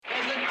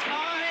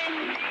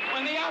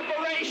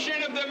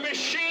operation of the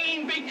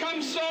machine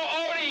becomes so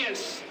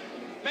odious,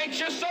 makes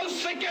you so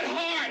sick at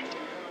heart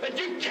that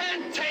you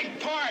can't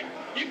take part.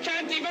 You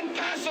can't even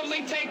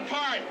passively take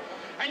part.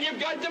 And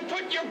you've got to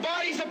put your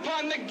bodies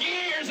upon the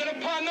gears and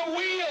upon the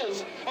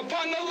wheels,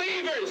 upon the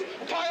levers,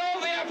 upon all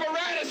the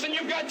apparatus, and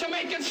you've got to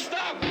make it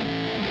stop.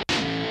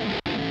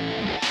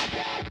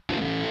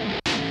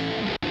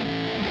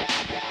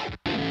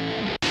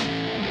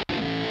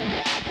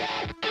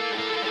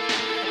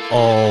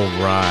 All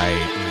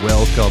right,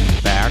 welcome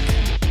back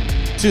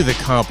to the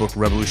Comic Book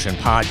Revolution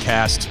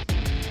podcast.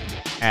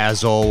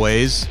 As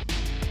always,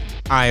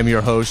 I am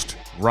your host,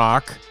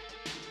 Rokk.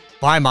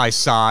 By my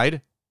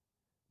side,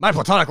 my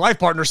platonic life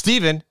partner,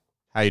 Steven.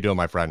 How you doing,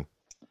 my friend?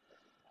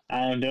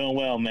 I'm doing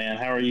well, man.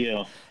 How are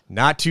you?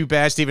 Not too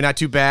bad, Steven, not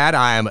too bad.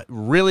 I am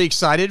really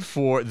excited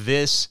for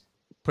this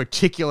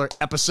particular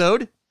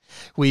episode.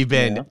 We've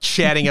been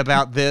chatting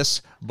about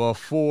this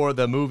before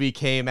the movie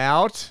came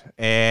out,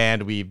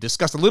 and we've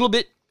discussed a little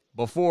bit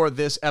before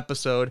this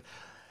episode,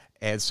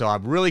 and so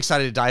I'm really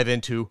excited to dive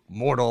into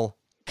Mortal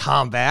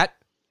Kombat.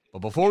 But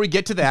before we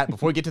get to that,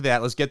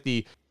 let's get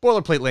the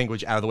boilerplate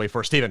language out of the way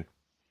first. Steven,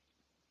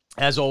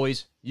 as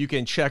always, you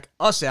can check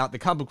us out, the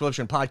Comic Book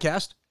Revolution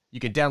podcast. You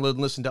can download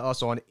and listen to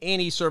us on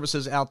any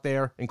services out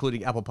there,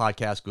 including Apple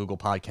Podcasts, Google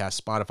Podcasts,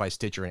 Spotify,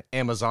 Stitcher, and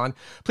Amazon.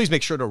 Please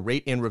make sure to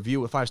rate and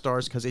review with 5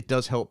 stars because it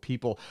does help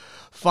people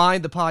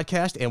find the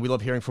podcast, and we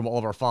love hearing from all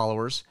of our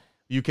followers.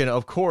 You can,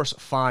 of course,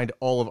 find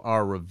all of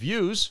our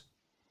reviews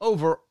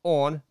over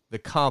on the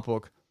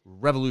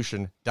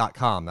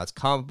comicbookrevolution.com. That's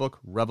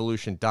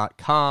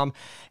comicbookrevolution.com.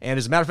 And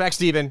as a matter of fact,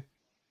 Steven,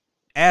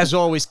 as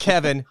always,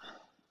 Kevin,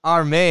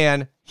 our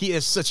man, he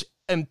is such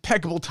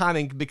impeccable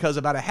timing because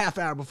about a half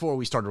hour before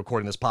we started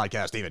recording this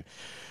podcast, even,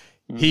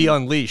 he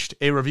unleashed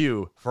a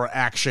review for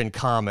Action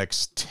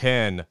Comics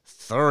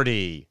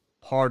 1030,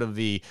 part of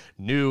the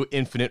new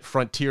Infinite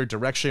Frontier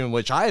direction,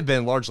 which I have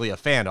been largely a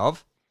fan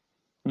of.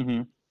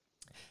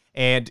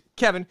 And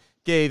Kevin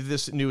gave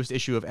this newest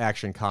issue of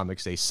Action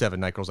Comics a 7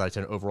 Night Girls out of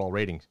 10 overall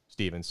rating,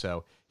 Steven.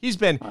 So he's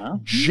been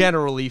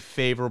generally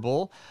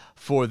favorable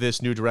for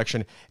this new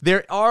direction.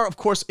 There are, of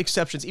course,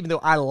 exceptions, even though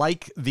I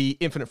like the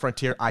Infinite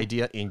Frontier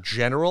idea in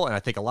general, and I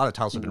think a lot of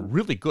titles have been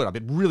really good. I've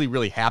been really,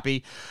 really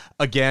happy.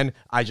 Again,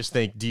 I just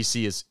think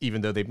DC is,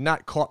 even though they've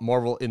not caught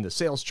Marvel in the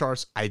sales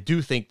charts, I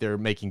do think they're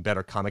making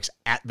better comics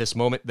at this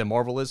moment than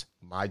Marvel is.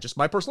 Just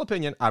my personal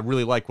opinion. I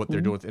really like what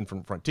they're doing with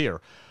Infinite Frontier.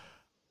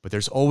 But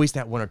there's always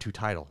that 1 or 2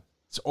 title.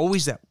 It's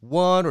always that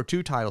 1 or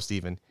 2 title,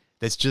 Steven,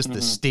 that's just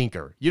the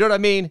stinker. You know what I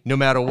mean? No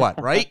matter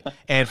what, right?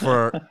 And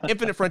for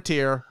Infinite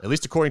Frontier, at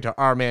least according to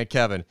our man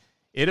Kevin,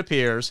 it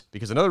appears,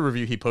 because another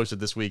review he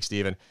posted this week,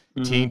 Steven,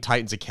 Teen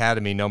Titans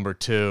Academy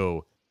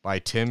 #2 by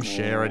Tim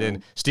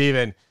Sheridan.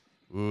 Steven,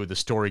 the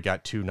story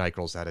got 2 Night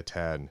Girls out of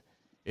 10.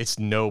 It's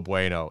no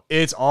bueno.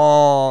 It's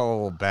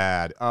all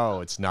bad.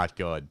 Oh, it's not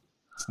good.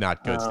 It's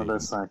not good, Steven.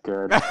 That's not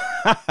good.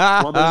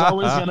 Well, there's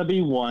always going to be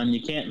one.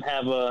 You can't hit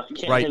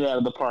it out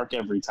of the park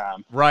every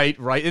time. Right.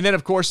 And then,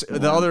 of course,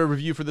 the other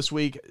review for this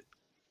week,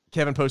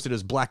 Kevin posted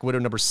as Black Widow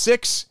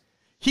 #6.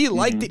 He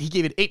liked it. He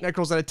gave it 8 Night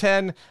Girls out of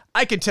 10.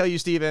 I can tell you,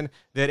 Steven,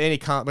 that any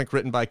comic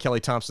written by Kelly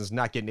Thompson is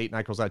not getting 8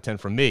 Night Girls out of 10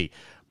 from me.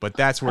 But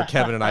that's where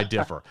Kevin and I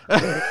differ.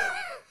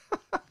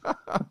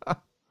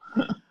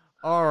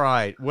 All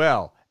right.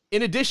 Well,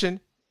 in addition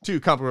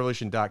to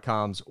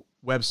comicbookrevolution.com's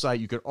website,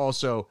 you can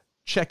also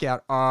check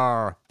out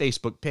our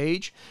Facebook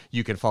page.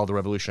 You can follow the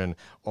Revolution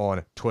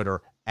on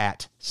Twitter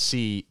at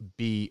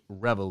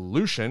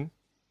CBRevolution.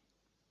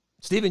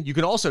 Steven, you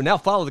can also now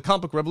follow the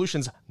Comic Book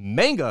Revolution's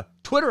manga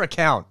Twitter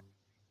account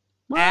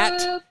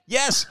at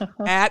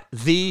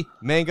the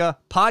Manga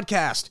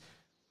Podcast.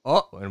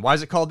 Oh, and why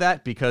is it called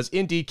that? Because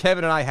indeed,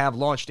 Kevin and I have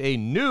launched a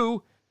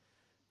new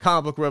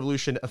Comic Book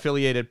Revolution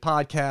affiliated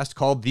podcast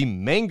called The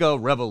Manga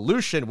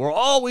Revolution, where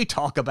all we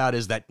talk about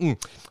is that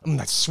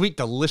sweet,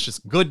 delicious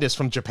goodness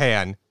from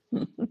Japan.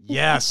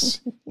 Yes,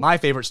 my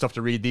favorite stuff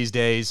to read these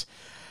days.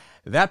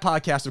 That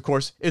podcast, of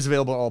course, is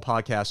available on all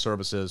podcast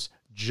services,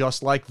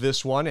 just like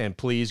this one, and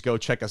please go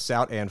check us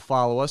out and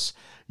follow us.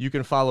 You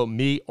can follow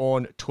me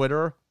on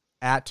Twitter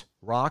at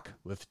Rokk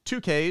with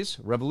 2 Ks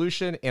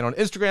Revolution, and on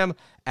Instagram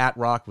at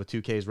Rokk with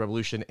 2 Ks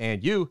Revolution,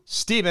 and you,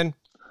 Steven.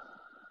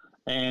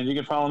 And you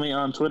can follow me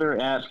on Twitter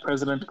at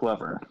President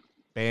Glover.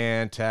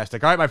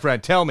 Fantastic. All right, my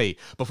friend, tell me,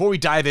 before we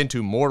dive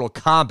into Mortal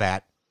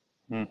Kombat,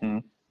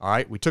 all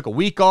right, we took a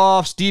week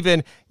off.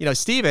 Steven,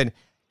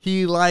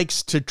 he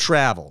likes to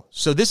travel.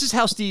 So this is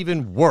how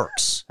Steven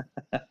works.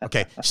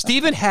 Okay,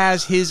 Steven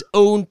has his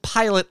own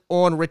pilot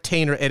on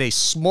retainer at a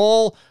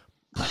small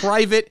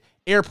private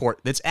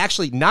airport that's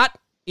actually not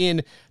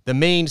in the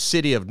main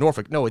city of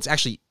Norfolk. No, it's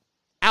actually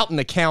out in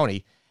the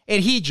county.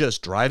 And he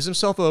just drives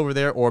himself over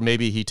there, or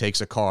maybe he takes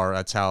a car.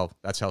 That's how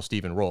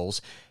Steven rolls.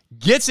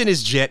 Gets in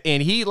his jet,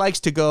 and he likes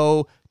to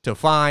go to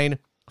fine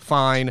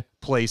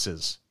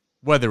places.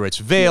 Whether it's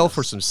Vail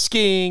for some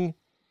skiing,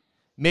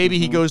 maybe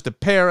he goes to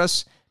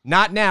Paris.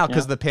 Not now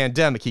because of the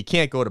pandemic. He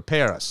can't go to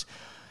Paris.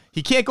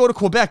 He can't go to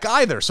Quebec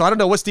either. So I don't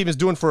know what Steven's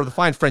doing for the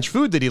fine French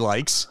food that he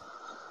likes.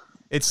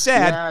 It's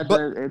sad, Yeah,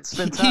 but it's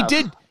been tough.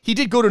 He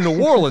did go to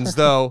New Orleans,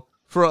 though,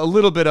 for a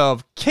little bit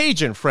of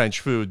Cajun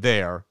French food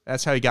there.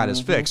 That's how he got his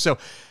fix. So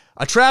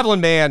a traveling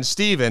man,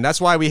 Steven,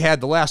 that's why we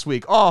had the last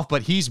week off,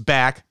 but he's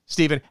back.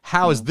 Steven,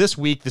 how is this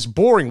week, this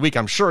boring week?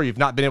 I'm sure you've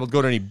not been able to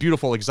go to any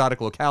beautiful exotic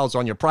locales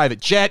on your private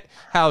jet.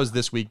 How has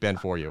this week been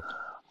for you?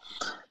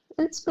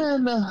 It's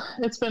been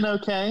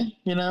okay.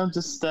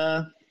 Just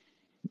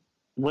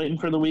waiting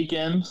for the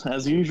weekend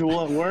as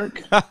usual at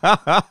work.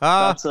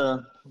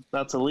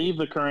 About to leave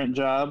the current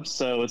job,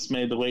 so it's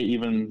made the wait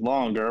even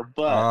longer.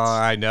 But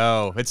I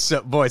know it's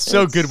so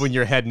good when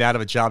you're heading out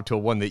of a job to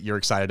one that you're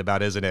excited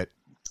about, isn't it?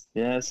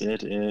 Yes,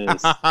 it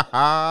is.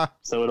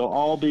 So it'll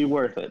all be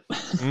worth it.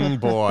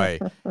 Boy.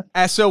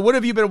 So what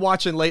have you been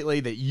watching lately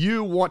that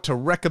you want to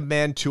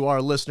recommend to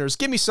our listeners?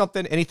 Give me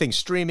something, anything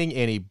streaming,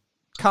 any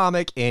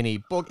comic, any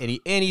book,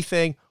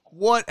 anything.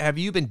 What have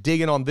you been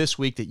digging on this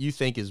week that you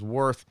think is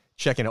worth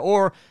checking out?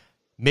 Or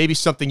maybe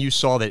something you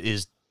saw that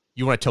is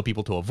you want to tell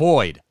people to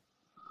avoid?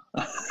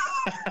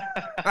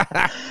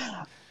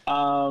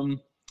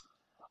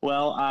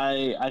 Well,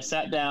 I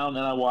sat down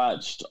and I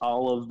watched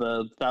all of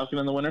the Falcon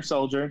and the Winter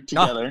Soldier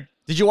together.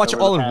 Did you watch it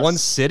all in one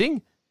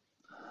sitting?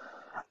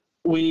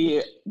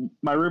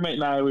 My roommate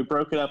and I, we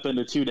broke it up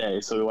into 2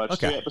 days. So we watched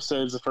 3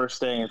 episodes the first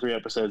day and 3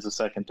 episodes the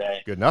second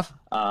day. Good enough.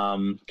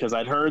 Because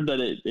I'd heard that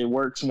it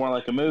works more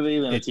like a movie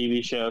than a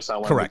TV show, so I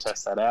wanted to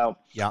test that out.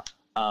 Yeah.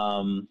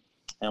 And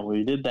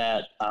we did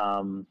that.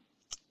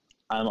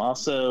 I'm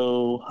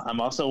also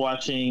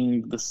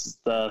watching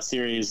the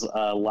series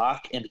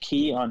Lock and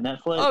Key on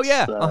Netflix. Oh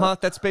yeah,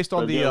 that's based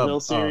on the Hill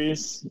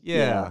series.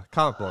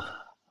 Comic book.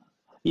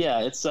 Yeah,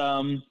 it's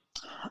I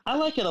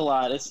like it a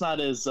lot. It's not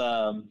as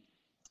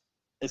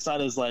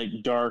like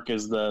dark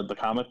as the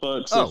comic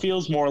books. It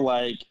feels more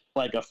like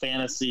a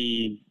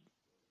fantasy.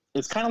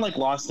 It's kind of like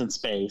Lost in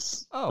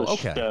Space.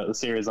 The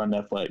series on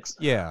Netflix.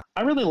 Yeah,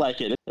 I really like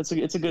it. It's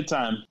a good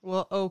time.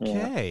 Well,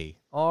 okay,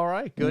 all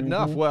right, good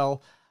enough.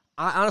 Well,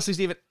 honestly,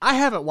 Steven, I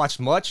haven't watched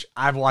much.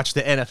 I've watched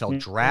the NFL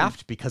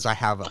draft because I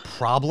have a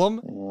problem.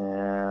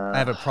 Yeah. I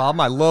have a problem.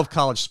 I love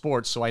college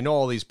sports, so I know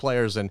all these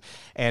players, and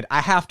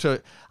I have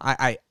to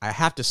I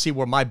have to see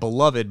where my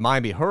beloved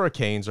Miami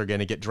Hurricanes are going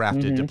to get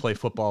drafted to play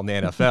football in the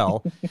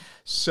NFL.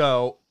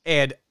 So,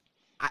 and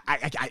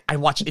I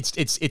watch.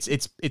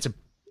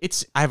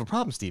 It's I have a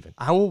problem, Steven.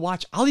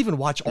 I'll even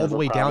watch all the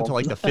way down to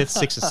like the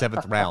 5th, 6th, and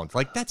 7th round.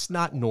 Like, that's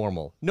not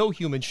normal. No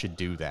human should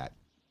do that.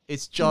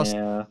 It's just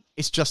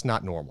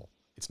not normal.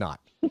 It's not.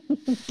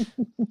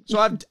 So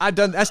I've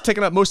done that's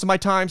taken up most of my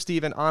time,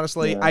 Steven.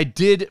 Honestly, I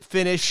did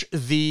finish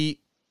the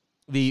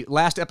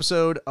last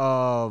episode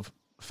of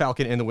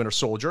Falcon and the Winter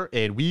Soldier,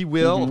 and we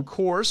will, of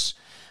course,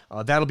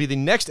 that'll be the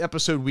next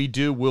episode we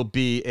do. Will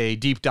be a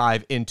deep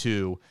dive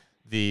into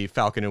the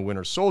Falcon and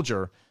Winter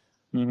Soldier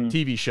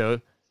TV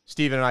show.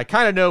 Steven and I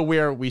kind of know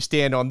where we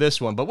stand on this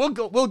one, but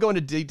we'll go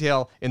into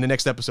detail in the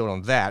next episode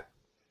on that.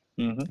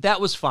 That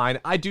was fine.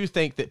 I do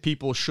think that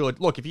people should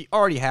look, if you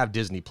already have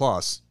Disney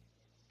Plus,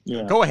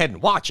 go ahead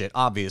and watch it.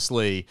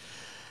 Obviously,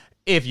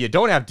 if you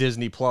don't have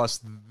Disney Plus,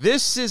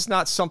 this is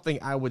not something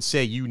I would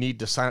say you need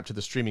to sign up to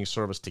the streaming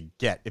service to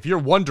get. If you're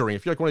wondering,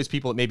 if you're like one of these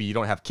people that maybe you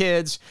don't have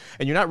kids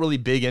and you're not really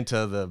big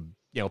into the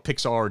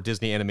Pixar or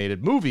Disney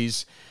animated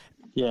movies,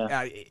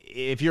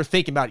 if you're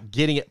thinking about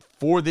getting it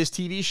for this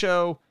TV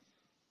show,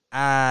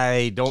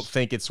 I don't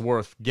think it's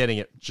worth getting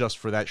it just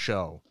for that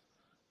show.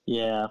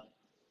 Yeah.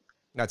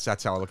 That's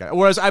how I look at it.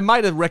 Whereas I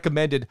might have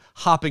recommended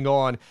hopping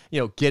on,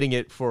 getting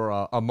it for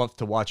a month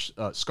to watch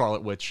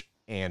Scarlet Witch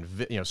and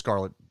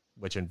Scarlet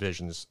Witch and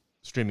Vision's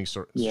streaming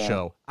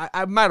show.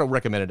 I might have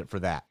recommended it for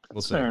that.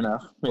 We'll see. Fair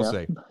enough. We'll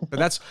see. But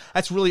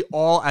that's really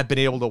all I've been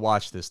able to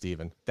watch this,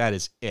 Steven. That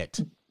is it.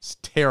 It's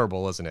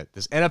terrible, isn't it?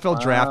 This NFL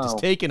draft has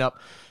taken up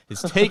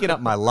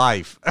my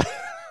life.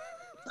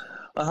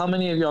 Well, how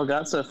many of y'all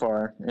got so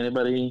far?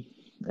 Anybody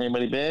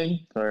big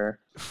or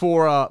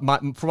for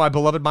my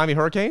beloved Miami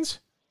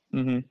Hurricanes?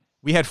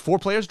 We had 4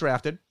 players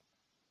drafted.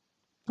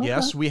 Okay.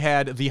 Yes, we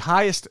had the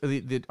highest.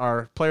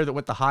 Our player that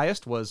went the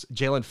highest was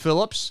Jalen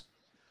Phillips,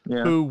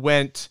 who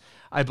went,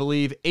 I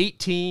believe,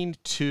 18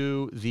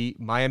 to the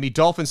Miami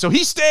Dolphins. So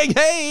he's staying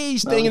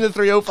in the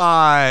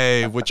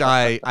 305, which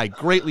I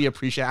greatly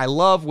appreciate. I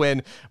love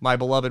when my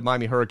beloved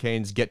Miami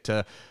Hurricanes get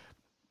to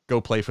go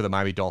play for the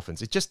Miami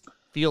Dolphins. It just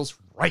feels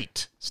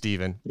right,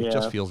 Steven. It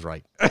just feels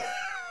right.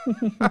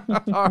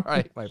 All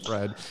right, my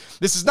friend.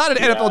 This is not an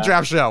NFL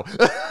draft show.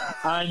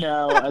 I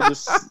know.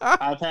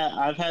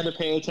 I've had to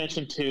pay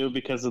attention too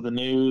because of the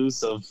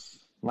news of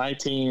my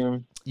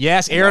team.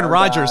 Yes, Aaron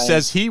Rodgers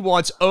says he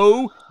wants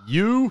OUT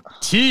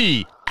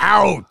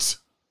out.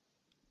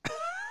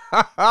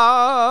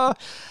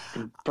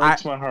 It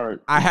breaks my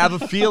heart. I have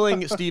a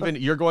feeling, Steven,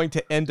 you're going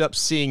to end up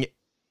seeing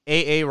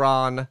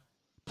Aaron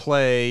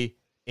play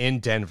in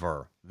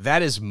Denver.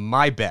 That is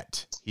my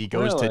bet. He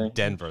goes to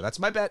Denver. That's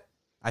my bet.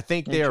 I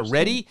think they are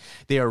ready.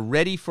 They are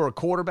ready for a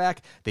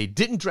quarterback. They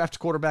didn't draft a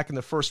quarterback in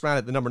the first round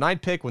at the number 9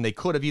 pick when they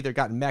could have either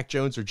gotten Mac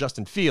Jones or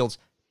Justin Fields.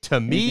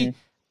 To me,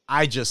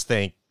 I just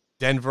think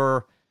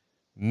Denver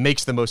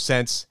makes the most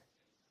sense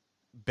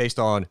based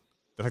on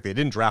the fact they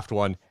didn't draft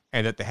one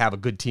and that they have a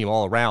good team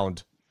all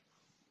around.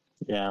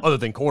 Yeah. Other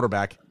than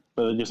quarterback.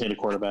 But they just need a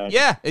quarterback.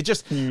 Yeah, it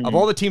just of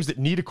all the teams that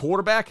need a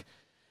quarterback,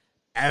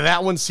 and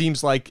that one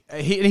seems like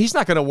he's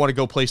not going to want to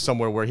go play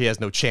somewhere where he has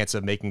no chance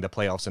of making the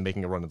playoffs and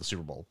making a run to the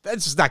Super Bowl.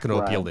 That's just not going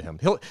to appeal to him.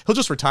 He'll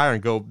just retire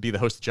and go be the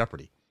host of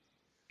Jeopardy.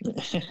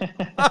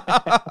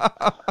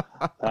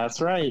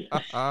 That's right.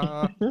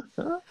 All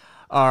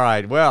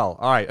right. Well,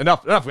 all right.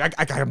 Enough.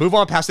 I got to move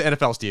on past the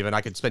NFL, Steven.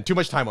 I could spend too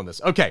much time on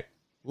this. Okay.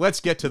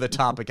 Let's get to the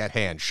topic at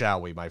hand, shall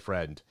we, my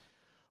friend?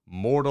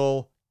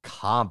 Mortal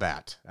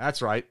Kombat.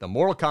 That's right. The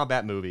Mortal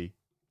Kombat movie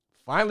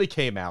finally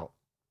came out.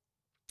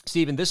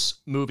 Steven, this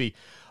movie,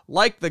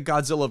 like the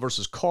Godzilla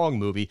vs. Kong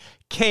movie,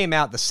 came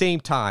out the same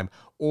time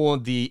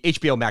on the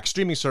HBO Max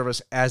streaming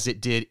service as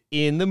it did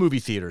in the movie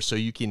theater. So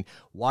you can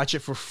watch it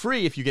for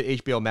free if you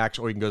get HBO Max,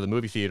 or you can go to the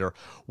movie theater.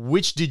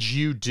 Which did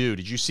you do?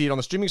 Did you see it on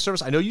the streaming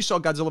service? I know you saw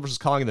Godzilla vs.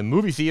 Kong in the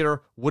movie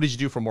theater. What did you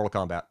do for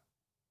Mortal Kombat?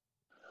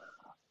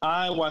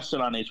 I watched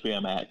it on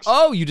HBO Max.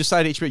 Oh, you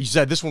decided HBO. You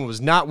said this one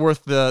was not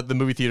worth the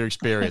movie theater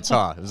experience,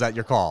 huh? Was that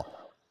your call?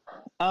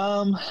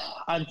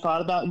 I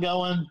thought about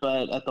going,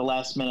 but at the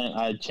last minute,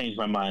 I changed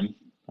my mind.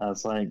 I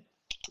was like,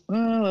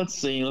 let's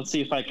see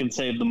if I can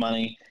save the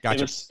money.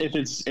 Gotcha. If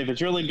it's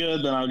really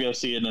good, then I'll go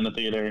see it in the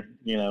theater,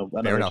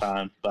 another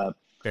time. But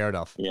fair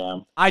enough. Yeah,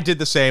 I did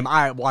the same.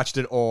 I watched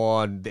it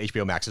on the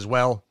HBO Max as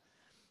well.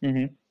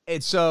 Mm-hmm.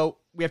 And so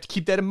we have to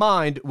keep that in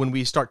mind when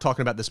we start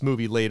talking about this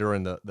movie later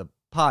in the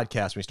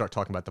podcast, when we start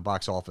talking about the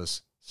box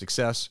office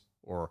success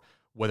or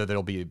whether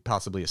there'll be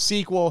possibly a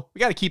sequel. We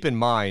got to keep in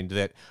mind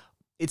that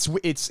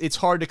it's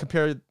hard to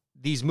compare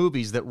these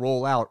movies that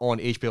roll out on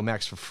HBO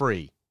Max for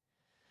free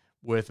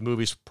with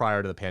movies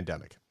prior to the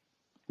pandemic.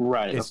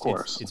 Right, of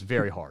course. It's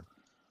very hard.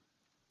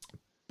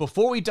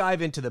 Before we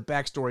dive into the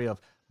backstory of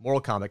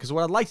Mortal Kombat, because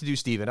what I'd like to do,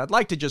 Steven, I'd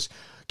like to just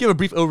give a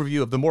brief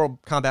overview of the Mortal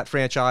Kombat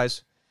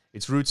franchise,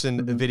 its roots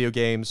in video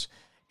games,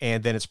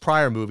 and then its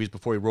prior movies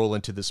before we roll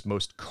into this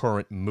most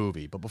current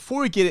movie. But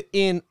before we get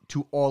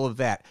into all of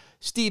that,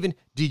 Steven,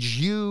 did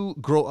you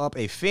grow up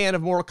a fan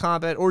of Mortal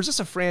Kombat, or is this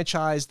a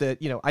franchise that,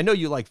 I know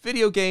you like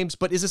video games,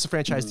 but is this a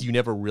franchise that you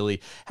never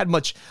really had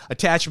much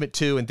attachment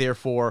to, and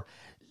therefore,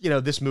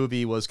 this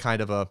movie was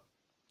kind of I'm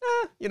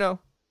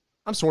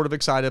sort of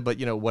excited, but,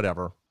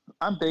 whatever.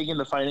 I'm big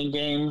into fighting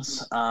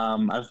games.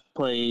 I've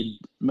played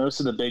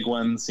most of the big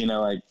ones,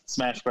 like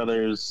Smash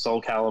Brothers,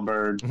 Soul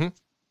Calibur,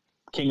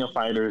 King of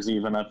Fighters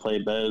even. I've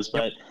played those.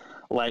 But,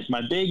 like,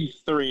 my big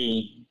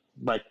three,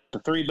 like, the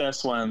three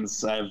best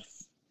ones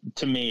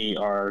to me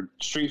are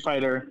Street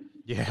Fighter,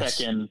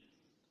 Tekken,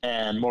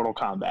 and Mortal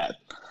Kombat.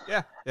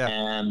 Yeah.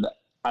 And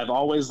I've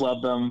always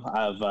loved them.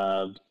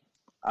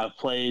 I've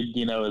played,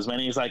 as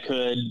many as I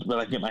could that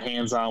I could get my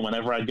hands on.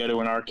 Whenever I'd go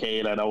to an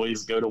arcade, I'd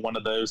always go to one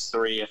of those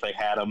three if they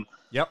had them.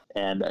 Yep.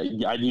 And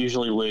I'd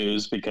usually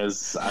lose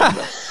because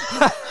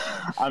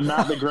I'm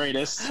not the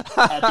greatest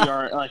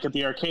at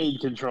the arcade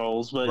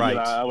controls, but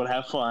I would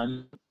have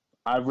fun.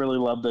 I really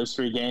love those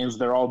three games.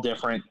 They're all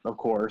different, of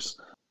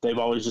course. They've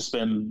always just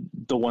been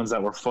the ones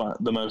that were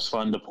the most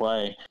fun to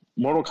play.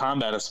 Mortal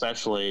Kombat,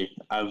 especially,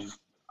 I've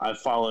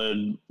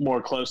followed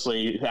more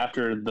closely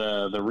after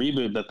the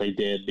reboot that they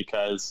did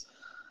because,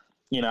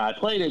 I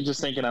played it just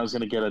thinking I was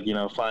going to get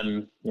a,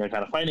 fun, kind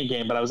of fighting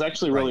game, but I was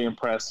actually really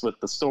impressed with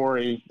the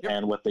story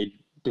and what they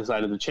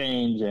decided to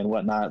change and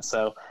whatnot.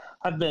 So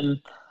I've been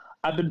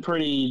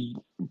pretty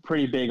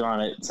big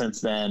on it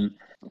since then.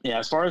 Yeah.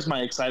 As far as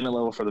my excitement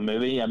level for the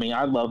movie, I mean,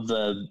 I love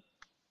the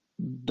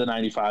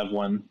 95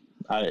 one.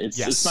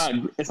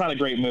 It's not a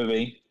great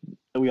movie.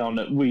 We all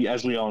know,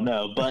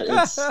 but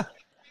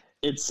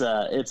it's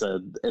a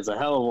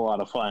hell of a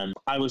lot of fun.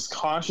 I was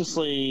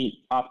cautiously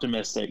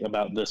optimistic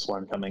about this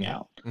one coming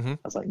out. I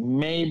was like,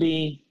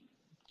 maybe,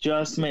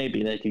 just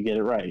maybe, they could get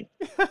it right.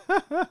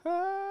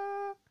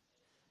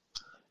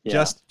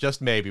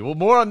 Just maybe. Well,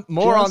 more on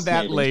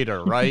that maybe.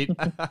 Later, right?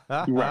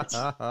 Right.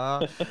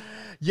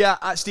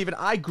 Yeah, Steven,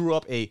 I grew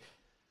up a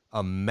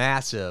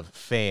massive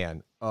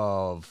fan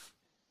of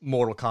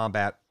Mortal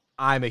Kombat.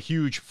 I'm a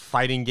huge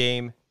fighting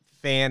game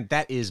fan.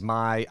 That is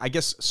I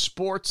guess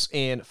sports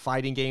and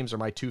fighting games are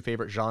my two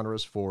favorite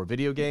genres for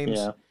video games.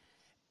 Yeah.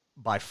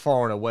 By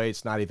far and away,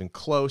 it's not even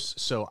close.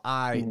 So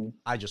I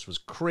just was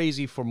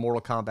crazy for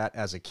Mortal Kombat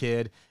as a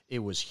kid. It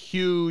was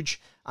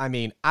huge. I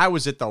mean, I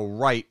was at the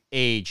right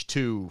age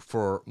too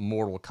for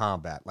Mortal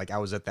Kombat. Like I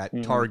was at that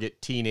target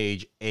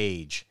teenage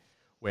age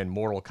when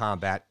Mortal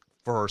Kombat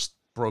first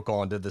broke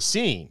onto the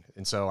scene.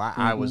 And so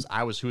I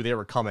was who they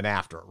were coming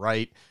after,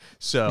 right?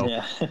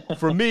 So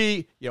for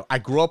me, I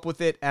grew up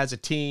with it as a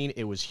teen.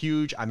 It was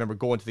huge. I remember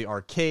going to the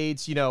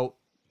arcades.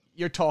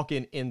 You're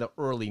talking in the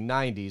early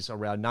 90s,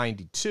 around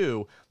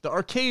 92. The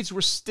arcades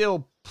were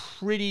still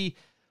pretty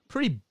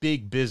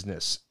big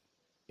business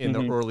in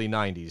the early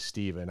 90s,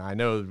 Steven. I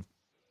know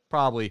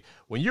probably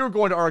when you were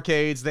going to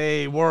arcades,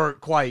 they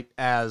weren't quite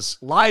as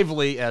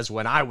lively as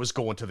when I was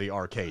going to the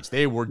arcades.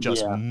 They were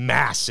just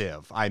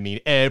massive. I mean,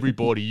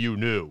 everybody you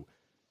knew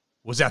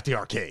was at the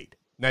arcade.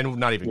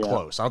 Not even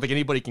close. I don't think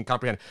anybody can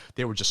comprehend.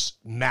 They were just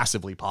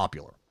massively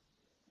popular.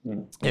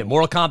 And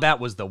Mortal Kombat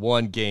was the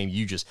one game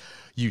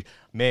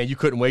you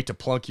couldn't wait to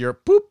put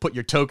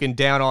your token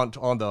down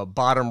on the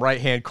bottom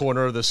right-hand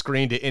corner of the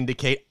screen to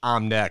indicate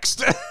I'm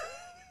next.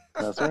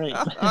 That's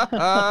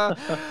right.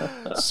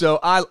 So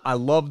I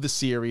love the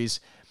series.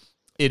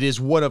 It is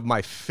one of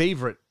my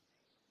favorite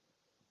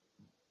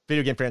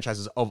video game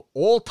franchises of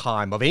all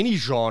time, of any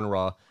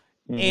genre.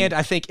 And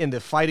I think in the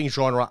fighting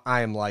genre,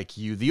 I am like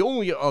you. The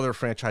only other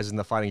franchise in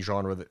the fighting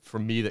genre that, for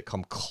me, that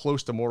come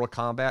close to Mortal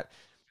Kombat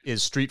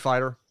is Street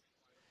Fighter,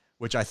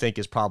 which I think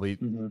is probably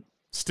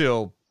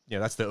still,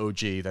 that's the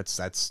OG.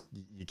 That's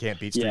you can't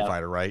beat Street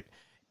Fighter, right?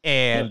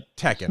 And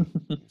Tekken.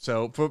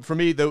 So for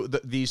me,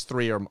 these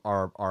three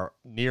are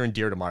near and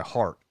dear to my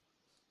heart.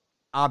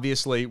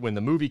 Obviously, when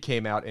the movie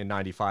came out in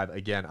 95,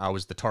 again, I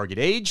was the target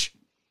age.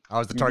 I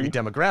was the target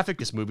demographic.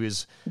 This movie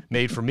was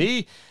made for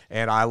me,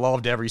 and I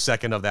loved every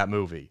second of that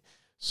movie.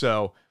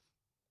 So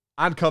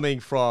I'm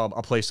coming from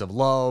a place of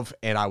love,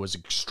 and I was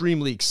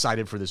extremely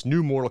excited for this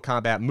new Mortal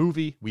Kombat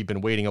movie. We've been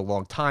waiting a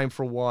long time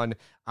for one.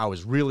 I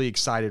was really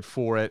excited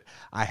for it.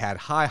 I had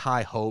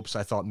high hopes.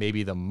 I thought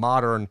maybe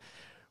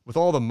with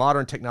all the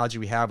modern technology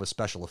we have with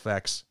special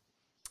effects,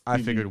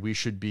 I figured we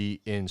should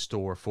be in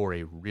store for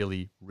a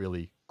really,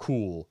 really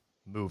cool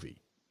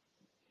movie.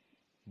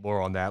 More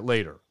on that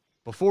later.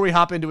 Before we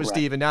hop into it,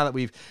 Steve, and now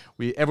that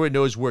everyone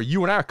knows where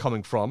you and I are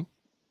coming from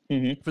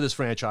for this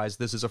franchise,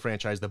 this is a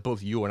franchise that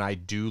both you and I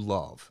do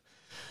love.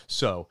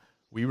 So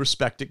we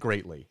respect it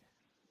greatly.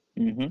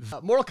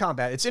 Mortal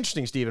Kombat, it's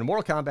interesting, Steve. In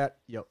Mortal Kombat,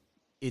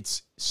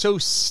 it's so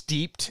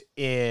steeped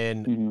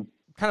in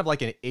kind of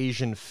like an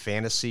Asian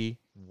fantasy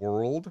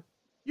world.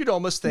 You'd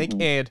almost think,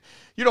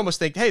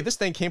 hey, this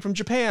thing came from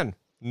Japan.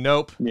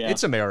 Nope,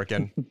 it's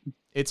American.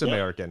 It's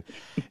American.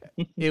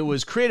 It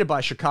was created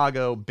by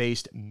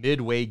Chicago-based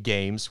Midway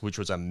Games, which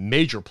was a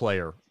major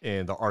player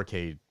in the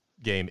arcade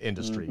game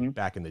industry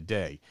back in the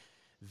day.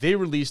 They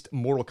released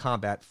Mortal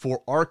Kombat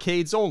for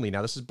arcades only.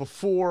 Now, this is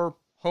before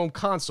home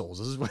consoles.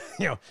 This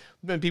is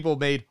when people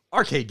made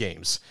arcade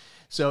games.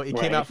 So it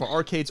came out for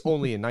arcades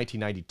only in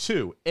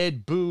 1992.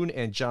 Ed Boon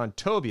and John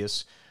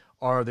Tobias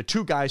are the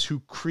two guys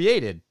who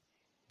created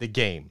the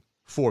game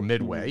for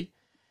Midway.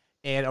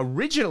 And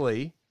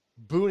originally,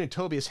 Boone and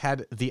Tobias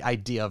had the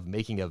idea of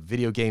making a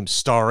video game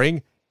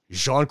starring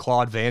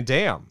Jean-Claude Van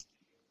Damme.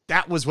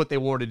 That was what they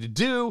wanted to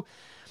do.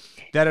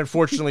 That,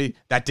 unfortunately,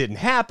 that didn't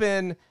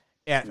happen.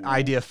 That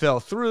idea fell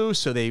through,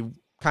 so they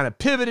kind of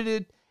pivoted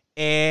it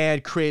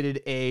and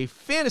created a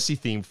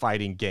fantasy-themed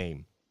fighting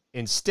game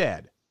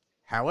instead.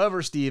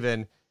 However,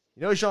 Steven,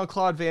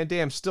 Jean-Claude Van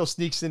Damme still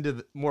sneaks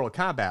into Mortal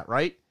Kombat,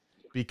 right?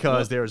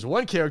 Because there's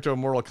one character in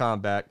Mortal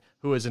Kombat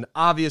who is an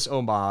obvious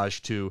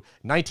homage to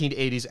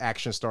 1980s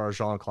action star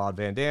Jean-Claude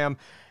Van Damme,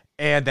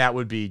 and that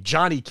would be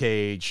Johnny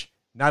Cage.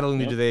 Not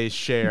only do they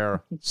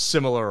share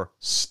similar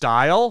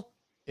style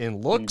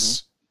in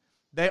looks,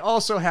 they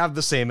also have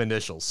the same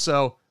initials.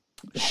 So,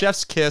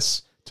 chef's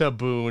kiss to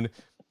Boone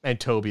and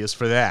Tobias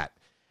for that.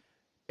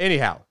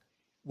 Anyhow,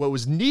 what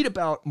was neat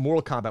about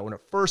Mortal Kombat when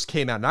it first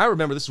came out, and I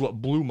remember this is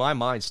what blew my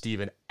mind,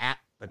 Steven, at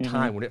the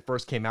time when it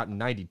first came out in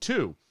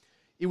 92,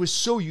 it was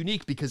so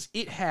unique because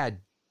it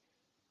had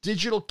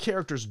digital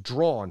characters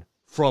drawn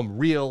from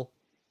real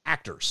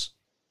actors.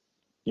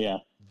 Yeah.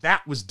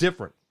 That was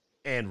different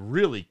and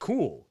really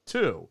cool,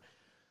 too.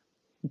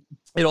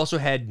 It also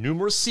had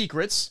numerous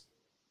secrets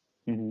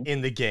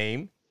in the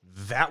game.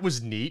 That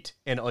was neat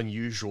and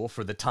unusual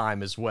for the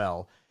time as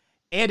well.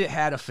 And it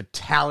had a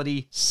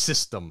fatality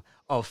system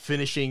of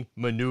finishing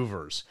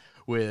maneuvers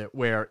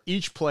where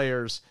each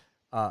player's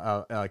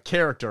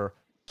character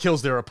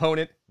kills their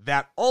opponent.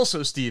 That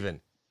also,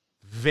 Steven,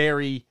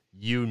 very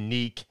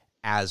unique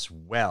as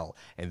well.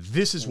 And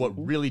this is what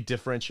really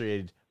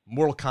differentiated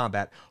Mortal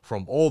Kombat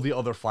from all the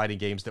other fighting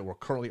games that were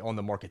currently on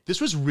the market. This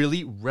was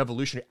really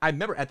revolutionary. I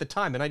remember at the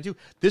time, and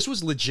this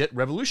was legit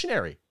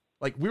revolutionary.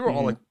 Like, we were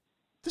all like,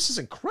 this is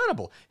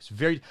incredible.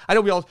 I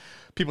know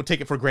people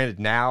take it for granted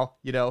now,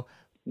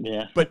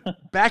 Yeah.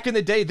 But back in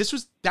the day,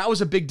 that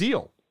was a big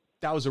deal.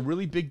 That was a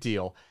really big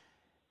deal.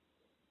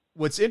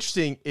 What's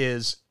interesting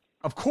is,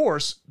 of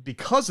course,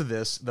 because of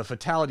this, the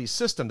fatality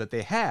system that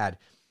they had,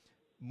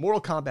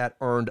 Mortal Kombat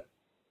earned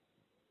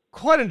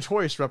quite a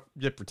notorious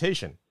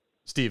reputation,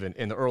 Steven,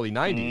 in the early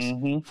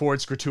 90s for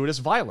its gratuitous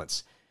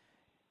violence.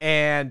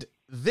 And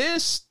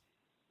this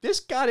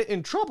got it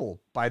in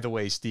trouble, by the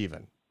way,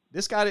 Steven.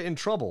 This got it in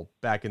trouble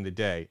back in the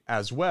day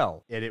as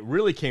well. And it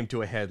really came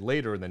to a head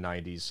later in the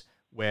 90s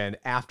when,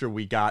 after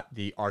we got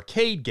the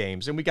arcade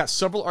games, and we got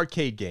several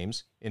arcade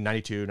games in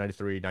 92,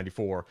 93,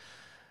 94,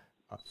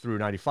 through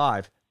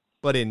 95.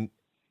 But in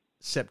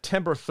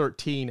September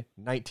 13,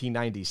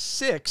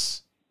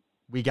 1996,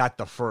 we got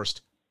the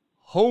first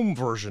home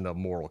version of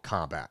Mortal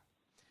Kombat.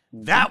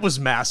 That was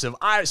massive.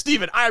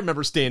 Steven, I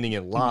remember standing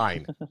in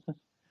line.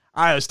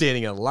 I was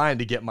standing in line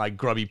to get my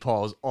grubby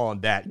paws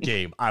on that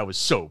game. I was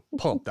so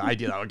pumped. The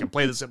idea that I could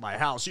play this at my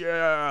house.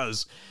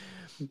 Yes.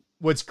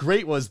 What's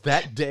great was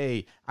that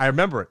day, I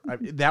remember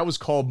it, that was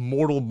called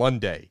Mortal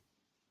Monday.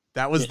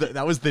 That was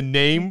the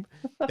name.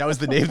 That was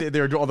the name that they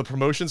were doing all the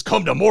promotions.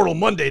 Come to Mortal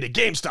Monday to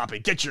GameStop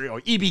and get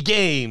your EB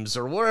Games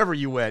or wherever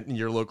you went in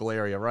your local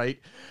area, right?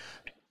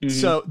 Mm-hmm.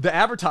 So the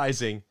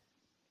advertising,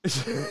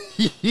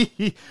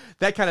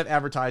 that kind of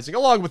advertising,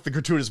 along with the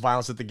gratuitous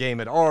violence that the game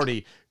had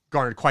already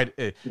garnered quite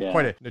a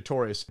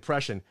notorious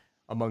impression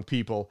among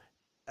people.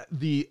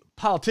 The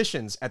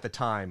politicians at the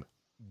time,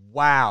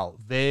 wow,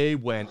 they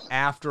went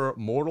after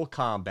Mortal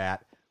Kombat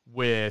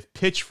with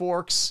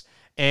pitchforks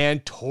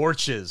and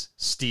torches,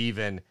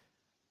 Steven.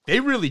 They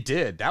really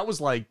did. That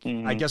was like,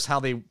 I guess, how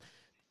they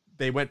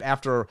went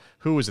after,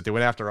 who was it? They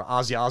went after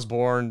Ozzy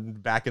Osbourne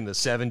back in the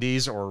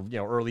 70s or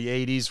early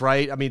 80s,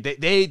 right? I mean,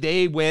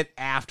 they went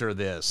after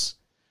this.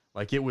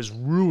 Like, it was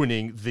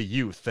ruining the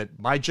youth, that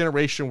my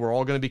generation were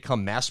all going to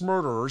become mass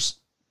murderers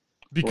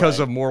because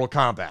of Mortal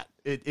Kombat.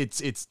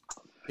 It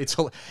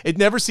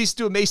never ceases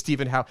to amaze,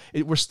 Stephen, how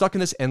we're stuck in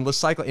this endless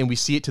cycle, and we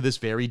see it to this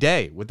very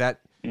day with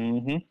that.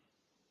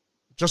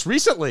 Just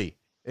recently,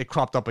 it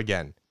cropped up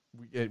again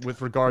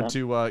with regard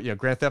to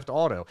Grand Theft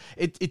Auto.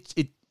 It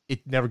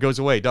never goes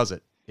away, does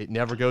it? It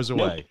never goes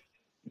away. Nope.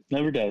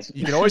 Never does.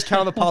 You can always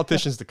count on the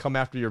politicians to come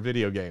after your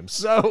video games.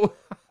 So,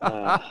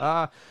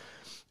 at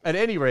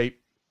any rate,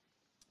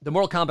 the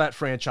Mortal Kombat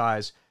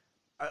franchise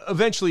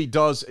eventually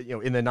does,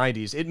 in the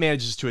 90s, it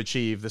manages to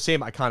achieve the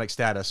same iconic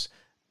status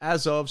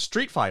as of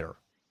Street Fighter.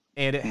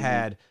 And it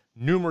had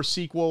numerous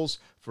sequels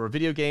for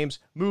video games,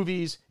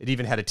 movies. It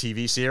even had a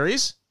TV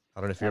series. I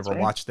don't know if you ever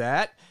watched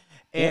that.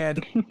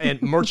 And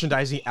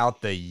merchandising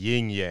out the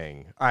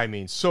yin-yang. I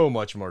mean, so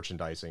much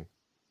merchandising.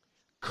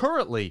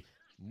 Currently,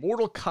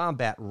 Mortal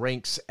Kombat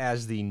ranks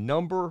as the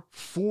number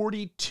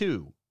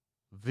 42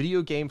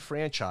 video game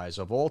franchise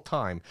of all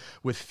time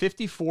with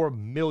 54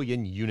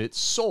 million units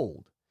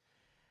sold.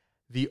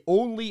 The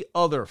only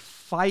other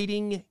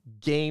fighting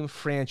game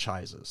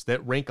franchises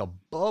that rank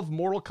above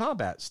Mortal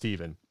Kombat,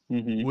 Steven,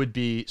 would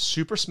be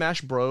Super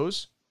Smash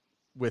Bros.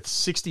 With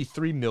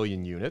 63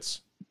 million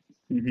units,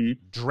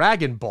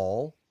 Dragon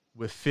Ball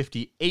with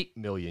 58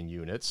 million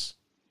units,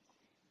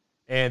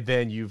 and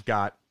then you've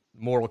got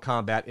Mortal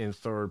Kombat in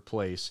third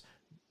place,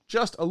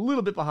 just a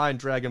little bit behind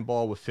Dragon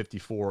Ball with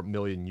 54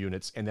 million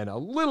units, and then a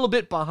little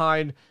bit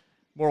behind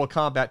Mortal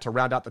Kombat to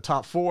round out the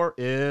top four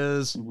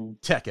is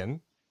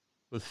Tekken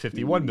with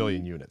 51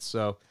 million units.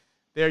 So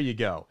there you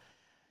go.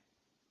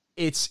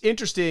 It's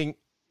interesting.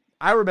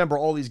 I remember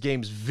all these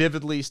games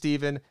vividly,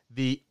 Steven.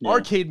 The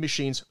arcade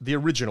machines, the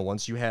original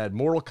ones, you had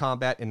Mortal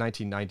Kombat in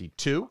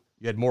 1992.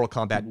 You had Mortal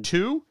Kombat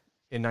 2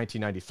 in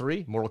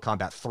 1993. Mortal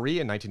Kombat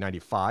 3 in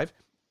 1995.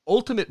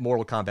 Ultimate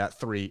Mortal Kombat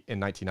 3 in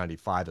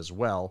 1995 as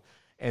well.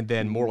 And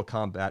then Mortal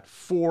Kombat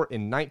 4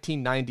 in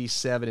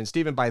 1997. And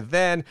Steven, by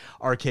then,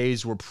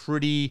 arcades were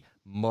pretty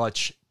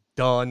much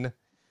done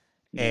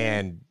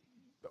and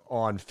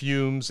on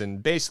fumes,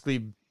 and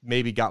basically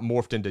maybe got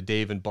morphed into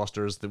Dave and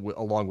Buster's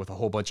along with a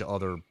whole bunch of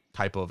other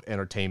type of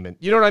entertainment.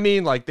 You know what I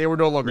mean? Like, they were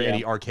no longer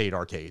any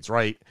arcades,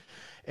 right?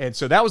 And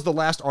so that was the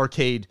last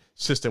arcade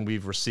system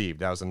we've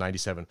received. That was the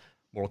 97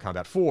 Mortal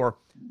Kombat 4.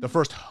 The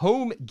first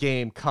home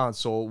game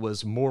console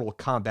was Mortal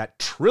Kombat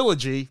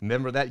Trilogy.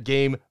 Remember that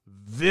game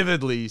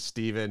vividly,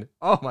 Steven?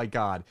 Oh my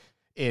God.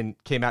 And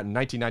came out in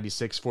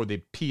 1996 for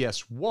the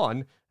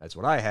PS1. That's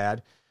what I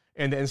had.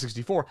 And the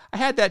N64. I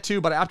had that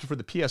too, but I opted for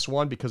the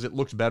PS1 because it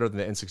looked better than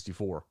the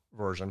N64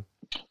 version.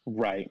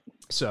 Right.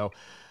 So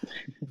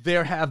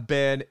there have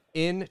been,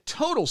 in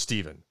total,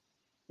 Steven,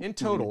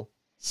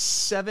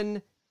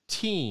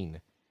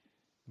 17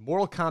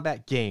 Mortal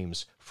Kombat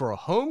games for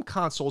home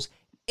consoles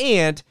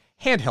and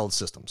handheld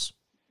systems.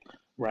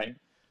 Right.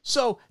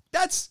 So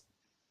that's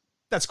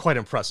quite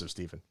impressive,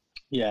 Steven.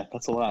 Yeah,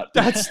 that's a lot.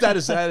 That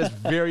is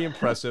very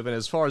impressive. And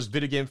as far as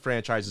video game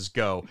franchises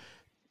go,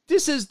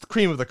 this is the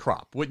cream of the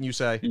crop, wouldn't you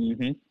say?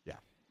 Yeah,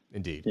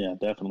 indeed. Yeah,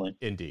 definitely.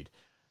 Indeed.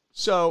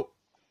 So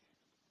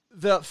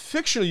the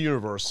fictional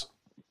universe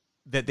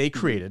that they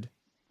created,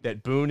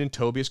 that Boone and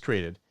Tobias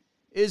created,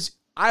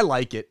 I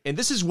like it. And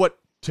this is what,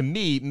 to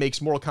me, makes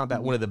Mortal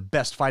Kombat one of the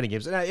best fighting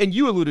games. And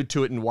you alluded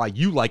to it and why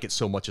you like it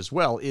so much as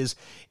well, is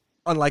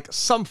unlike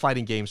some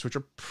fighting games, which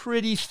are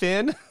pretty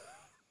thin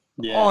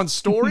on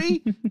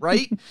story,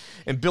 right?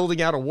 And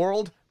building out a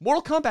world,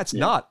 Mortal Kombat's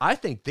not. I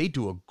think they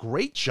do a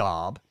great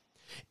job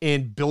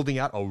in building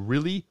out a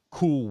really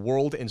cool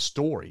world and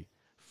story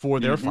for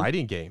their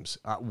fighting games.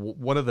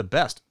 One of the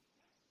best,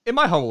 in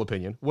my humble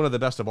opinion, one of the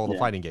best of all the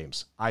fighting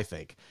games, I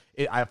think.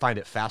 I find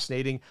it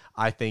fascinating.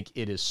 I think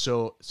it is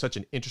such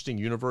an interesting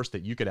universe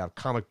that you could have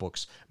comic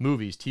books,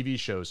 movies, TV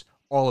shows,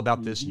 all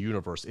about this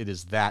universe. It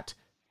is that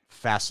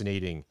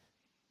fascinating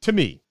to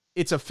me.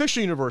 It's a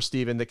fictional universe,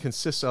 Stephen, that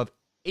consists of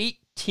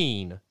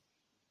 18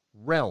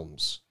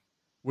 realms,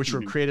 which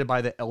were created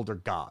by the Elder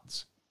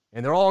Gods.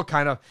 And they're all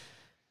kind of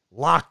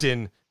locked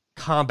in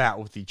combat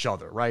with each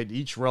other, right?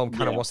 Each realm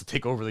kind of wants to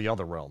take over the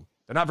other realm.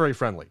 They're not very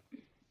friendly.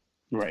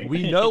 Right.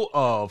 We know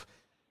of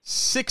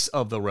 6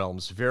 of the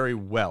realms very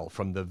well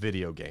from the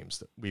video games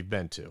that we've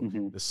been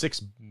to. The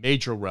 6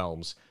 major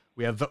realms.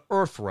 We have the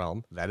Earth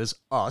realm. That is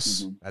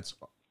us. That's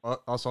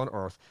us on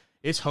Earth.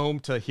 It's home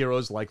to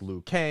heroes like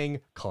Liu Kang,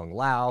 Kung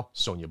Lao,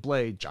 Sonya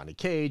Blade, Johnny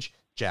Cage,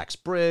 Jax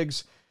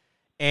Briggs,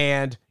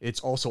 and it's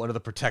also under the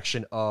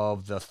protection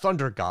of the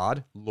Thunder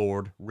God,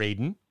 Lord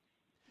Raiden.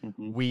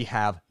 Mm-hmm. We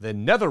have the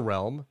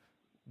Netherrealm,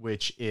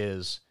 which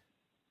is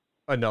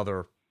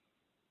another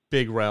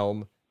big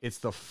realm. It's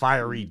the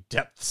fiery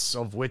depths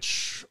of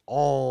which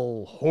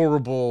all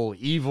horrible,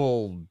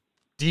 evil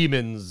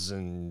demons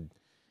and,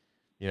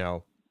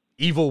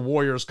 evil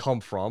warriors come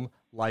from,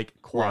 like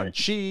Quan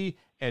Chi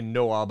and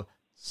Noab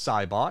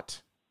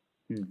Saibot.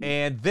 Mm-hmm.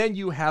 And then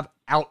you have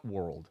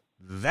Outworld.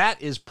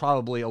 That is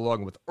probably,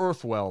 along with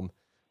Earthrealm,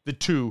 the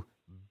two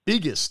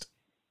biggest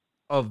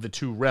of the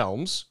two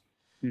realms.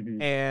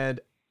 Mm-hmm.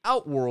 And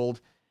Outworld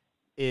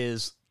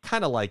is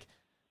kind of like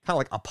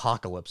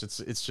Apocalypse.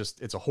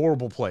 It's a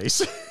horrible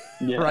place,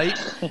 right?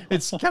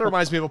 It's kind of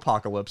reminds me of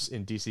Apocalypse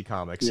in DC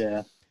Comics,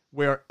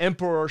 where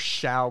Emperor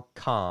Shao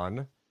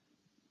Kahn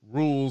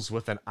rules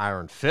with an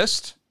iron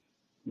fist.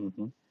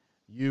 Mm-hmm.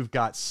 You've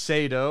got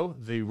Sado,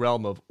 the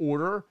realm of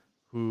order,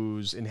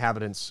 whose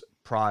inhabitants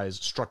prize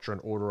structure and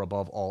order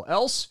above all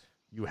else.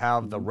 You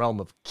have the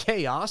realm of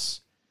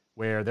chaos,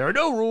 where there are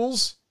no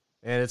rules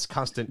and it's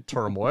constant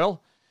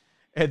turmoil.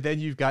 And then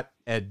you've got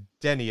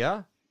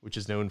Edenia, which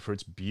is known for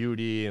its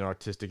beauty and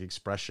artistic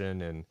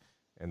expression and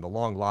the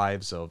long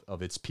lives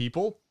of its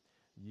people.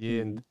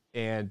 And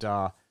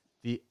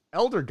the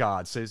Elder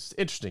Gods, so it's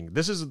interesting.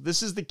 This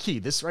is the key.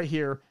 This right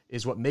here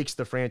is what makes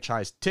the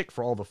franchise tick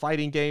for all the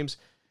fighting games.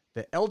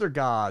 The Elder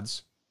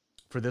Gods,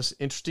 for this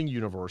interesting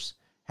universe,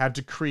 have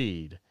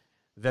decreed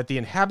that the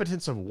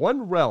inhabitants of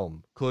one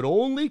realm could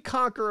only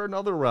conquer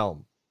another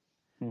realm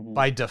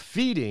by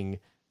defeating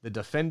the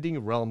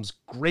defending realm's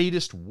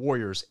greatest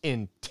warriors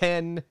in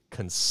 10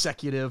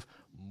 consecutive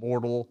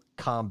Mortal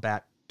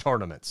Kombat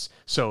tournaments.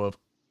 So if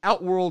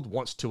Outworld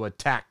wants to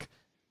attack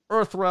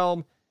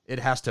Earthrealm, it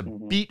has to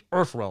beat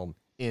Earthrealm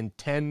in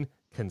 10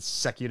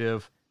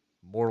 consecutive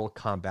Mortal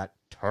Kombat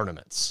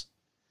tournaments.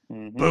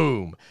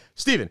 Boom.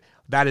 Steven,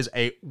 that is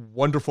a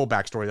wonderful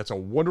backstory. That's a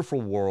wonderful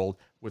world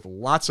with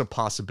lots of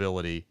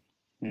possibility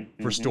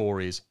for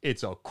stories.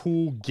 It's a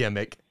cool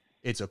gimmick.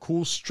 It's a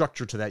cool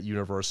structure to that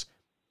universe.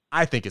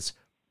 I think it's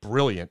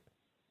brilliant.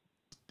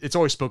 It's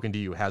always spoken to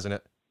you, hasn't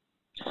it?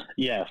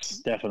 Yes,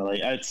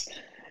 definitely. It's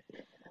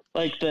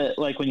like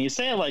when you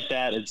say it like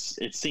that,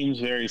 it seems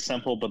very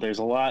simple, but there's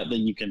a lot that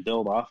you can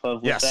build off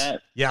of with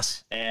that.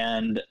 Yes.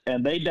 And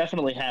they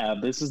definitely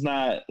have. This is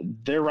not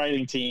their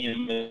writing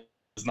team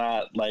is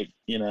not like,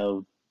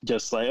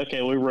 just like,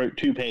 okay, we wrote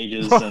 2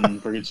 pages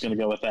and we're just going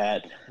to go with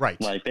that. Right.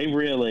 Like they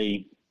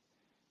really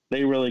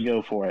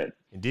go for it.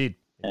 Indeed.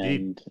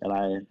 And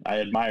I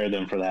admire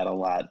them for that a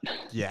lot.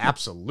 Yeah,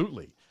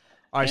 absolutely.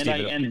 All right, and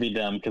Steven, I envy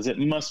them because it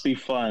must be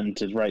fun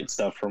to write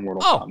stuff for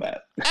Mortal Kombat.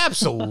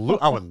 Absolutely.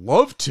 I would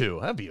love to.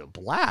 That'd be a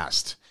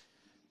blast.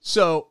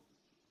 So,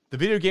 the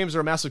video games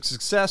are a massive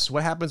success.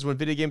 What happens when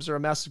video games are a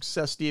massive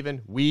success,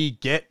 Steven? We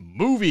get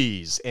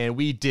movies, and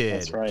we did.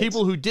 That's right.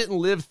 People who didn't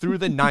live through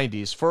the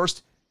 90s,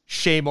 first,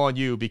 shame on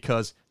you,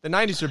 because the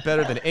 90s are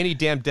better than any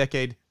damn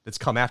decade that's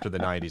come after the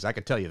 90s. I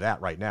can tell you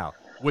that right now.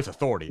 With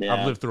authority. Yeah.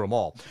 I've lived through them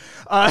all.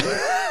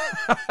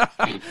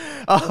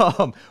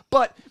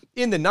 But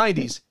in the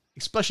 90s,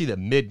 especially the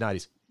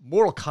mid-90s,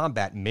 Mortal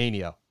Kombat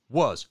mania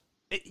was...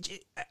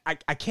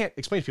 I can't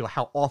explain to people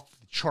how off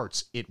the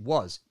charts it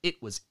was. It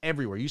was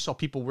everywhere. You saw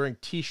people wearing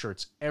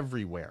T-shirts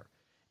everywhere.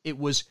 It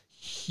was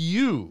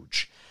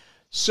huge.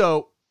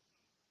 So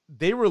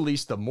they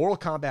released the Mortal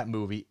Kombat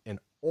movie in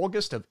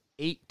August of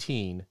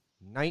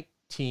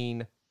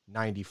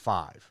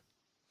 1995.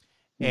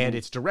 And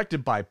it's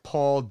directed by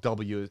Paul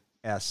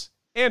W.S.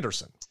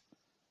 Anderson.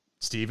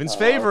 Steven's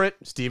favorite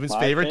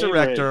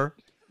director.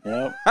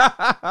 Yep.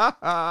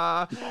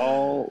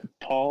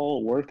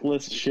 Paul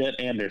worthless shit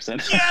Anderson.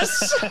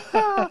 Yes!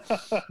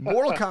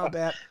 Mortal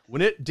Kombat,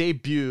 when it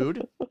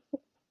debuted,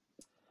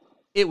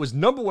 it was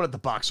number 1 at the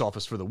box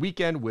office for the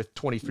weekend with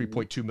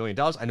 $23.2 million.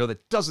 I know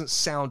that doesn't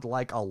sound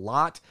like a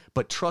lot,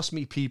 but trust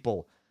me,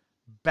 people,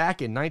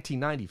 back in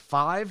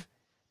 1995,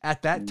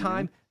 at that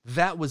time,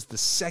 that was the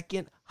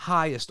second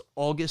highest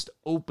August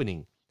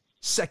opening,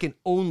 second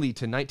only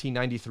to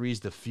 1993's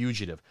The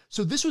Fugitive.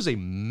 So this was a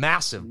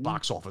massive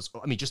box office,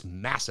 just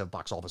massive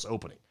box office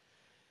opening.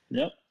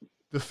 Yep.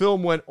 The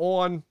film went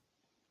on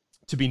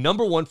to be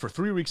number 1 for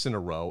 3 weeks in a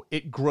row.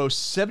 It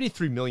grossed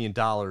 $73 million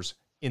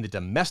in the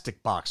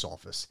domestic box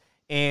office,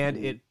 and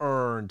it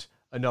earned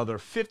another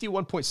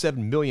 $51.7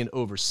 million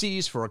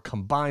overseas for a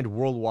combined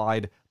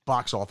worldwide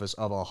box office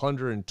of almost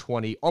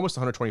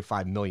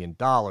 $125 million.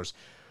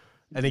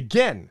 And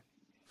again,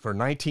 for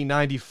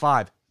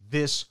 1995,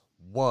 this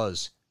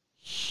was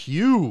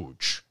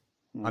huge.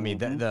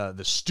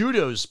 The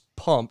studio's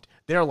pumped.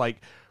 They're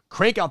like,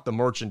 crank out the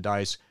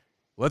merchandise.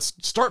 Let's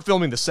start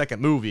filming the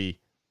second movie.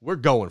 We're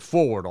going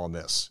forward on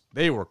this.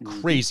 They were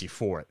crazy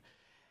for it.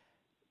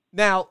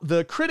 Now,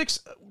 the critics,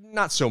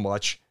 not so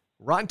much.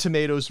 Rotten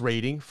Tomatoes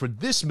rating for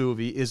this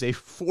movie is a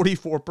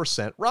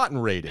 44% rotten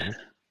rating.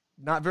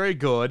 Not very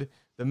good.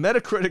 The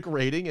Metacritic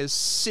rating is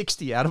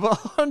 60 out of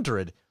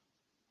 100.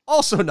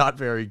 also not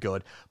very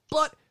good.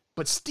 But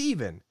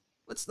Steven,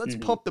 let's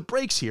pump the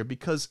brakes here,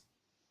 because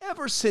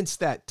ever since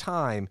that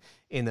time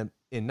in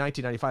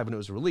 1995 when it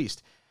was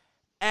released,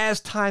 as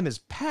time has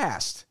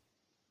passed,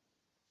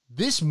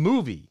 this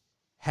movie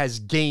has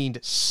gained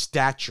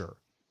stature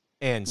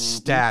and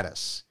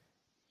status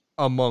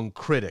among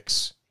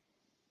critics,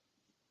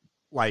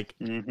 like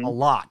a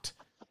lot.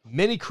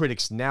 Many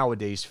critics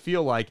nowadays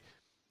feel like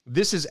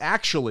this is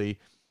actually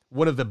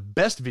one of the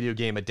best video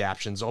game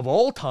adaptations of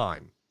all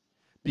time,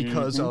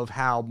 because of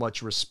how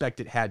much respect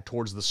it had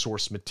towards the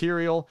source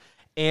material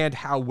and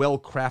how well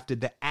crafted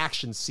the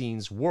action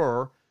scenes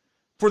were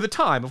for the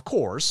time, of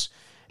course,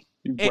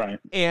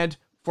 and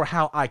for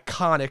how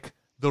iconic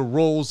the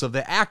roles of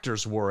the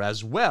actors were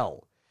as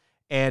well.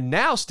 And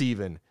now,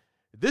 Steven,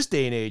 this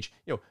day and age,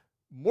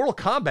 Mortal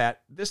Kombat,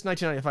 this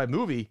 1995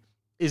 movie,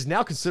 is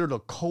now considered a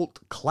cult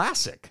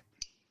classic.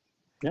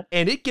 Yep.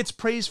 And it gets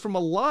praised from a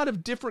lot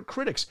of different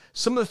critics.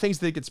 Some of the things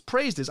that it gets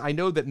praised is, I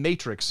know that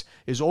Matrix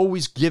is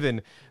always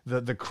given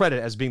the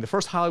credit as being the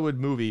first Hollywood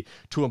movie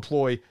to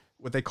employ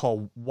what they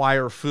call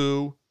wire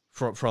fu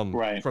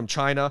from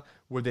China,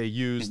 where they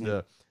use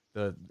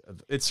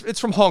it's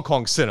from Hong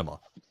Kong cinema.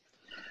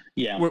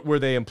 Yeah. Where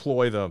they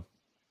employ the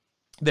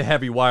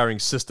heavy wiring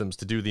systems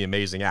to do the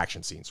amazing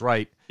action scenes,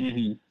 right?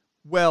 Mm-hmm.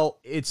 Well,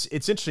 it's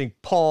interesting.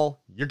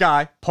 Paul, your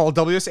guy, Paul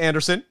W.S.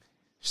 Anderson,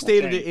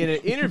 stated in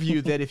an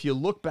interview that if you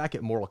look back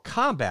at Mortal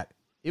Kombat,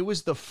 it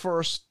was the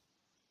first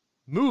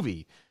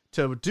movie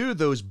to do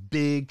those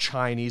big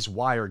Chinese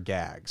wire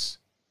gags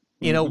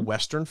in a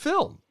Western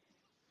film.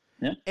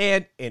 Yeah.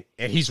 And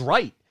he's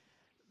right.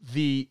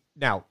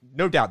 Now,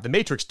 no doubt, The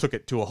Matrix took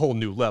it to a whole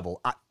new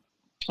level.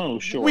 Oh,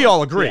 sure. We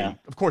all agree. Yeah.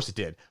 Of course it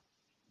did.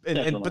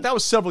 But that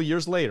was several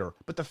years later.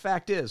 But the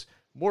fact is,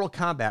 Mortal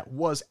Kombat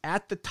was,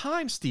 at the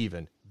time,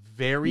 Steven,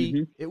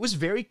 it was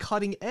very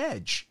cutting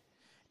edge.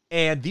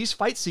 And these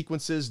fight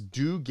sequences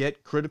do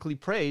get critically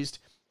praised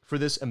for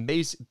this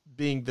amazing,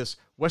 being this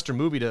Western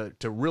movie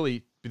to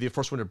really be the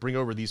first one to bring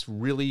over these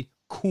really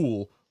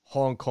cool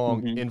Hong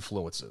Kong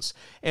influences.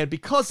 And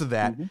because of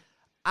that,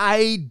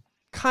 I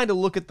kind of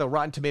look at the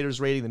Rotten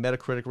Tomatoes rating, the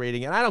Metacritic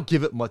rating, and I don't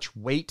give it much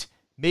weight.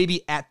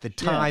 Maybe at the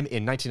time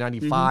in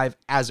 1995,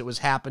 as it was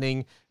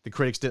happening, the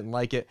critics didn't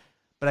like it.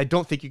 But I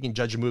don't think you can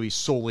judge a movie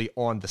solely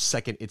on the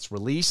second it's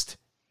released.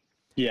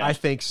 Yeah. I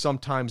think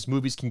sometimes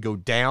movies can go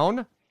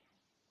down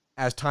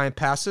as time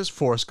passes.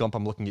 Forrest Gump,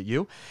 I'm looking at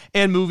you.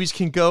 And movies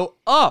can go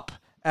up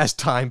as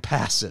time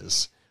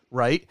passes,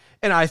 right?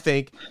 And I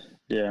think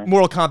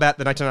Mortal Kombat,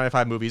 the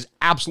 1995 movie, is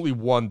absolutely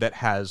one that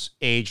has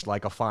aged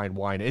like a fine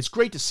wine. And it's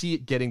great to see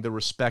it getting the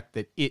respect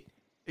that it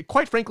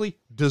quite frankly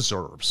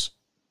deserves.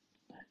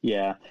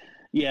 Yeah.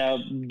 Yeah,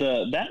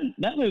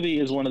 that movie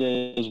is one of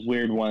those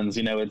weird ones.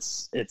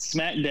 It's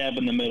smack dab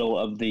in the middle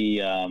of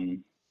the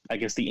I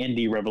guess the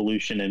indie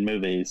revolution in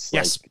movies.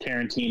 Yes. Like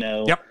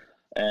Tarantino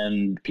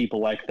and people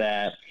like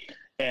that.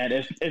 And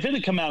if it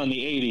had come out in the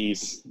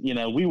 80s,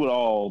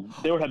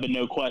 there would have been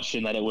no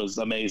question that it was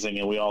amazing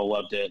and we all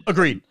loved it.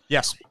 Agreed.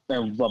 Yes.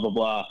 And blah blah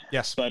blah.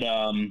 Yes. But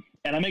and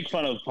I make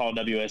fun of Paul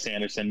W.S.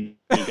 Anderson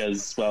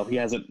because well, he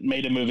hasn't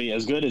made a movie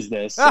as good as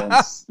this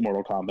since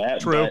Mortal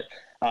Kombat. True. But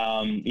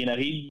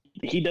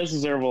he does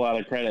deserve a lot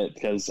of credit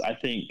because I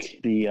think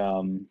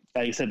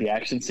like you said, the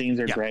action scenes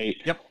are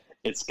great. Yep.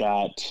 It's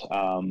got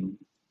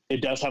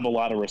it does have a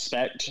lot of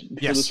respect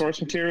for the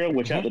source material,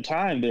 which at the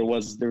time there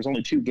was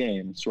only 2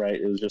 games, right?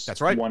 It was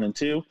just 1 and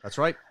 2. That's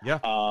right. Yeah.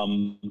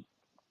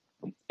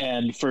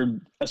 And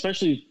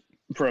especially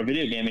for a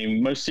video game, I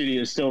mean, most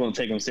studios still don't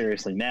take them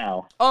seriously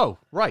now. Oh,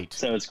 right.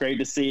 So it's great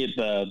to see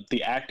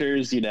the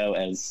actors,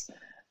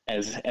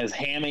 as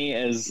hammy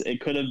as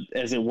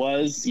it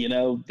was,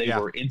 they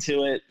were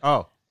into it.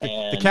 Oh,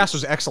 the cast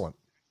was excellent.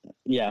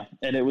 Yeah,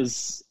 and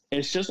it's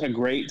just a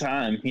great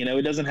time.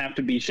 It doesn't have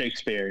to be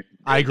Shakespeare.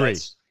 I agree.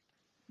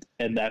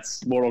 And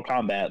that's Mortal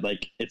Kombat.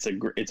 Like it's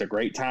a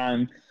great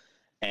time,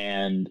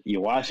 and you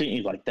watch it, and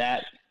you're like,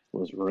 that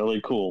was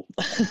really cool.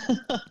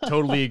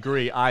 Totally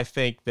agree. I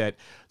think that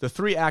the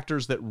 3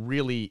 actors that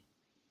really,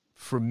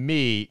 for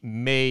me,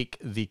 make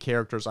the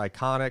characters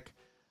iconic.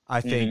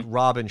 I think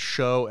Robin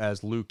Shou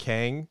as Liu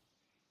Kang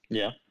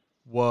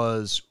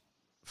was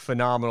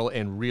phenomenal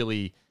and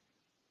really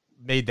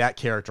made that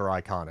character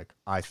iconic,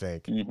 I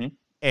think.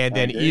 And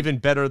then even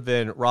better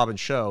than Robin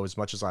Shou, as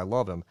much as I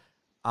love him,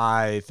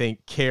 I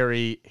think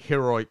Cary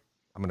Hiroyuki,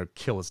 I'm going to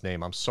kill his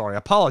name, I'm sorry, I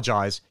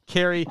apologize.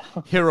 Cary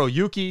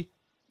Hiroyuki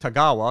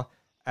Tagawa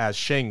as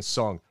Shang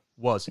Tsung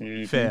was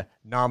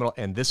phenomenal.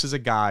 And this is a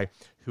guy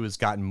who has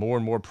gotten more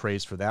and more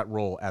praise for that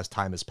role as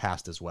time has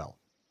passed as well.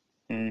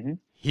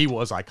 He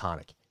was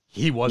iconic.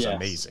 He was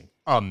amazing.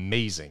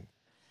 Amazing.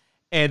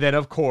 And then,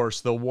 of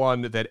course, the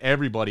one that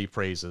everybody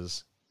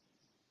praises,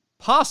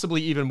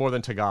 possibly even more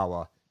than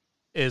Tagawa,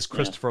 is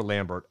Christopher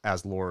Lambert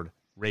as Lord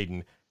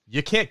Raiden.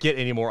 You can't get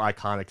any more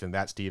iconic than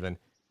that, Steven.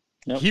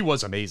 Nope. He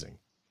was amazing.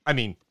 I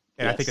mean,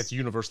 and I think it's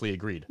universally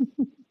agreed.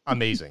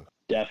 Amazing.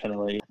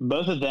 Definitely.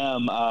 Both of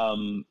them,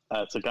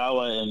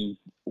 Tagawa and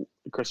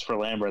Christopher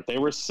Lambert, they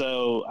were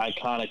so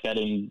iconic that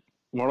in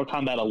Mortal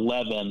Kombat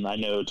 11, I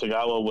know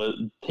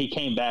he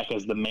came back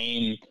as the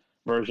main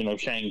version of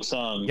Shang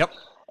Tsung. Yep.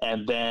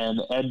 And then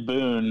Ed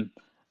Boon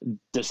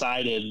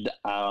decided,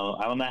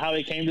 I don't know how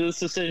he came to this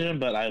decision,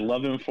 but I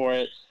love him for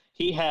it.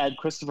 He had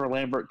Christopher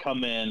Lambert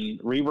come in,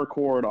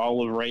 re-record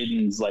all of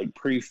Raiden's like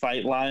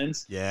pre-fight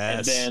lines, Yes.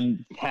 and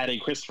then had a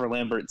Christopher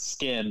Lambert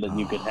skin that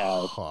you could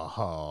have.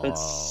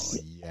 Yes.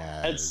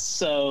 That's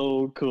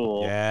so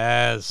cool.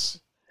 Yes.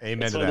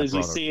 Amen it's to one that, of those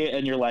brother. you see it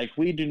and you're like,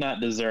 we do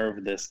not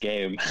deserve this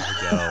game.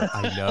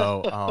 I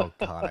know. Oh,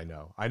 God,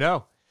 I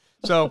know.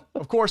 So,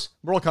 of course,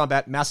 Mortal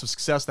Kombat, massive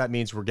success. That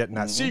means we're getting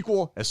that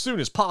sequel as soon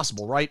as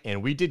possible, right?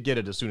 And we did get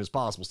it as soon as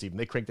possible, Stephen.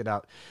 They cranked it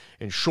out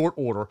in short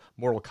order.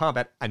 Mortal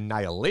Kombat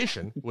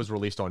Annihilation was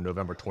released on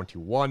November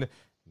 21,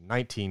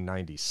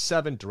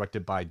 1997,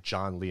 directed by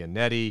John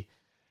Leonetti.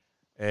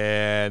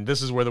 And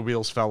this is where the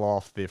wheels fell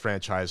off the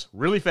franchise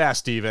really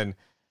fast, Stephen.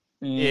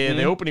 And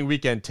the opening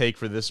weekend take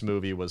for this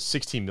movie was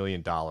 $16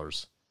 million,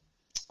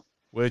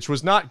 which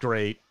was not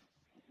great.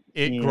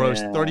 It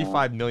grossed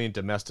 $35 million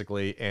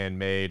domestically and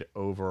made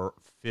over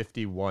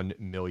 $51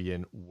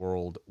 million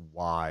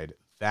worldwide.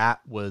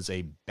 That was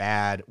a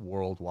bad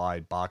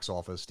worldwide box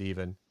office,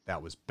 Stephen.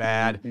 That was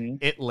bad.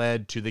 It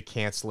led to the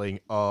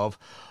canceling of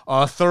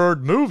a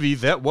third movie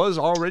that was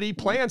already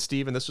planned,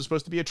 Stephen. This was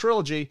supposed to be a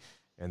trilogy,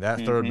 and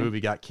that third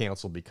movie got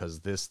canceled because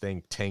this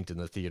thing tanked in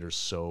the theaters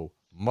so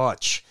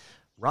much.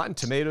 Rotten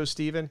Tomatoes,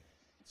 Stephen,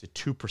 it's a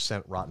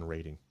 2% rotten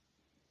rating.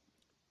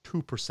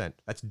 2%.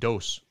 That's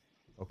dose.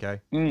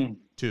 Okay?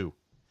 2.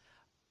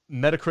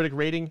 Metacritic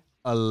rating,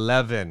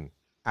 11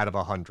 out of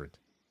 100.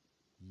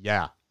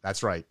 Yeah,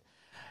 that's right.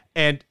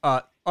 And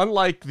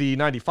unlike the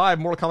 95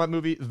 Mortal Kombat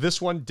movie,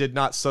 this one did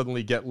not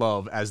suddenly get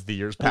love as the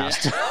years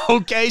passed.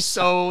 Okay,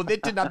 so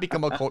it did not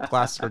become a cult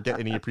classic or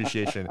get any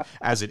appreciation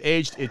as it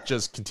aged. It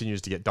just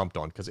continues to get dumped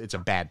on because it's a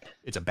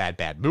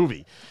bad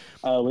movie.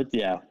 Oh,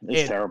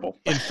 it's terrible.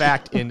 In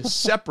fact, in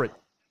separate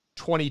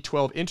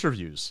 2012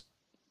 interviews,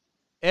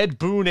 Ed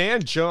Boon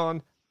and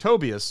John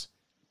Tobias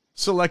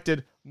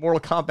selected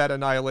Mortal Kombat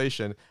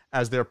Annihilation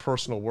as their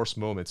personal worst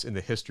moments in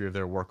the history of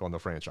their work on the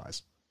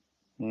franchise.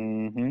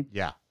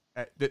 Yeah.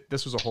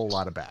 This was a whole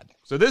lot of bad.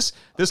 So this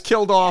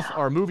killed off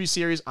our movie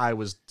series. I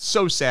was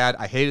so sad.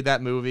 I hated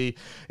that movie.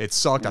 It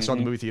sucked. I saw it in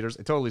the movie theaters.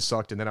 It totally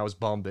sucked. And then I was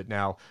bummed that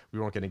now we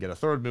weren't going to get a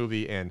third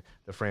movie, and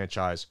the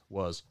franchise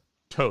was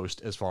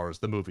toast as far as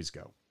the movies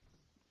go.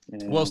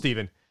 Well,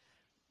 Stephen,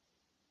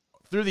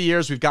 through the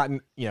years, we've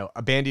gotten,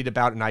 bandied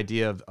about an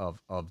idea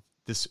of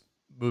this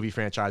movie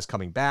franchise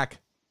coming back.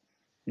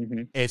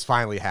 It's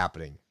finally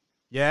happening.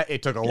 Yeah,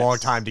 it took a long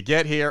time to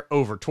get here,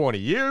 over 20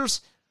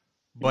 years,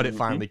 but it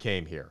finally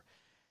came here.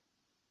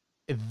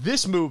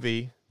 This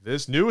movie,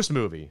 this newest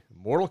movie,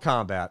 Mortal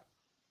Kombat,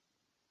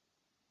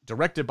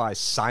 directed by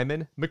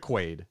Simon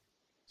McQuaid,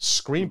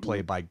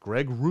 screenplay by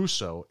Greg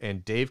Russo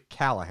and Dave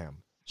Callahan,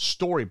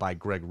 story by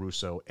Greg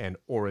Russo and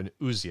Oren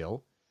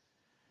Uziel,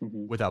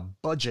 with a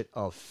budget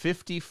of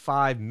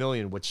 $55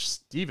 million, which,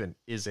 Stephen,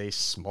 is a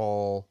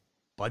small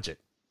budget.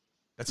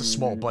 That's a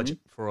small budget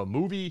for a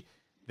movie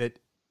that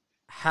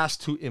has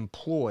to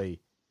employ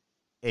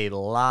a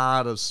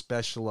lot of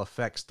special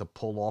effects to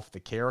pull off the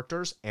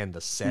characters and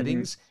the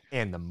settings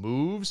and the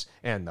moves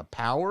and the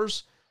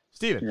powers.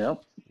 Stephen,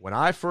 when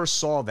I first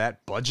saw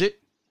that budget,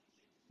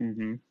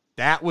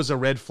 that was a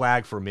red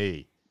flag for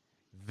me.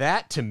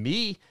 That, to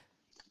me,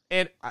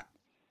 and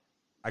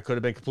I could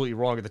have been completely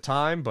wrong at the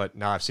time, but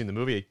now I've seen the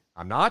movie,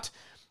 I'm not.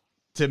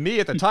 To me,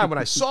 at the time when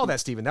I saw that,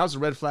 Stephen, that was a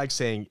red flag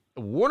saying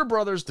Warner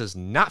Brothers does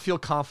not feel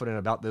confident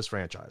about this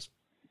franchise.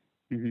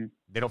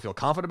 They don't feel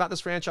confident about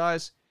this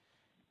franchise.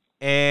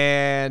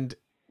 And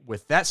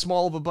with that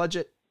small of a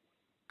budget,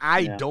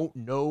 I don't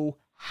know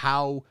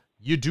how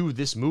you do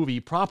this movie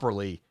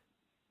properly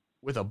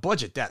with a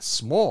budget that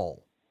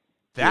small.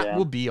 That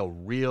will be a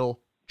real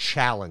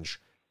challenge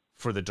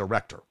for the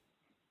director.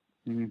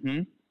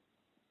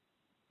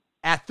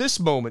 At this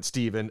moment,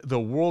 Stephen, the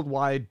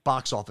worldwide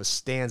box office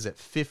stands at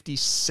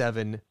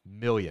 $57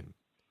 million.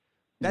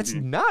 That's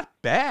not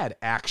bad,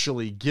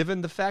 actually,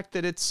 given the fact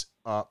that it's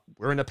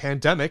we're in a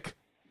pandemic.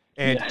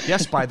 And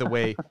yes, by the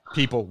way,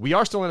 people, we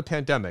are still in a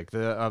pandemic.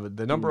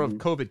 The number of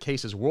COVID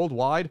cases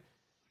worldwide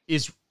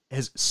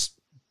has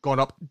gone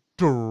up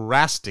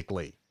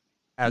drastically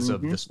as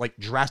of this,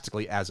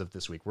 drastically as of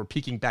this week. We're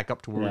peaking back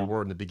up to where we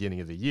were in the beginning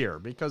of the year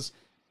because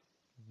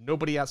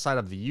nobody outside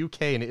of the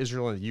UK and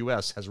Israel and the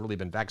US has really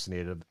been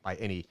vaccinated by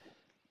any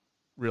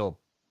real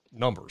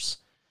numbers.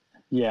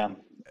 Yeah.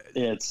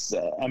 It's,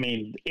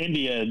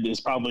 India is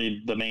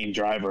probably the main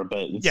driver,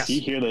 but you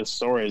hear those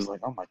stories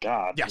like, oh my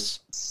God.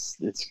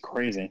 It's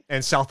crazy.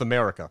 And South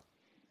America.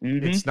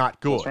 It's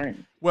not good. That's right.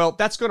 Well,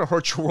 that's going to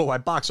hurt your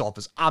worldwide box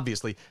office.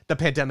 Obviously, the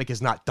pandemic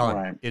is not done.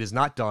 Right. It is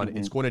not done.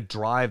 It's going to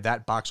drive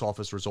that box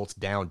office results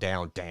down,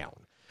 down, down.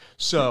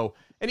 So,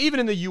 and even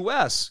in the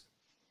US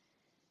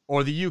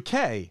or the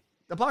UK,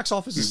 the box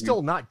office is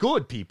still not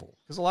good, people,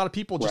 because a lot of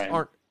people just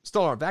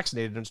still aren't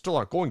vaccinated and still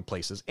aren't going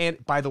places.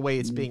 And by the way,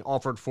 it's being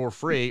offered for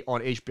free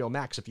on HBO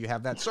Max if you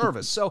have that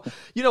service. So,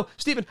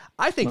 Stephen,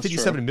 I think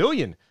 $57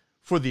 million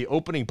for the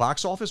opening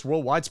box office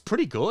worldwide is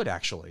pretty good,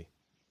 actually.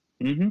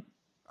 Mm-hmm.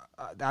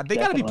 They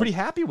got to be pretty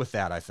happy with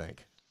that, I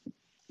think.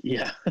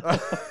 Yeah.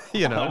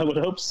 You know, I would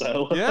hope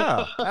so.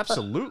 Yeah,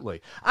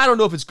 absolutely. I don't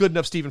know if it's good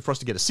enough, Stephen, for us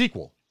to get a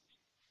sequel.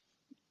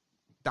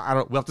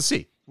 We'll have to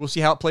see. We'll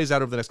see how it plays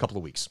out over the next couple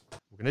of weeks.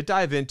 We're going to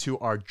dive into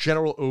our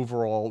general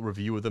overall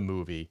review of the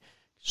movie,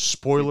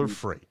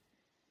 spoiler-free.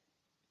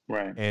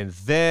 Right. And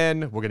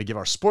then we're going to give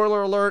our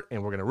spoiler alert,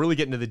 and we're going to really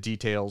get into the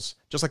details,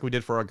 just like we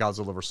did for our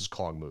Godzilla vs.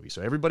 Kong movie.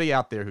 So everybody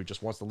out there who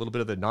just wants a little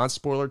bit of the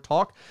non-spoiler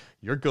talk,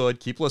 you're good.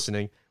 Keep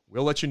listening.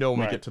 We'll let you know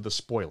when we get to the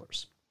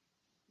spoilers.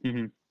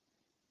 Mm-hmm.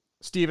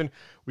 Steven,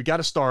 we got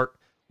to start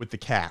with the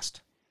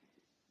cast.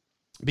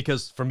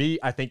 Because for me,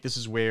 I think this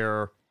is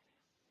where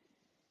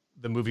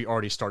the movie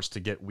already starts to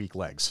get weak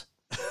legs.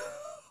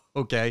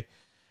 Okay?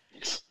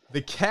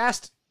 The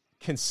cast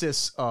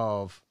consists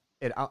of,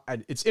 and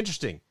it's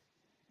interesting,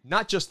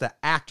 not just the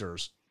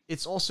actors,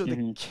 it's also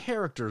the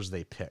characters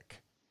they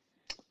pick.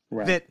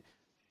 Right. That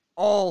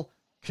all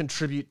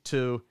contribute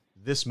to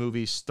this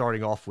movie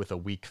starting off with a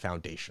weak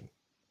foundation.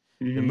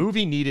 The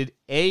movie needed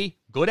A,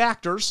 good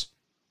actors,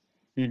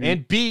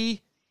 and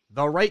B,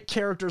 the right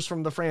characters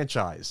from the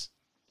franchise.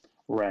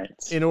 Right.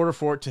 In order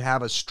for it to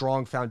have a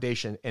strong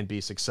foundation and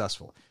be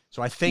successful.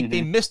 So I think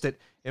they missed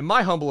it, in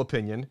my humble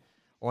opinion,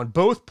 on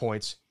both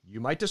points. You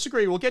might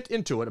disagree. We'll get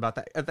into it about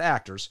the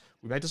actors.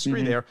 We might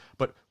disagree there,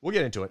 but we'll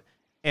get into it.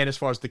 And as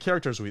far as the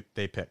characters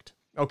they picked.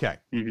 Okay.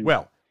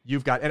 Well,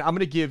 you've got, and I'm going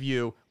to give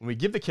you, when we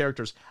give the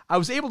characters, I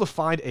was able to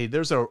find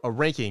there's a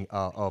ranking,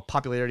 a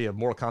popularity of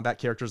Mortal Kombat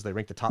characters. They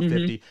ranked the top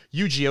 50.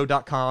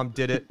 UGO.com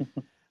did it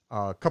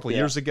a couple of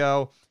years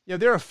ago. You know,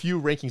 there are a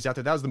few rankings out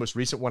there. That was the most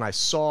recent one I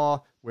saw,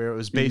 where it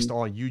was based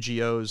on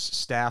UGO's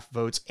staff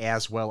votes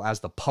as well as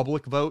the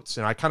public votes.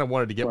 And I kind of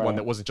wanted to get one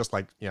that wasn't just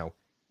like, you know,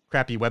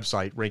 crappy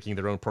website ranking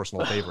their own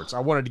personal favorites. I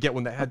wanted to get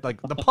one that had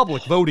like the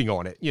public voting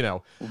on it, you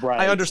know.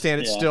 Right. I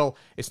understand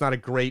it's not a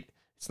great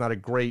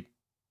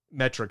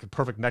metric, a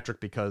perfect metric,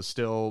 because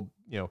still,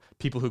 you know,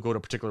 people who go to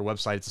a particular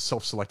website, it's a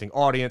self-selecting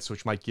audience,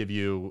 which might give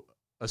you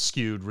a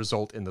skewed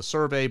result in the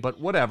survey, but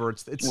whatever.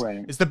 It's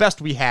the best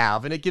we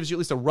have, and it gives you at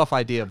least a rough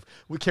idea of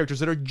what characters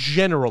that are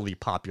generally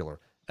popular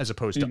as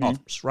opposed to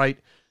others, right?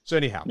 So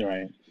anyhow,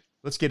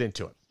 let's get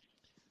into it.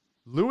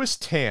 Louis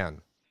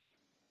Tan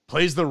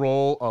plays the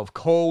role of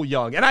Cole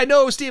Young. And I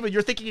know, Steven,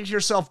 you're thinking to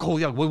yourself, Cole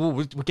Young,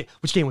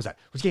 which game was that?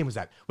 Which game was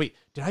that? Wait,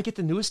 did I get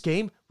the newest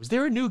game? Was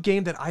there a new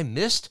game that I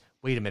missed?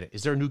 Wait a minute.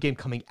 Is there a new game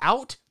coming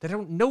out that I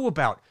don't know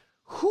about?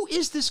 Who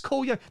is this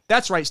Cole Young?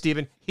 That's right,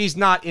 Steven. He's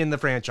not in the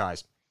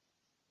franchise.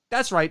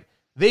 That's right.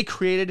 They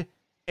created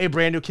a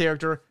brand new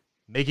character.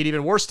 Make it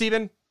even worse,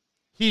 Steven.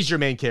 He's your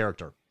main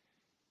character.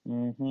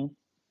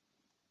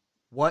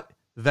 What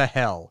the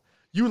hell?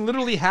 You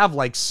literally have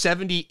like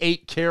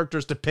 78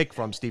 characters to pick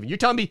from, Steven. You're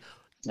telling me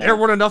there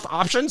weren't enough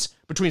options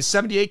between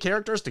 78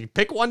 characters to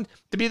pick one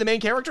to be the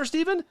main character,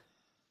 Steven?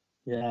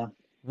 Yeah.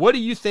 What do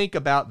you think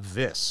about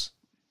this?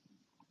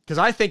 Because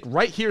I think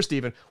right here,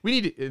 Steven, we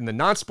need, in the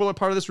non-spoiler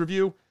part of this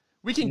review,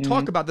 we can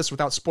talk about this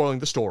without spoiling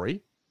the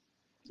story.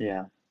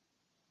 Yeah.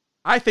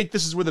 I think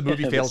this is where the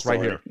movie fails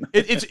right here.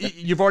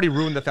 You've already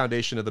ruined the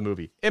foundation of the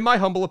movie. In my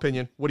humble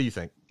opinion, what do you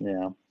think?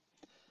 Yeah.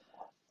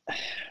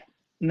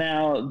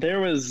 Now, there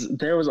was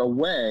a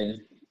way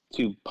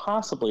to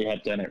possibly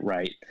have done it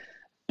right,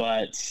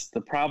 but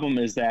the problem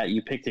is that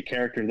you picked a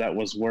character that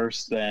was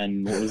worse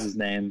than, what was his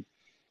name?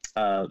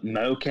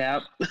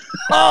 Mocap.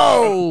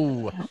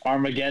 Oh!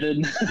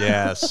 Armageddon.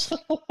 Yes.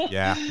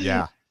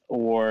 Yeah.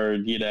 Or,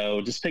 you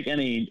know, just pick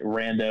any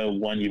rando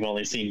one you've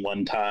only seen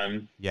one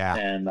time. Yeah.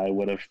 And I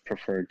would have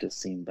preferred to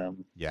seen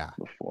them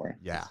before.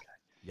 Yeah.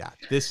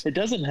 It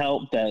doesn't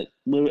help that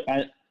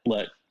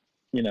look,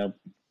 you know,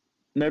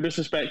 no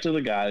disrespect to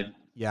the guy.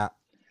 Yeah.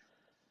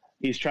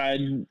 He's tried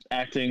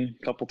acting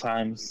a couple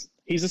times.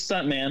 He's a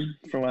stuntman,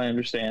 from what I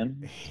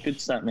understand. Good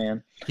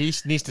stuntman. He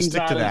needs to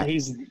stick to that.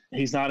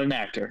 He's not an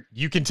actor.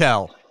 You can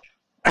tell.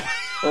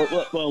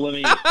 Well, let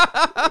me.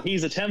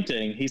 He's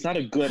attempting. He's not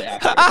a good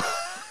actor.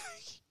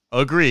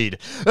 Agreed.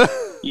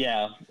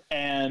 Yeah,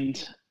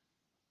 and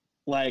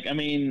like, I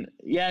mean,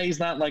 yeah, he's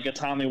not like a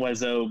Tommy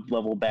Wiseau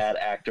level bad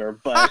actor,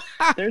 but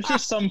there's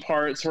just some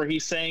parts where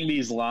he's saying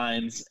these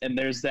lines, and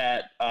there's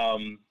that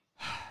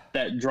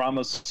that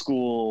drama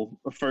school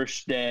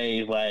first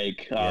day,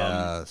 like,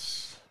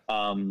 yes.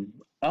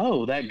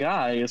 Oh, that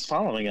guy is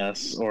following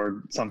us,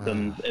 or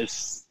something.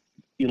 It's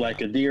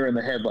like a deer in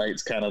the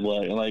headlights kind of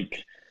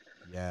like.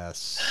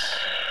 Yes.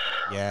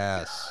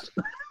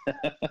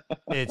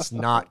 It's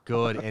not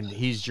good, and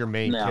he's your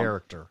main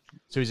character.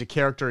 So he's a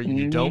character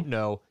you don't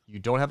know, you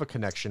don't have a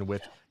connection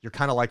with. You're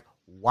kind of like,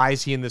 why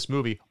is he in this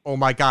movie? Oh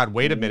my God,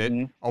 wait a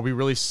minute. Are we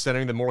really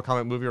centering the Mortal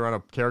Kombat movie around a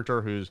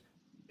character who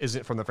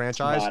isn't from the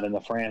franchise? Not in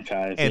the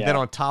franchise. And then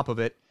on top of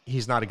it,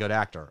 he's not a good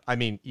actor. I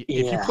mean,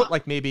 if you put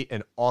like maybe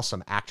an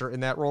awesome actor in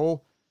that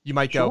role, you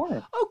might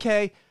go,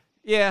 okay,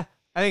 yeah,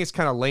 I think it's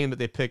kind of lame that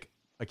they pick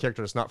a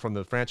character that's not from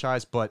the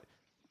franchise, but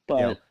you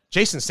know,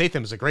 Jason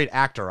Statham is a great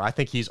actor. I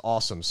think he's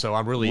awesome, so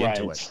I'm really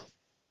into it.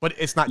 But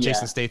it's not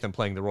Jason Statham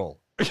playing the role.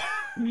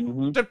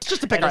 Mm-hmm.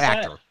 Just to pick our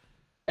actor.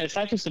 It's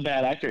not just a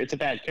bad actor; it's a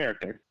bad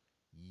character.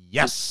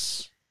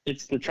 Yes,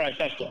 it's the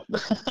trifecta.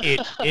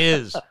 It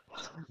is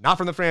not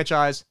from the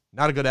franchise,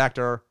 not a good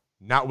actor,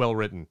 not well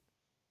written.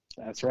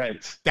 That's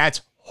right.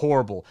 That's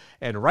horrible.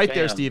 And right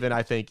there, Bam. Steven,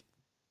 I think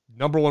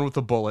number one with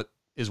the bullet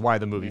is why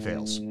the movie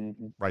fails.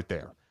 Right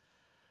there.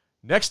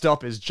 Next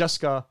up is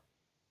Jessica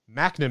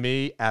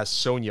McNamee as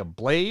Sonya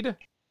Blade.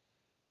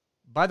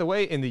 By the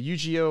way, in the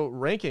Yu-Gi-Oh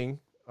ranking,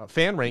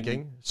 fan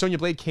ranking, Sonya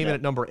Blade came in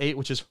at number 8,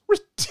 which is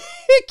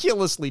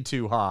ridiculously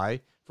too high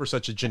for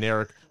such a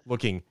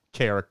generic-looking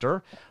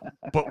character.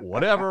 But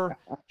whatever.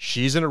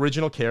 She's an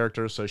original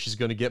character, so she's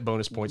going to get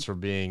bonus points for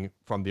being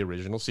from the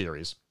original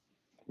series.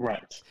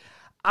 Right.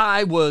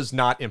 I was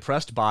not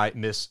impressed by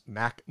Miss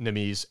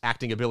McNamee's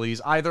acting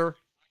abilities either.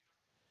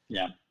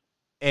 Yeah.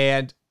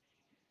 And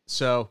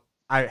so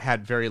I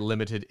had very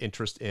limited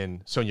interest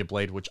in Sonya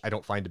Blade, which I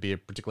don't find to be a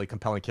particularly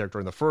compelling character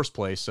in the first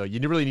place. So you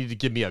really need to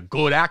give me a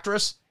good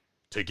actress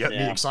to get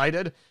me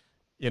excited,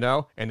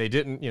 and they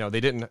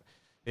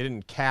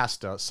didn't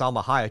cast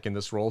Salma Hayek in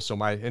this role. So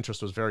my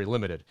interest was very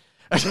limited.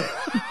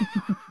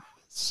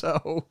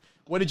 So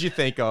what did you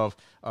think of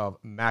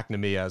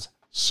McNamee as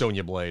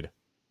Sonya Blade?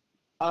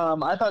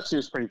 I thought she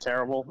was pretty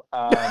terrible.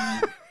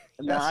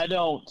 No, I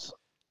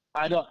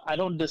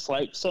don't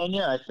dislike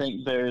Sonya. I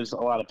think there's a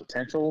lot of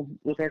potential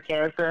with her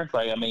character.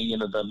 Like,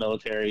 the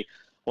military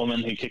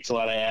woman who kicks a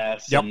lot of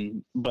ass,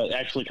 but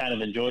actually kind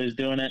of enjoys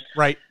doing it.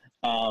 Right.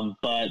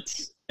 But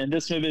in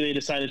this movie, they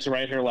decided to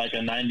write her like a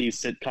 90s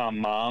sitcom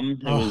mom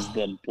who was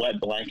the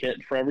wet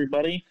blanket for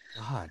everybody.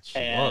 God,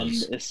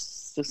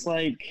 it's just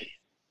like,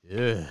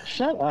 yeah.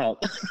 Shut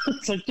up.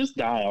 It's like, just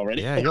die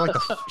already. Yeah,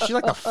 she's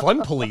like the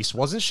fun police,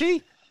 wasn't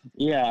she?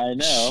 Yeah, I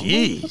know.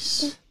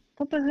 Jeez.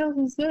 What the hell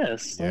is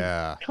this?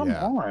 Yeah. Come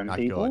on, not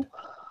people. Good.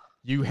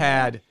 You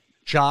had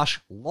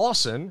Josh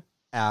Lawson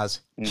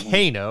as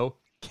Kano.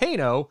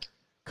 Kano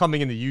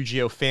coming in the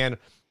Yu-Gi-Oh fan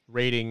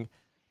rating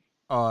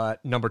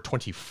number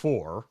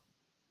 24.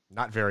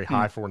 Not very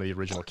high for one of the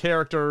original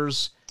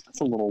characters.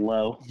 That's a little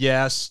low.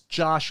 Yes,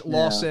 Josh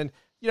Lawson.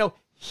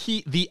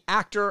 The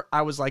actor,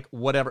 I was like,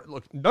 whatever.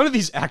 Look, none of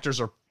these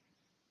actors are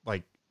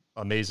like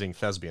amazing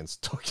thespians.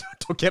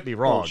 Don't get me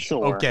wrong. Oh,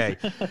 sure. Okay.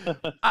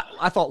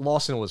 I thought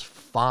Lawson was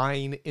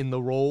fine in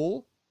the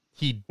role.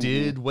 He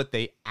did what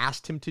they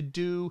asked him to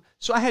do.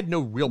 So I had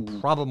no real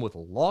problem with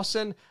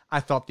Lawson. I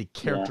thought the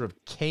character of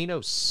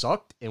Kano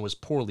sucked and was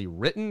poorly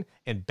written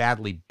and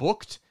badly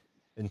booked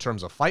in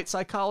terms of fight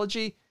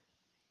psychology.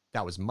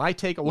 That was my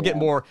take. We'll get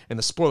more in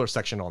the spoiler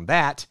section on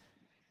that.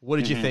 What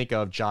did you think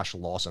of Josh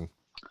Lawson?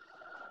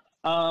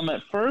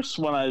 At first,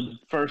 when I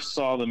first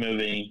saw the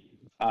movie,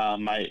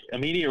 my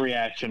immediate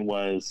reaction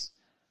was,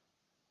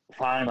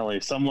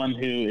 finally, someone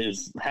who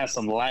has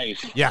some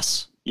life.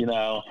 Yes.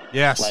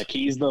 Yes. Like,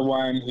 he's the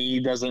one, he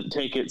doesn't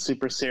take it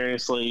super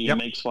seriously, he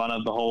makes fun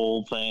of the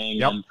whole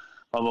thing, and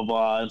blah, blah,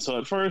 blah. And so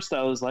at first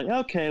I was like,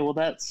 okay, well,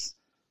 that's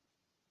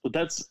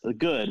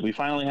good. We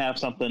finally have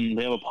something,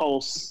 we have a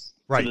pulse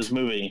to this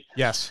movie.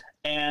 Yes.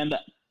 And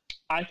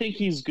I think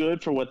he's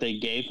good for what they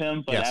gave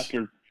him, but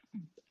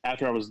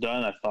after I was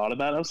done, I thought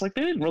about it. I was like,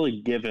 they didn't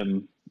really give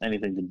him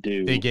anything to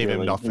do. They gave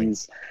him nothing.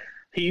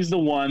 He's the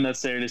one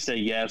that's there to say,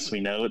 yes,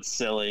 we know it's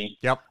silly.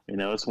 Yep. We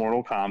know it's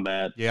Mortal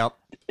Kombat. Yep.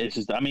 It's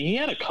just, he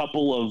had a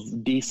couple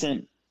of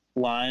decent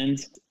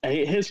lines.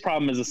 His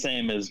problem is the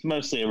same as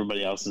mostly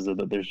everybody else's,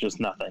 that there's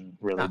just nothing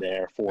really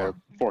there for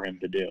him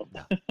to do.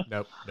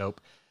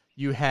 Nope.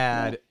 You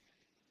had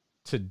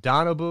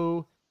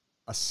Tadanobu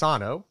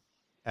Asano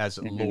as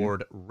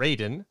Lord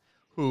Raiden,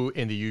 who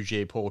in the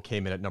UGA poll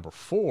came in at number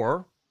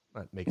 4.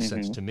 That makes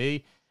sense to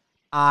me.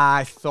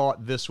 I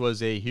thought this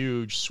was a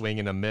huge swing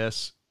and a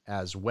miss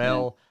as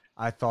well.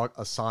 I thought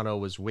Asano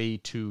was way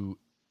too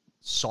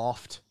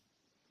soft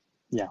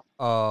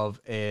of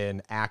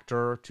an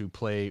actor to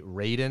play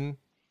Raiden.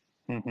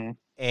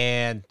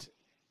 And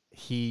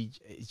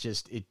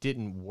it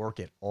didn't work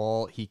at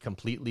all. He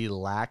completely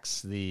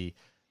lacks the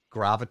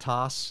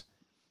gravitas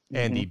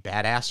and the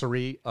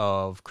badassery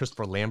of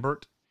Christopher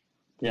Lambert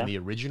in the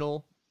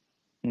original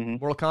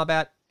Mortal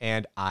Kombat.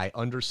 And I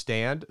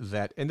understand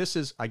that, and this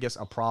is, I guess,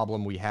 a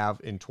problem we have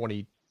in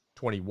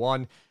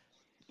 2021.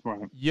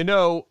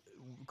 Right.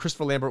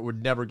 Christopher Lambert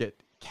would never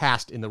get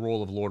cast in the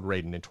role of Lord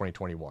Raiden in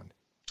 2021,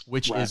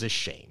 which is a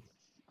shame.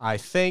 I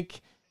think,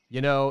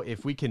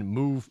 if we can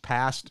move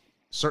past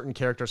certain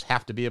characters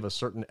have to be of a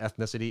certain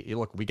ethnicity.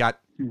 Look, we got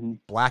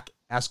black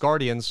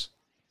Asgardians.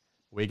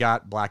 We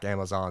got black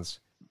Amazons.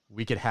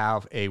 We could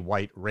have a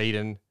white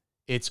Raiden.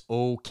 It's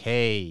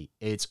okay.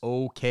 It's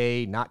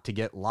okay not to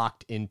get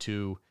locked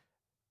into,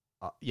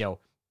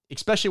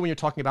 especially when you're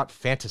talking about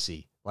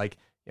fantasy, like,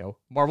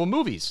 Marvel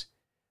movies.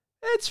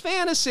 It's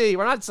fantasy.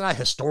 It's not a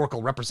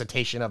historical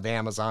representation of the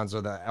Amazons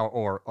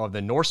or of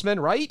the Norsemen,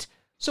 right?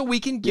 So we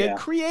can get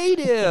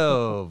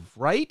creative,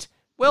 right?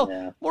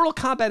 Well, Mortal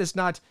Kombat is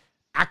not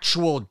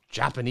actual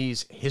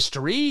Japanese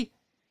history.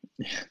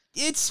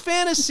 It's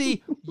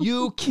fantasy.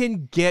 You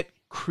can get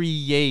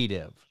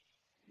creative.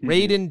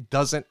 Raiden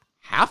doesn't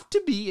have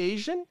to be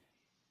Asian.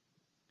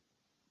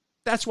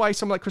 that's why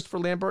someone like Christopher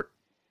Lambert,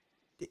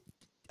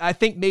 I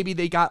think maybe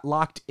they got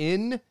locked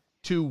in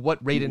to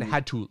what Raiden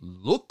had to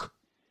look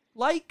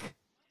like.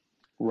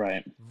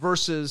 Right.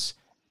 Versus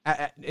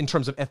in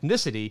terms of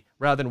ethnicity,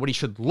 rather than what he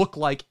should look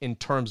like in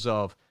terms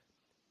of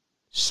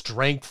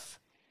strength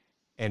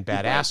and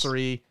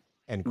badassery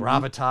and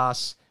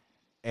gravitas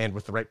and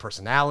with the right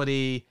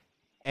personality.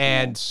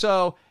 And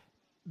so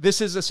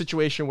this is a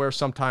situation where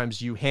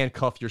sometimes you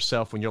handcuff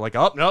yourself when you're like,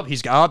 oh, nope,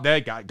 he's got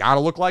to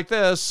look like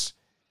this.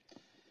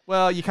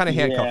 Well, you kind of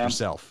handcuff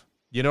yourself.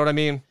 You know what I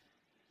mean?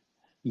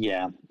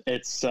 Yeah.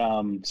 It's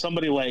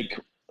somebody like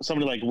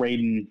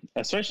Raiden,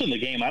 especially in the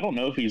game. I don't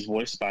know if he's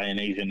voiced by an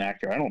Asian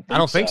actor. I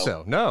don't think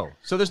so. No.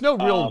 So there's no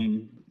real.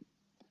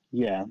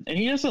 Yeah, and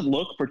he doesn't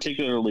look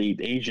particularly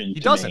Asian. He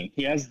doesn't. Me.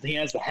 He has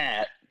the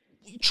hat.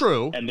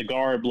 True. And the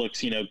garb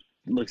looks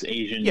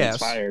Asian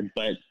inspired,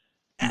 but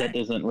that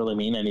doesn't really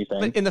mean anything.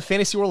 But in the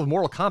fantasy world of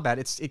Mortal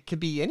Kombat, it could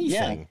be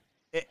anything.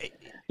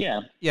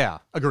 Yeah. Yeah.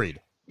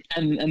 Agreed.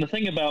 And the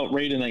thing about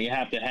Raiden that you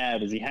have to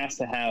have is he has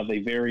to have a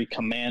very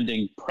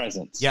commanding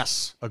presence.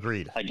 Yes,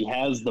 agreed. Like he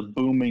has the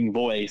booming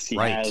voice. He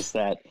has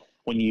that.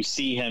 When you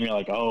see him, you're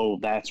like, oh,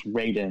 that's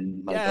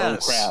Raiden. Like, oh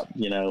crap,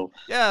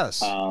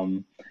 Yes.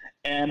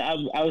 And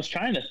I was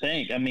trying to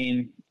think. I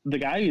mean, the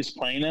guy who's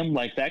playing him,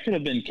 like that could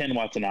have been Ken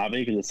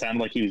Watanabe because it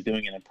sounded like he was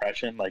doing an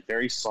impression, like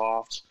very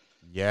soft.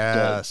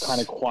 Yes. Kind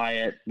of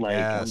quiet. Like,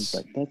 I was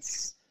like,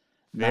 that's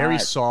very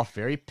soft,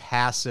 very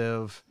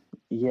passive.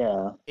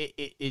 Yeah.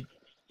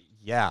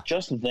 Yeah.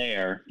 Just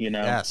there,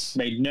 Yes.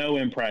 Made no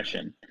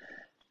impression.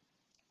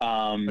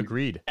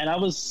 Agreed. And I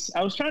was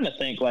trying to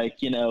think, like,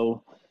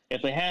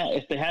 if they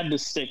had to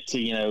stick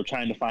to,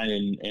 trying to find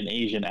an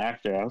Asian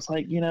actor, I was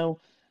like,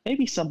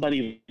 maybe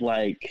somebody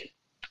like,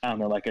 I don't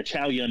know, like a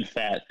Chow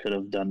Yun-Fat could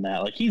have done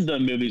that. Like he's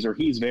done movies where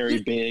he's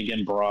very big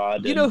and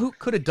broad. You know who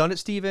could have done it,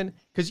 Steven?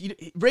 Because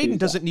Raiden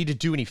doesn't need to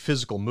do any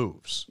physical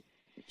moves.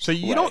 So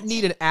you don't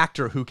need an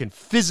actor who can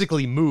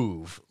physically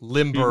move,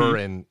 limber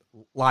and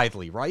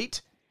lively,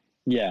 right?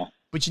 Yeah.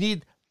 But you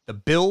need the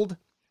build,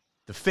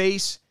 the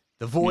face,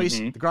 the voice,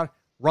 the ground.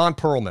 Ron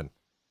Perlman.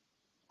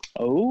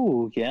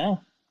 Oh, yeah.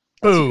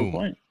 That's Boom. a good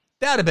point.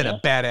 That'd have been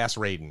a badass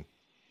Raiden.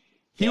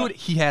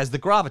 He has the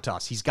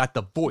gravitas. He's got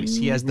the voice.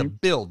 He has the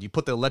build. You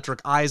put the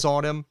electric eyes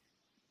on him.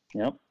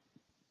 Yep.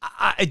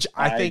 I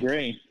think,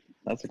 agree.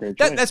 That's a great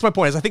choice. That's my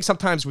point. Is I think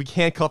sometimes we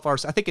handcuff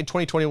ourselves. I think in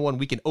 2021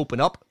 we can open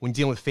up when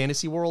dealing with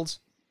fantasy worlds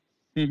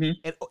and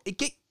get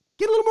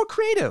a little more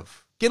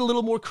creative. Get a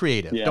little more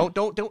creative. Yeah.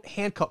 Don't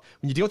handcuff.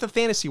 When you deal with a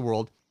fantasy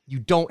world, you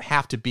don't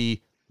have to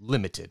be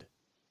limited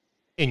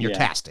in your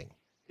casting.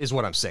 Is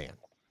what I'm saying.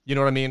 You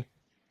know what I mean?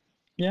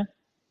 Yeah.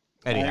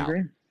 Anyhow, I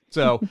agree.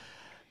 So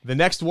the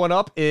next one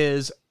up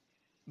is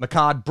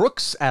Makad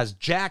Brooks as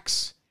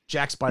Jax.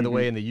 Jax, by the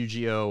way, in the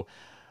Yu-Gi-Oh!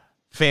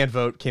 Fan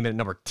vote came in at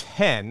number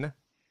 10.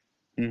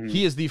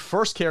 He is the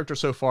first character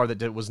so far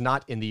that was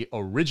not in the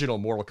original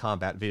Mortal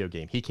Kombat video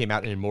game. He came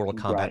out in Mortal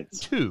Kombat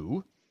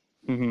 2.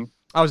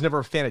 I was never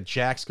a fan of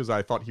Jax because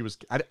I thought he was...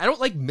 I don't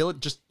like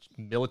just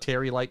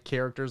military-like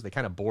characters. They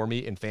kind of bore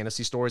me in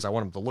fantasy stories. I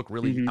want him to look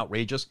really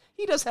outrageous.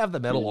 He does have the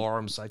metal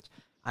arms,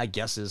 I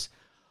guess is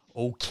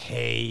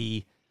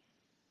okay.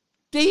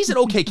 He's an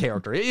okay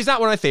character. He's not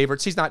one of my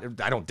favorites. He's not...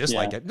 I don't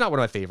dislike it. Not one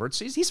of my favorites.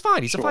 He's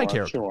fine. He's a fine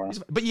character. Sure.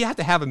 But you have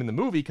to have him in the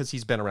movie because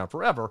he's been around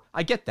forever.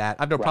 I get that.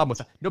 I have no problem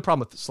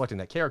with selecting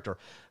that character.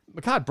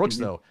 Makad Brooks,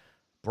 though,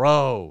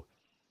 bro...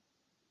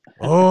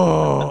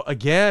 Oh,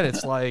 again,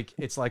 it's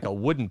like a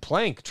wooden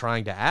plank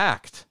trying to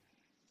act.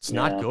 It's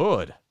not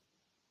good.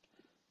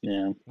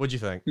 Yeah. What'd you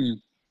think?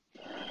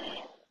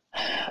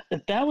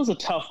 That was a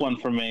tough one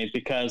for me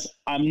because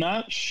I'm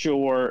not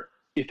sure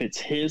if it's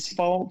his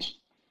fault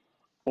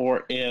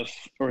or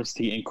it's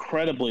the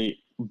incredibly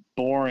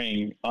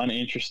boring,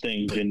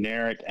 uninteresting,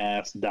 generic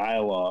ass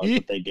dialogue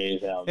that they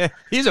gave him. Yeah,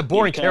 he's a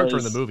boring character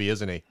in the movie,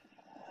 isn't he?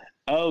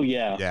 Oh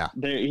yeah. Yeah.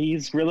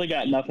 He's really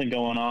got nothing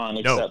going on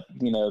except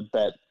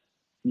that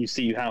you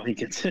see how he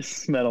gets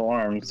his metal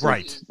arms.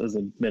 Right. Which is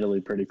admittedly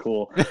pretty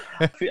cool.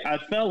 I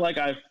felt like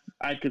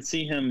I could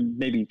see him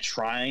maybe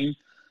trying,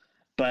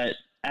 but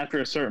after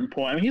a certain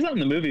point, I mean, he's not in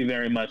the movie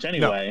very much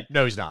anyway.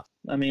 No, he's not.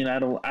 I mean, I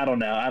don't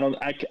know. I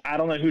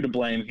don't know who to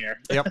blame here.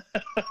 Yep.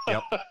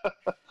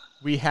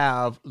 We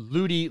have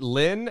Ludi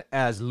Lin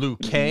as Liu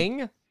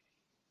Kang.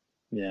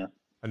 Yeah.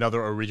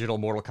 Another original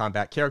Mortal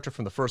Kombat character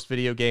from the first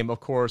video game, of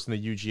course. In the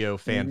Yu-Gi-Oh!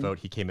 Fan vote,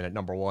 he came in at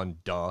number 1.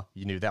 Duh.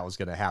 You knew that was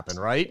going to happen,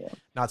 right? Yeah.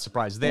 Not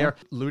surprised there.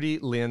 Yeah. Ludi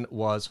Lin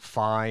was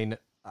fine.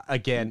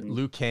 Again,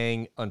 Liu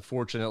Kang,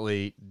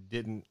 unfortunately,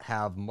 didn't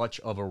have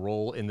much of a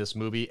role in this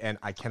movie, and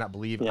I cannot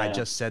believe I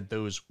just said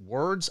those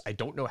words. I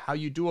don't know how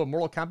you do a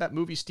Mortal Kombat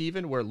movie,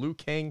 Steven, where Liu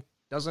Kang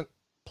doesn't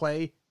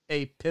play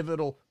a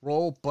pivotal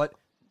role, but...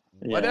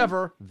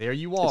 whatever, there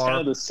you are. He's kind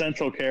of the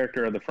central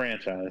character of the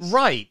franchise.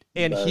 Right,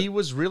 and he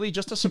was really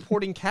just a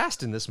supporting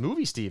cast in this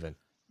movie, Steven.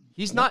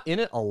 He's not in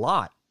it a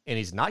lot, and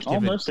he's not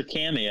given... Almost a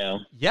cameo.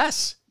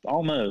 Yes.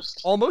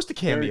 Almost a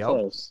cameo. Very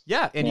close.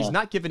 Yeah, and he's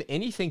not given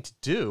anything to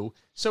do.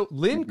 So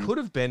Lin could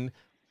have been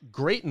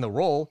great in the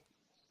role.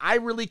 I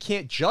really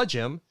can't judge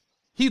him.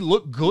 He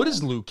looked good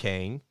as Liu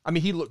Kang. I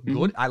mean, he looked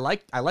good. I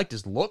liked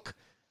his look.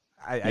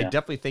 I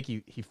definitely think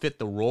he fit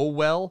the role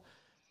well.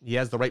 He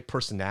has the right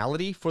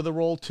personality for the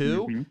role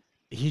too.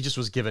 He just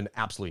was given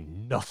absolutely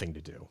nothing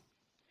to do.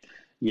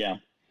 Yeah,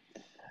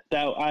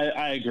 that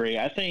I agree.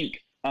 I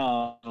think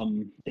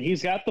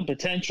he's got the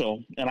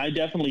potential, and I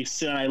definitely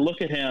see. I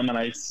look at him and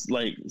I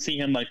like see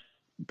him like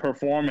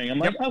performing. I'm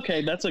like,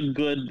 okay, that's a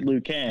good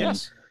Liu Kang.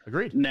 Yes,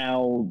 agreed.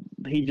 Now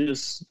he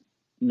just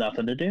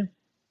nothing to do.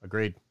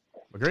 Agreed.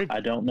 I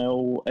don't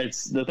know.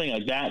 It's the thing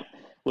like that.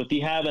 If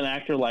you have an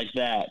actor like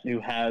that who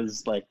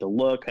has like the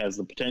look, has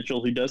the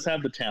potential, who does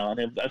have the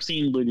talent. I've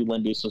seen Ludi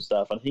Lin do some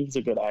stuff, and he's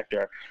a good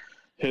actor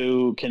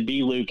who can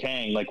be Liu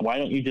Kang. Like, why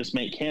don't you just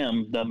make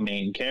him the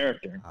main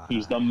character?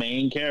 He's the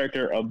main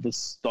character of the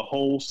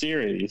whole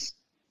series.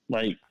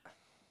 Like,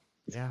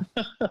 yeah,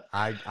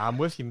 I'm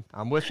with you.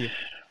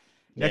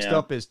 Next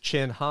up is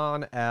Chen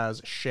Han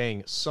as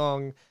Shang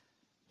Tsung.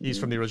 He's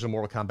from the original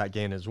Mortal Kombat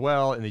game as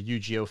well. In the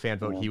UGO fan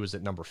vote, he was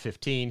at number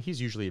 15. He's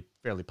usually a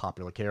fairly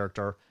popular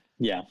character.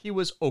 Yeah. He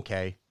was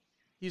okay.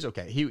 He's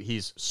okay.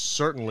 He's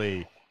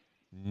certainly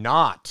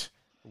not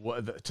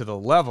to the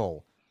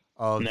level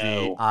of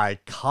the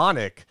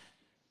iconic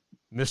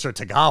Mr.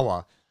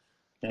 Tagawa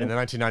in the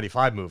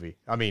 1995 movie.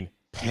 I mean,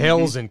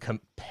 pales in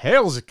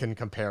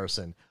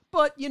comparison.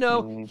 But, you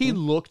know, he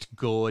looked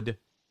good.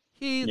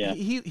 He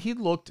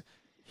looked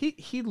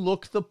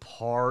the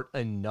part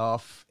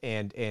enough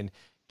and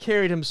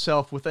carried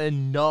himself with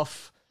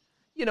enough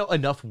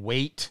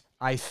weight,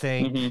 I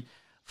think,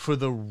 for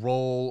the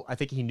role. I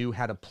think he knew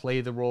how to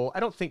play the role. I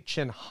don't think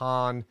Chen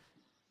Han,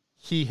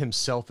 he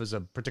himself is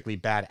a particularly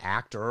bad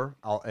actor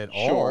at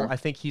all. I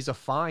think he's a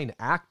fine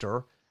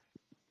actor.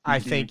 I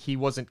think he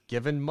wasn't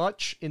given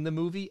much in the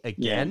movie.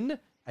 Again,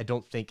 I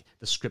don't think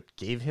the script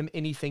gave him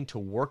anything to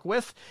work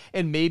with.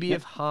 And maybe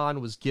if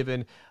Han was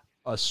given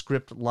a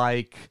script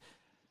like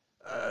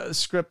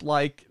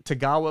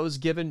Tagawa was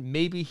given,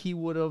 maybe he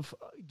would have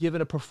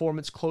given a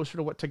performance closer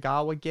to what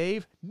Tagawa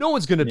gave. No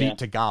one's going to beat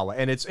Tagawa,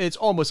 and it's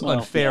almost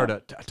unfair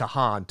to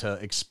Han to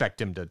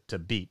expect him to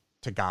beat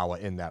Tagawa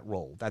in that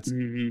role. That's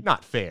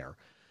not fair.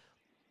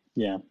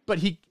 Yeah. But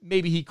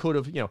maybe he could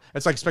have,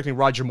 it's like expecting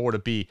Roger Moore to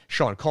be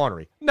Sean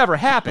Connery. Never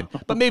happened.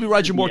 But maybe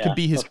Roger Moore could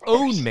be his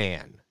own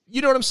man.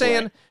 You know what I'm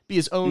saying? Right. Be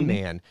his own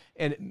man.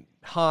 And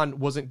Han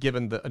wasn't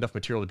given enough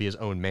material to be his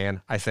own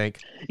man, I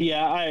think.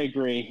 Yeah, I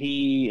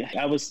agree.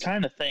 I was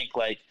trying to think,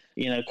 like,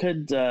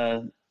 could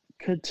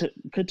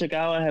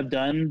Tagawa have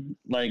done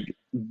like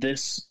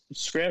this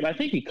script? I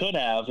think he could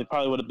have. It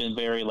probably would have been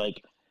very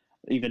like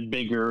even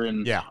bigger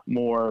and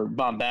more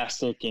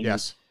bombastic and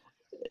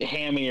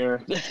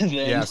hammier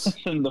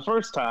than the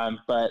first time.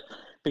 But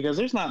because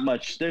there's not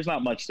much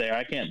there,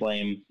 I can't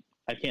blame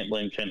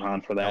Chen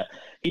Han for that.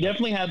 He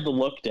definitely had the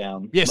look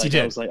down. Yes, like, he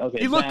did. I was like, okay,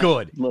 he looked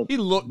good. He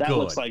looked that good.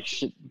 looks like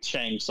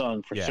Shang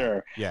Tsung for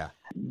sure. Yeah.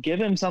 Give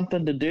him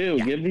something to do.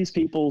 Yeah. Give these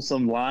people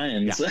some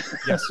lines. Yeah.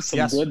 Yes.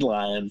 some good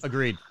lines.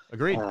 Agreed.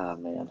 Oh,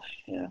 man.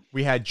 Yeah.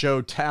 We had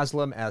Joe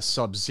Taslim as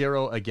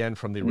Sub-Zero, again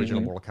from the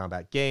original Mortal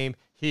Kombat game.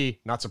 He,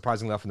 not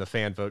surprisingly enough, in the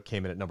fan vote,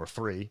 came in at number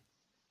 3.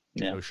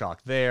 Yeah. No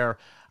shock there.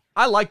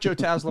 I like Joe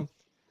Taslim.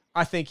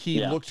 I think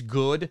he looked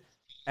good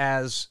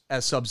as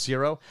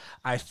Sub-Zero.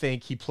 I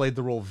think he played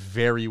the role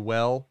very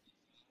well.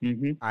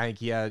 I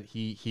think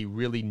he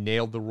really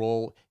nailed the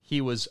role.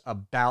 He was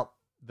about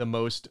the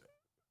most,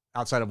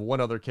 outside of one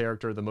other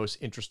character, the most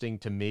interesting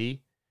to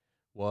me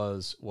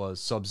was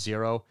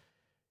Sub-Zero.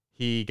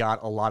 He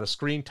got a lot of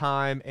screen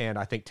time, and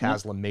I think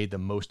Taslim made the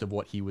most of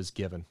what he was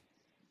given.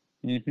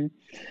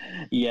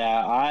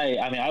 Yeah,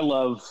 I mean, I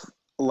love,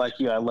 like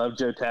you, I love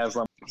Joe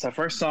Taslim. So I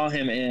first saw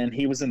him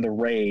he was in The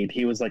Raid.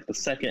 He was like the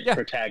second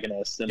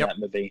protagonist in that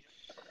movie.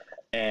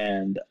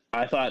 And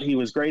I thought he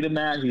was great in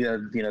that. He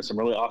had, some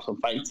really awesome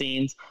fight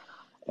scenes.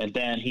 And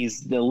then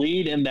he's the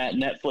lead in that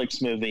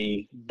Netflix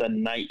movie, The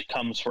Night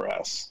Comes for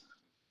Us.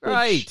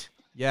 Right.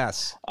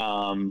 Yes.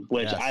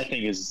 Which I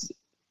think is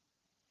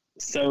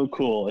so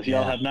cool. If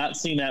y'all have not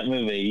seen that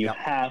movie, you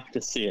have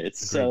to see it.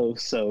 It's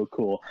so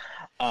cool.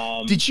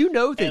 Did you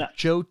know that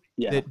Joe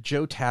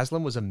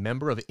Taslim was a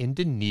member of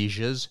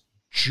Indonesia's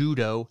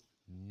judo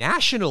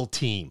national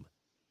team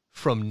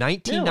from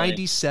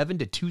 1997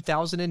 to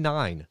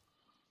 2009?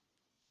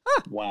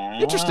 Huh. Wow.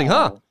 Interesting,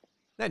 huh? Isn't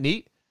that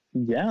neat?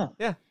 Yeah.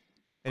 Yeah.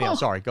 Anyhow,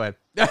 sorry. Go ahead.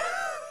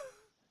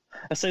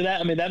 I say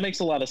that. I mean, that makes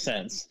a lot of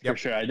sense for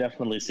sure. I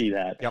definitely see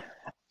that. Yep.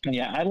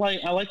 Yeah, I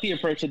like the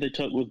approach that they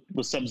took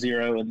with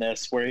Sub-Zero in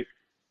this, where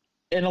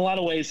in a lot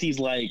of ways he's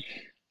like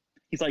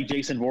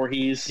Jason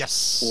Voorhees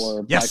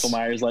or Michael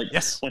Myers. Like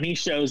when he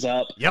shows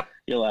up,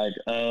 you're like,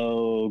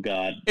 oh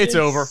god, it's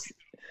over.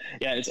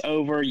 Yeah, it's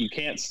over. You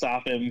can't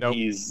stop him. Nope.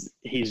 He's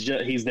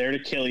there to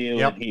kill you.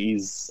 Yep.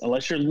 And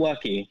unless you're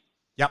lucky.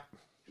 Yep.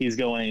 He's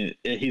going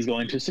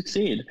to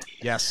succeed.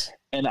 Yes.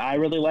 And I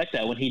really like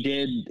that. When he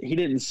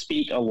didn't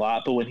speak a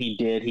lot, but when he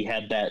did, he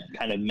had that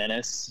kind of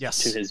menace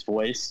to his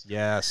voice.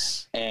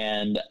 Yes.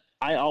 And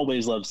I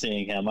always loved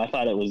seeing him. I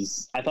thought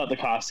the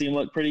costume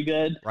looked pretty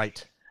good.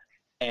 Right.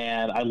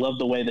 And I loved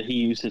the way that he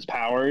used his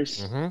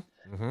powers.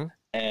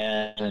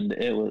 and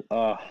it was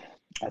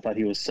I thought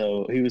he was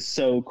so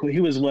cool.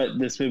 He was what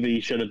this movie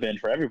should have been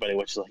for everybody,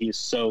 which is he's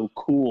so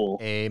cool.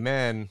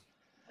 Amen.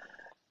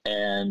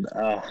 And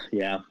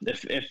yeah,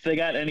 if they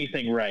got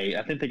anything right,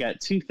 I think they got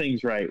two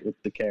things right with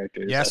the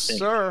characters. Yes,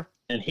 sir.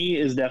 And he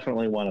is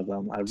definitely one of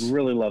them. I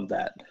really love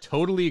that.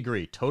 Totally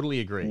agree.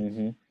 Totally agree.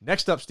 Mm-hmm.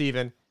 Next up,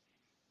 Steven,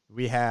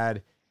 we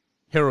had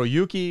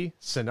Hiroyuki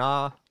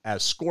Sanada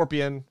as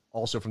Scorpion,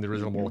 also from the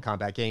original Mortal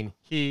Kombat game.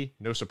 He,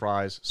 no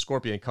surprise,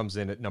 Scorpion comes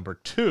in at number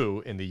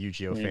 2 in the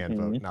UGO fan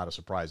vote. Not a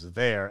surprise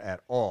there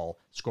at all.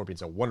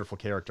 Scorpion's a wonderful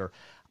character.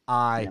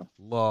 I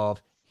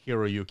love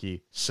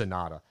Hiroyuki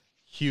Sanada.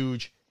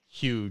 Huge,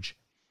 huge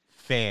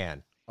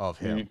fan of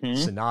him.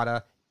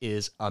 Sanada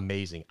is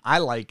amazing. I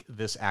like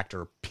this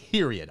actor,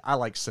 period. I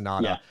like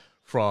Sanada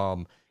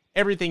from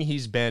everything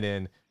he's been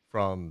in,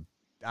 from,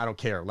 I don't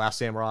care, Last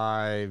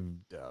Samurai,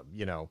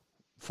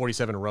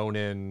 47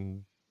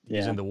 Ronin.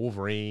 He's in the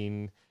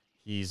Wolverine.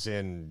 He's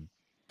in,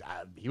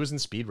 he was in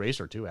Speed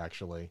Racer too,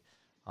 actually.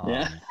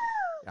 I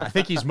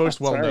think he's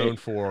most well known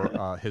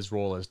for his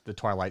role as the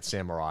Twilight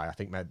Samurai. I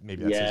think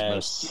maybe that's his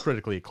most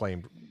critically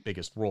acclaimed,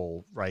 biggest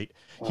role, right?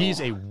 He's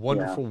a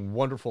wonderful,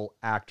 wonderful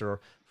actor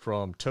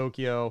from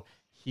Tokyo.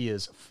 He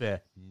is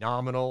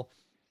phenomenal.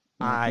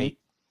 I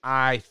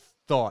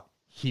thought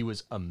he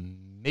was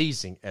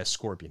amazing as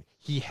Scorpion.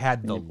 He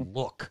had the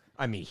look.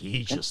 I mean,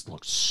 he just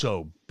looked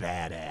so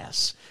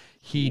badass.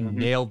 He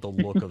nailed the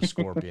look of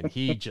Scorpion.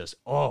 He just,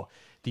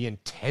 the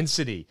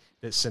intensity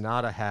that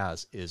Sanada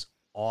has is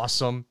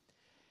awesome.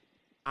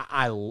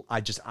 I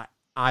just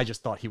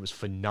thought he was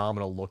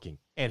phenomenal looking,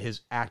 and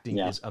his acting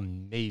is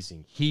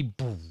amazing. He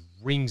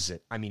brings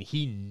it. I mean,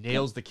 he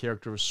nails the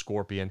character of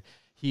Scorpion.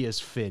 He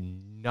is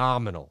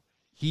phenomenal.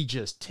 He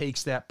just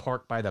takes that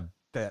part by the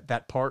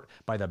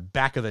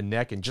back of the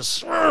neck and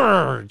just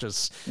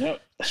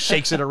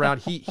shakes it around.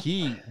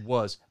 He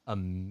was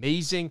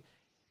amazing.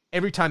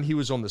 Every time he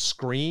was on the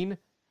screen,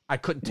 I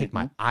couldn't take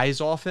my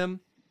eyes off him.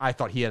 I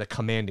thought he had a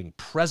commanding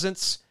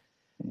presence.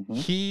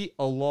 He,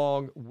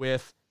 along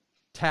with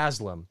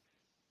Taslim,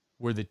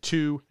 were the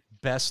two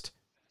best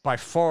by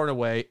far and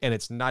away, and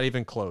it's not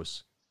even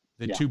close.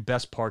 The two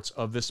best parts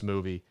of this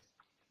movie.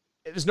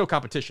 There's no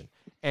competition.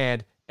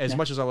 And as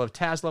much as I love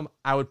Taslim,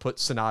 I would put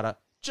Sanada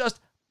just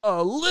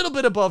a little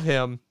bit above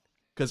him,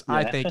 because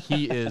I think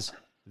he is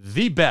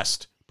the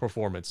best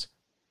performance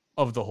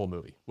of the whole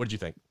movie. What did you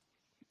think?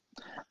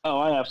 Oh,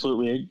 I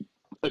absolutely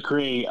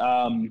agree.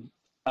 Hiroyuki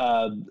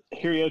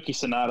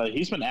Sanada,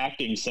 he's been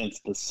acting since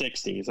the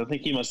 60s. I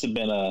think he must have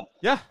been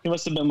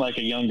like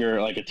a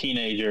younger, like a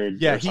teenager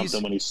or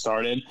something when he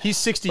started. He's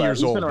 60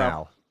 years old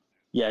now.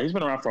 Yeah, he's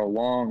been around for a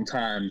long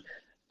time.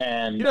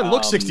 And he doesn't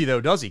look 60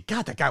 though, does he?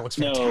 God, that guy looks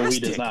fantastic. No, he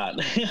does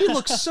not. He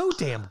looks so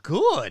damn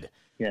good.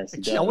 Yes,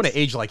 he does. I want to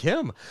age like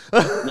him.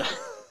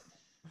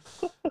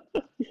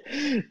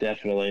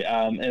 Definitely.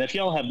 And if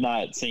y'all have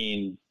not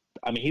seen,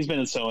 I mean, he's been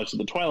in so much.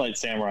 The Twilight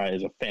Samurai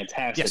is a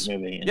fantastic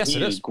movie. And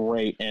he is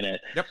great in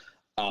it. Yep.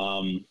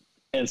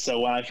 And so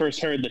when I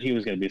first heard that he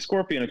was going to be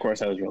Scorpion, of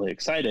course, I was really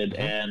excited.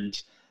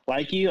 And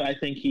like you, I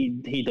think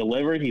he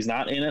delivered. He's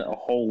not in it a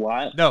whole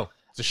lot. No,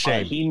 it's a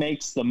shame. He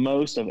makes the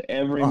most of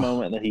every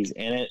moment that he's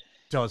in it.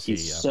 Does he?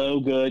 He's so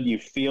good. You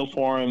feel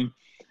for him.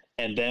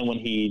 And then when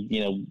he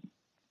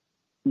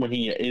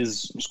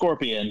is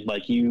Scorpion,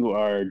 like you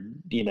are,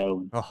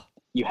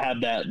 you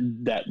have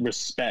that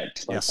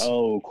respect. Like,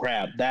 oh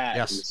crap,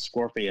 that is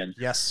Scorpion.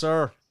 Yes,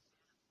 sir.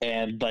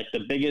 And like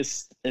the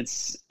biggest,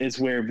 it's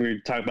where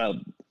we talk about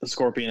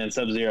Scorpion and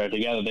Sub-Zero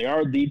together. They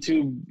are the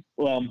two.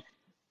 Well,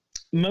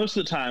 most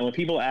of the time when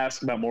people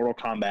ask about Mortal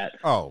Kombat,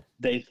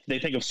 they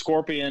think of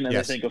Scorpion and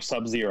they think of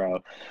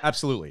Sub-Zero.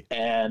 Absolutely.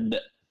 And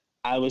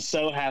I was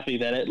so happy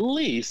that at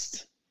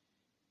least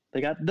they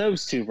got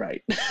those two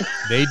right.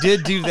 They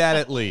did do that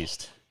at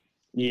least.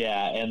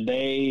 Yeah, and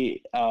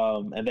they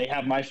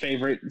have my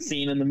favorite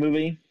scene in the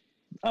movie.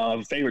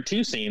 Favorite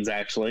two scenes,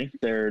 actually.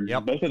 They're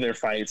both of their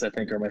fights, I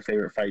think, are my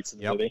favorite fights in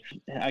the movie.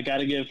 I got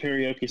to give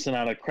Hiroyuki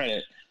Sanada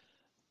credit.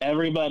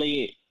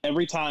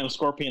 Every time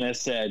Scorpion has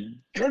said,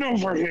 "Get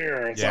over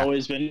here," it's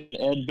always been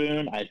Ed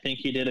Boon. I think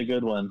he did a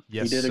good one.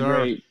 Yes, he did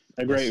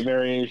a great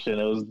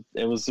variation.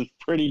 It was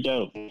pretty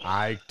dope.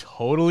 I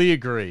totally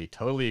agree.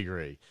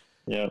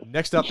 Yeah.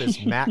 Next up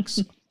is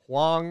Max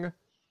Huang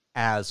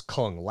as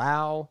Kung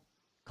Lao.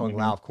 Kung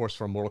Lao, of course,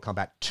 from Mortal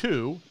Kombat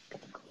 2.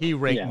 He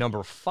ranked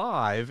number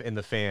 5 in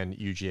the fan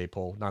UGA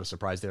poll. Not a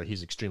surprise there.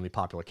 He's an extremely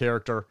popular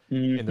character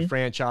in the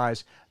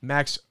franchise.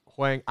 Max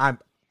Huang,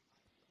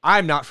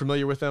 I'm not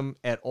familiar with him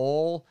at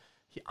all.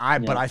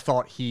 But I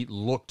thought he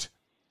looked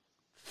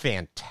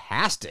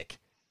fantastic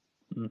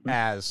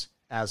as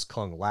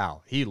Kung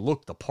Lao. He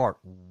looked the part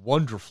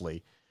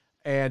wonderfully,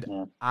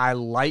 and I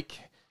like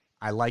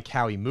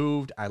how he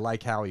moved. I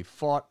like how he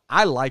fought.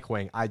 I like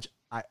Huang.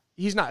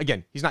 He's not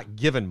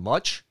given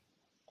much,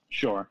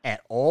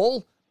 at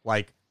all.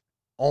 Like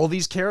all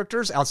these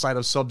characters outside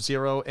of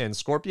Sub-Zero and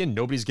Scorpion,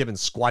 nobody's given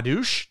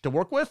squadoosh to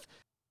work with.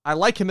 I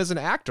like him as an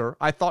actor.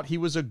 I thought he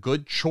was a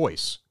good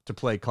choice to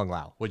play Kung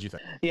Lao. What'd you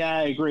think? Yeah,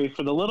 I agree.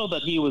 For the little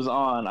that he was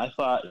on, I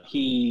thought that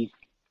he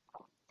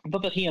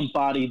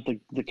embodied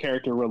the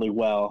character really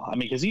well. I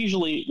mean, because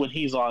usually when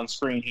he's on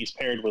screen, he's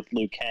paired with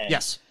Liu Kang.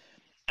 Yes.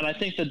 And I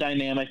think the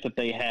dynamic that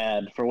they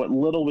had, for what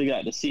little we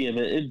got to see of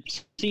it,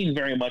 it seemed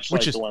very much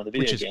like the one in the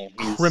video game.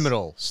 Which is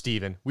criminal,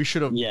 Steven. We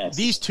should have. Yes.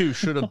 These two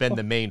should have been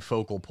the main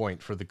focal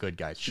point for the good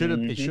guys.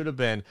 It should have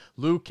been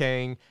Liu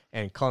Kang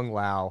and Kung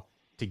Lao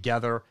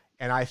together.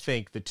 And I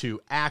think the two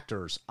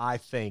actors. I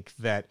think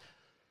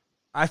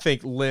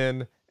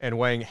Lin and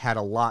Wang had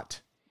a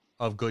lot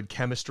of good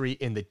chemistry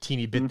in the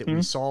teeny bit that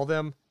we saw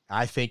them.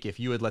 I think if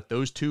you had let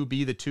those two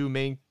be the two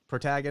main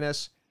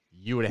protagonists,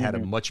 you would have had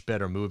a much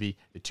better movie.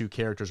 The two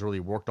characters really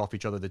worked off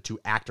each other. The two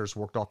actors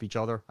worked off each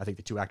other. I think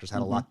the two actors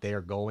had a lot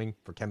there going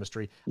for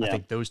chemistry. Yeah. I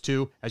think those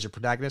two, as your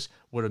protagonists,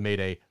 would have made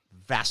a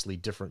vastly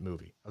different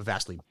movie, a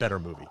vastly better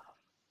movie.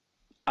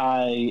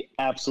 I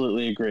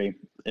absolutely agree.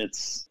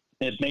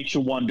 It makes you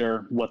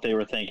wonder what they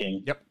were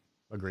thinking. Yep,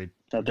 agreed.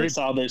 They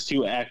saw those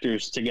two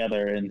actors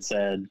together and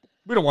said,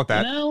 "We don't want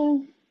that.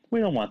 No,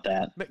 we don't want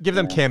that. Give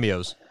them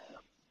cameos."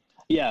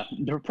 Yeah,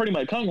 they're pretty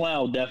much. Kung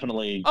Lao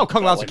definitely. Oh,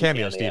 Kung Lao's a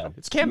cameo, Steven.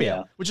 It's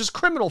cameo, which is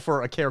criminal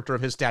for a character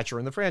of his stature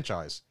in the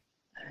franchise.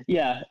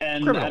 Yeah,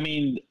 and criminal. I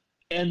mean,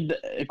 and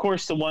of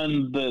course, the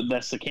one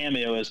that's the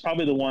cameo is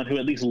probably the one who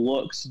at least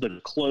looks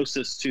the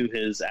closest to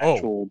his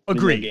actual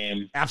video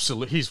game.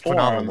 Absolutely, he's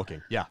phenomenal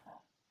looking. Yeah,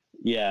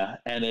 yeah,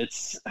 and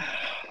it's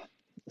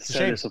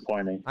so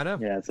disappointing. I know.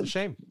 Yeah, it's a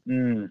shame.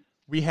 Mm.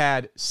 We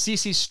had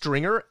Cece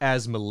Stringer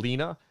as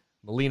Melina.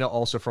 Melina,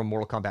 also from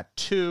Mortal Kombat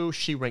 2.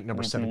 She ranked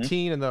number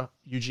 17 in the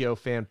UGO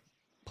fan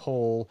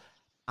poll.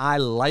 I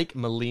like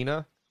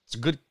Melina.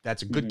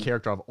 That's a good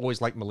character. I've always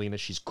liked Melina.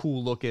 She's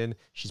cool looking.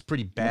 She's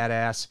pretty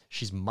badass.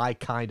 She's my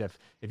kind of.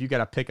 If you got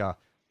to pick if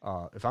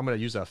I'm going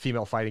to use a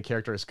female fighting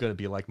character, it's going to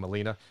be like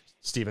Melina.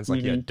 Steven's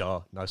like, yeah, duh.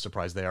 No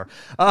surprise there.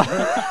 And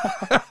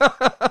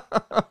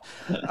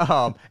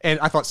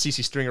I thought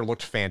Cece Stringer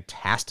looked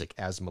fantastic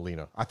as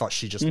Melina. I thought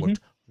she just looked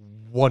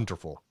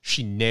wonderful.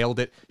 She nailed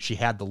it. She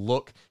had the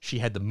look. She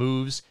had the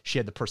moves. She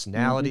had the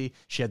personality.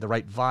 She had the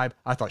right vibe.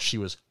 I thought she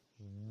was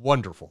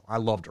wonderful. I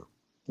loved her.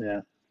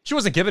 Yeah. She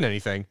wasn't given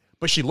anything,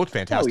 but she looked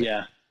fantastic. Oh,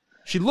 yeah.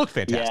 She looked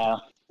fantastic.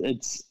 Yeah.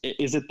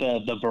 Is it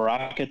the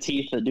Baraka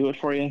teeth that do it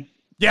for you?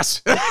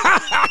 Yes.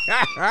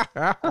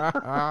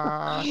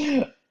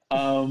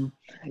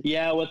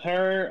 Yeah, with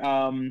her,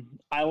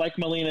 I like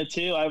Melina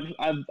too.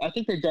 I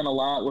think they've done a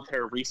lot with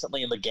her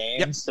recently in the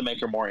games to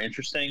make her more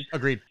interesting.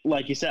 Agreed.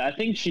 Like you said, I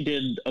think she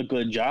did a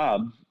good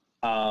job.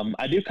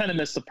 I do kind of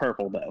miss the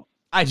purple though.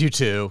 I do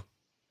too,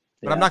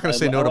 but I'm not going to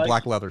say no to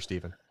black leather,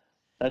 Steven.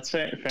 That's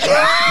fair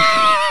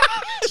enough.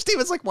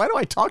 Steven's like, why do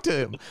I talk to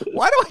him?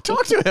 Why do I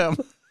talk to him?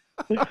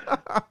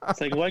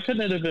 It's like, why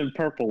couldn't it have been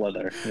purple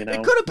leather? You know,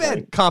 it could have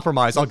been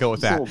compromise. I'll go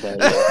with that.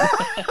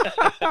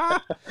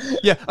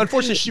 Yeah,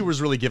 unfortunately, she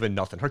was really given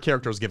nothing. Her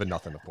character was given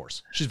nothing. Of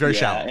course, she's very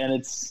shallow. And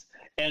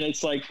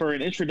it's like, for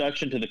an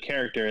introduction to the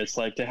character, it's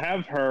like to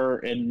have her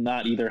and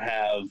not either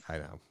have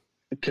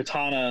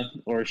Katana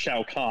or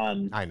Shao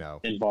Kahn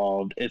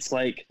involved. It's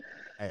like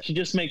she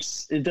just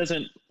makes it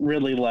doesn't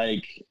really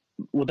like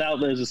without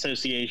those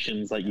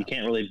associations. Like you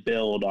can't really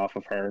build off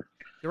of her.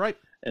 You're right.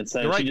 And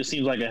so she just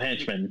seems like a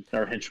henchman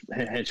or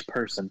hench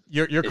person.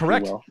 You're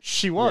correct.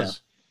 She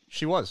was.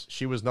 Yeah.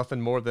 She was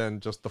nothing more than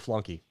just the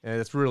flunky. And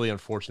it's really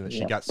unfortunate that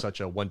she got such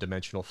a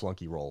one-dimensional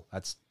flunky role.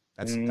 That's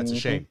a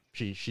shame.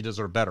 She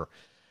deserved better.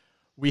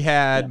 We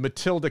had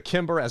Matilda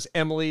Kimber as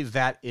Emily.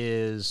 That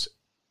is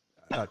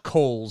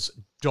Cole's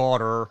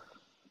daughter.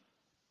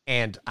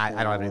 And I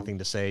don't have anything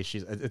to say.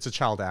 It's a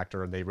child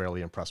actor, and they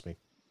rarely impress me.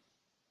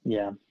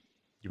 Yeah.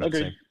 You meant the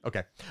same.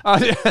 Okay.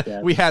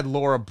 We had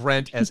Laura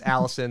Brent as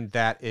Allison.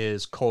 That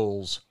is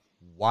Cole's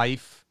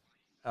wife.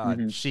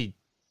 She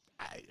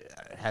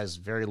has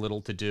very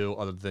little to do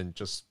other than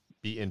just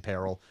be in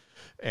peril,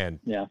 and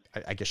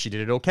I guess she did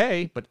it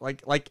okay. But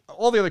like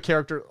all the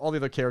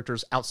other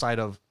characters outside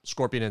of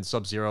Scorpion and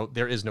Sub-Zero,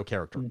 there is no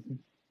character.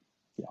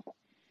 Yeah.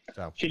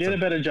 So she did a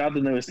better job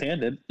than Lewis Tan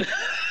did.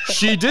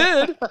 She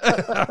did.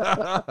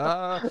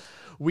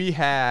 We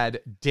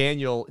had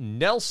Daniel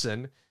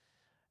Nelson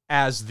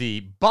as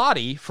the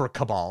body for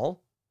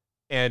Cabal,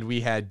 and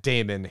we had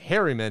Damon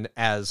Harriman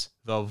as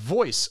the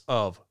voice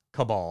of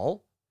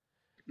Cabal.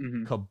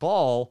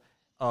 Cabal,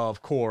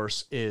 of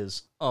course,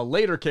 is a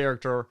later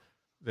character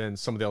than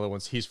some of the other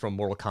ones. He's from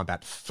Mortal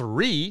Kombat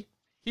 3.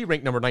 He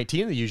ranked number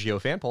 19 in the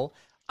UGO fan poll.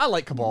 I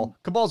like Cabal.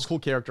 Cabal's a cool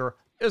character.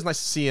 It was nice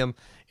to see him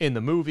in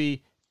the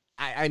movie.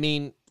 I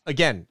mean,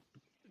 again,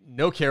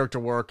 no character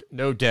work,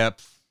 no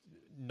depth,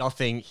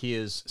 nothing. He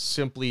is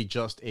simply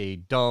just a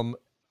dumb,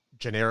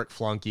 generic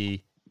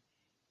flunky.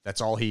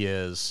 That's all he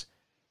is.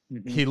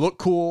 He looked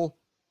cool.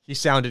 He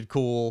sounded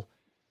cool.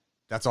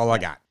 That's all I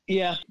got.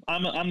 Yeah,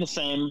 I'm the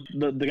same.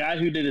 The guy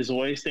who did his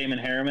voice, Damon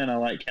Harriman, I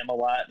like him a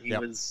lot. He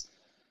was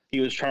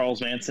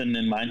Charles Manson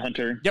in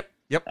Mindhunter. Yep.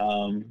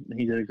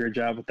 He did a good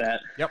job with that.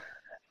 Yep.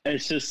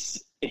 It's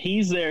just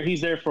he's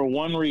there for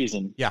one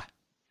reason. Yeah.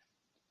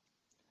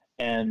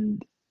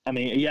 And I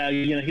mean, yeah,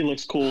 he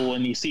looks cool,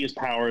 and you see his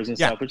powers and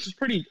stuff, which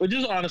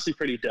is honestly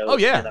pretty dope. Oh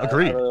yeah,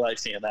 agreed. I really like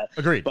seeing that.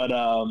 Agreed. But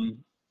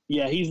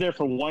yeah, he's there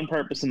for one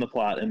purpose in the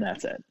plot, and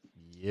that's it.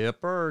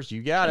 Yippers,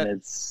 you got it. And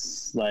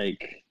it's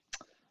like,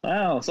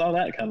 wow, saw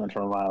that coming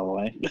from a mile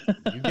away.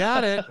 You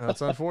got it.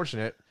 That's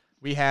unfortunate.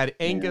 We had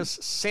Angus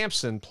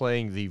Sampson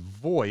playing the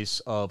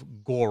voice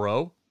of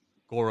Goro.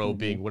 Goro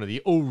being one of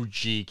the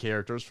OG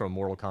characters from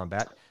Mortal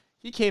Kombat.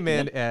 He came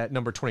in at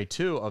number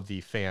 22 of the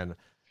fan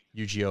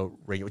Yu-Gi-Oh!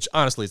 Ranking, which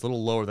honestly is a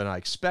little lower than I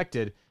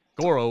expected.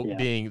 Goro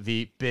being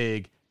the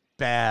big,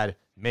 bad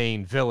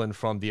main villain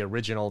from the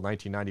original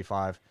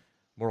 1995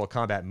 Mortal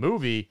Kombat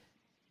movie.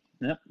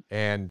 Yep.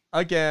 And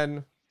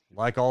again,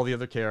 like all the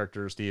other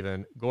characters,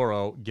 Steven,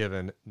 Goro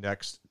given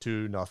next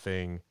to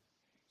nothing,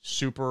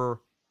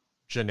 super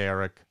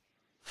generic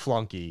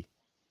flunky,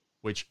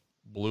 which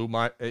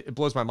it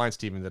blows my mind,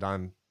 Steven, that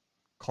I'm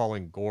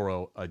calling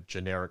Goro a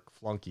generic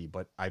flunky,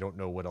 but I don't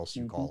know what else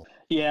you call him.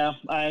 Yeah,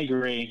 I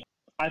agree.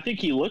 I think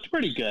he looked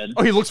pretty good.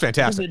 Oh, he looks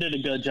fantastic. They did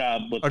a good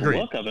job with the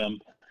look of him.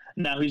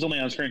 Now he's only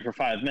on screen for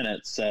 5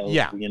 minutes, so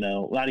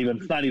not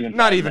even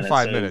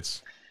 5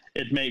 minutes.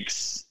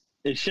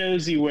 It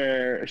shows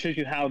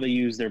you how they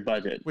use their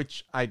budget.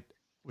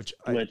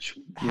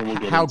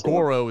 How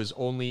Goro is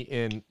only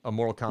in a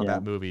Mortal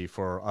Kombat movie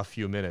for a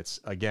few minutes,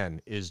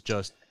 again, is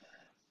just...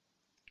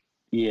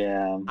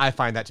 Yeah. I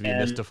find that to be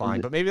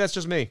mystifying, but maybe that's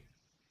just me.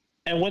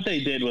 And what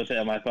they did with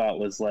him, I thought,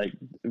 was like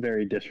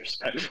very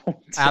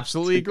disrespectful.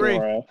 Absolutely agree.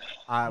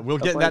 We'll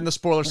get that in the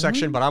spoiler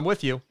section, but I'm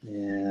with you.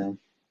 Yeah.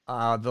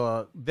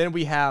 Then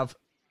we have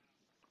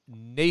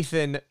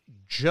Nathan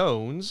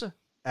Jones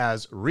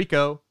as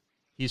Rico.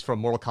 He's from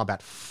Mortal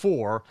Kombat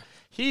 4.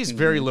 He's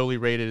very lowly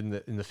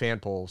rated in the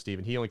fan poll,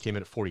 Steven. He only came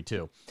in at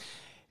 42.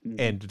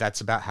 And that's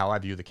about how I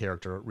view the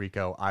character,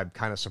 Rico. I'm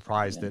kind of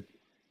surprised that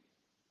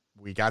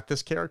we got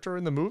this character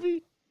in the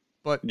movie,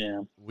 but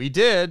we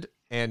did.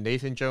 And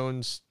Nathan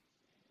Jones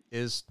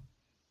is,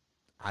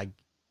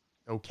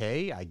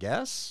 okay, I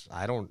guess.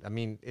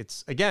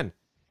 It's, again,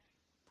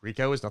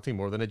 Rico is nothing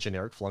more than a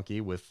generic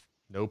flunky with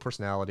no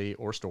personality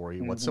or story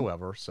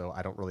whatsoever. So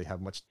I don't really have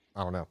much,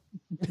 I don't know.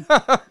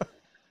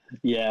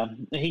 Yeah,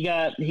 he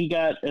got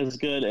as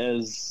good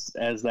as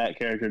that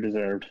character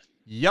deserved.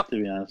 Yep.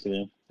 To be honest with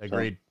you.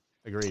 Agreed.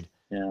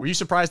 Yeah. Were you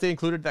surprised they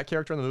included that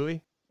character in the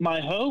movie? My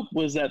hope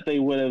was that it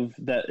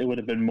would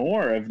have been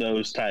more of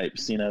those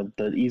types,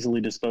 the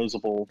easily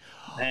disposable.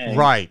 Hey,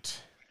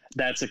 right.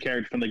 That's a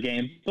character from the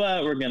game,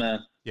 but we're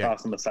gonna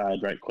toss him aside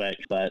right quick.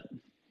 But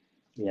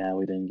yeah,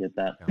 we didn't get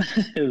that. No.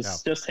 It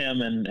was just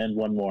him and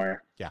one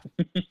more. Yeah.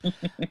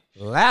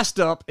 Last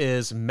up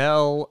is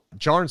Mel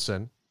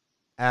Jarnson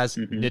as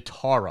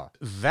Nitara.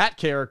 That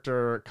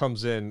character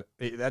comes in.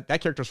 That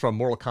character's from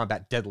Mortal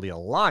Kombat Deadly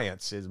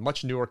Alliance. Is a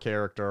much newer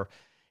character,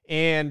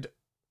 and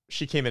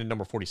she came in at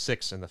number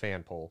 46 in the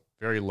fan poll.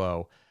 Very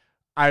low.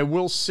 I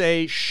will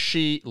say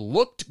she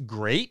looked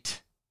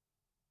great.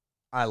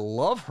 I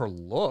love her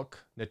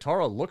look.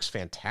 Nitara looks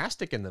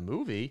fantastic in the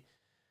movie.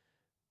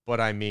 But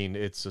I mean,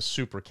 it's a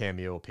super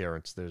cameo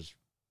appearance. I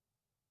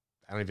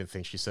don't even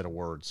think she said a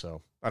word,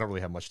 so I don't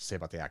really have much to say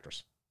about the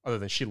actress, other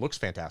than she looks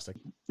fantastic.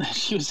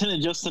 She was in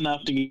it just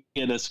enough to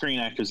get a Screen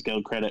Actors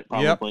Guild credit,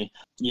 probably. Yep.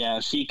 Yeah,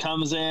 she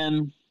comes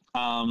in.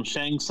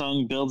 Shang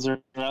Tsung builds her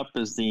up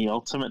as the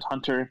ultimate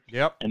hunter.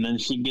 Yep. And then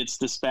she gets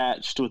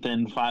dispatched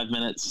within 5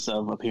 minutes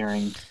of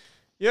appearing.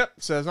 Yep.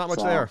 So there's not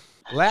much there.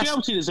 She got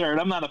what she deserved.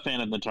 I'm not a fan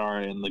of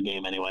Nitara in the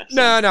game anyway. So.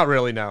 No, not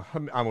really. No,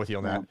 I'm with you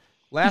on that.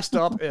 Last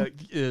up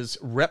is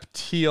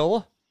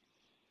Reptile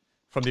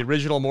from the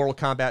original Mortal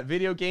Kombat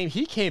video game.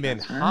 He came in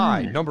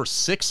high, number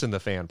 6 in the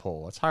fan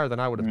poll. That's higher than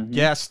I would have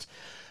guessed.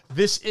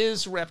 This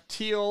is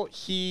Reptile.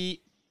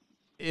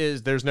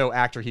 There's no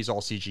actor. He's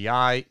all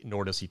CGI,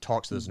 nor does he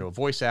talk, so there's no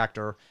voice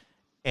actor.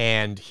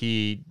 And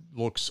he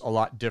looks a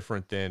lot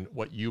different than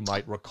what you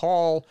might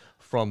recall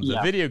from the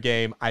video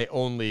game. I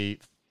only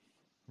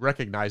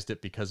recognized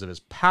it because of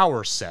his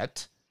power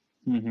set.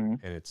 And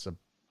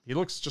he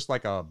looks just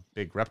like a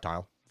big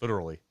reptile,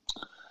 literally.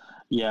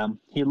 Yeah,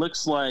 he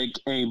looks like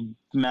a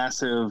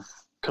massive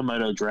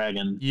Komodo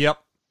dragon.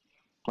 Yep.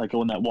 Like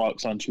one that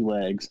walks on 2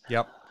 legs.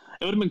 Yep.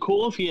 It would have been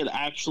cool if he had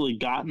actually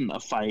gotten a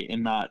fight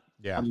and not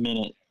a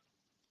minute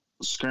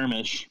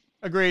skirmish.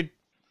 Agreed.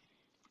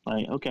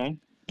 Like, okay,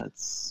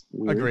 that's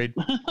weird. Agreed.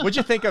 What'd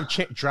you think of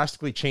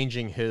drastically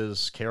changing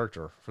his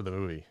character for the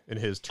movie in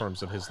his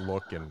terms of his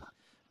look and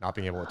not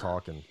being able to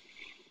talk and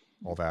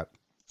all that?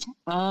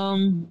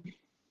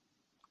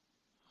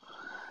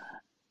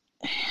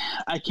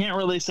 I can't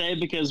really say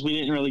because we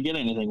didn't really get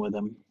anything with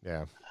him.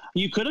 Yeah.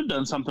 You could have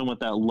done something with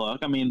that look.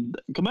 I mean,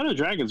 Komodo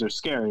dragons are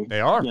scary.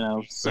 They are.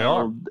 So they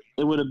are.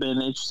 It would have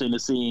been interesting to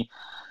see.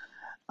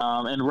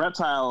 And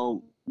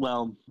Reptile,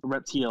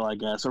 I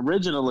guess.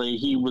 Originally,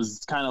 he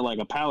was kind of like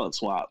a palette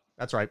swap.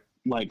 That's right.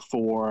 Like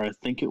for, I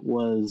think it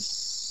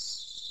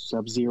was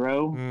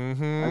Sub-Zero,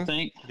 I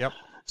think. Yep.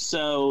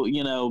 So,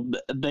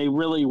 they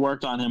really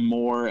worked on him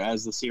more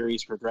as the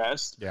series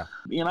progressed. Yeah.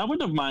 I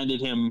wouldn't have minded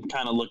him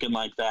kind of looking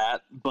like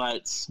that,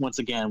 but once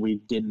again, we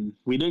didn't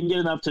get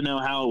enough to know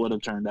how it would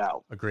have turned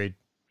out. Agreed.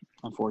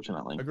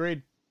 Unfortunately.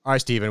 Agreed. All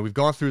right, Steven, we've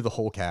gone through the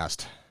whole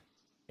cast,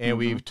 and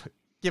we've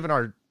given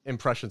our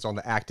impressions on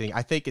the acting.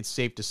 I think it's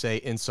safe to say,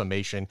 in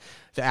summation,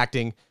 the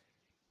acting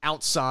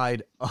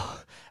outside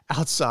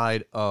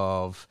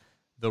of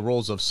the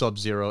roles of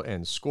Sub-Zero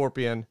and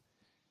Scorpion,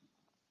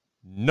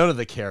 none of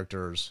the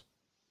characters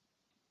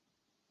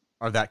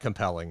are that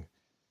compelling.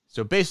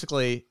 So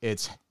basically,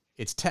 it's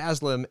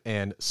Taslim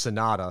and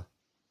Sonata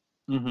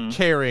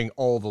carrying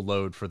all the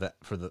load for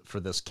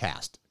this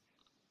cast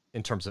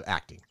in terms of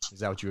acting. Is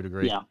that what you would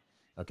agree? Yeah.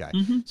 Okay.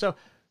 So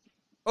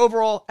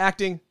overall,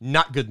 acting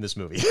not good in this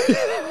movie.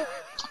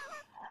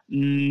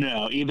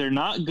 No, either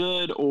not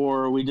good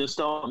or we just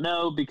don't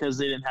know because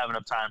they didn't have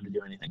enough time to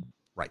do anything.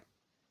 Right.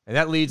 And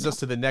that leads us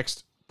to the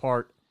next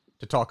part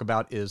to talk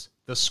about is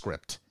the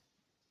script.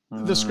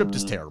 The script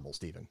is terrible,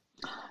 Steven.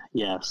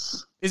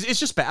 Yes. It's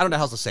just bad. I don't know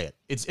how else to say it.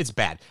 It's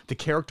bad. The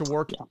character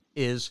work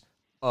is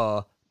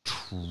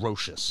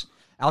atrocious.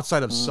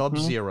 Outside of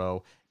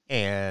Sub-Zero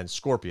and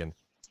Scorpion,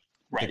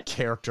 the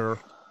character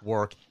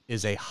work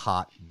is a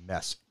hot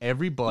mess.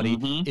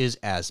 Everybody is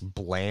as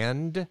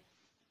bland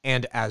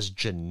and as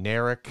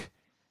generic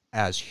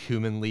as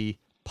humanly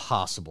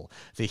possible.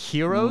 The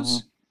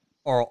heroes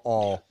are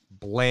all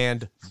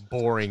bland,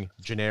 boring,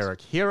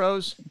 generic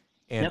heroes,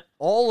 and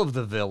all of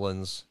the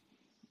villains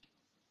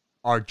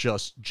are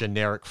just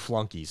generic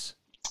flunkies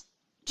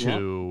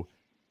to,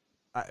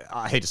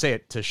 I hate to say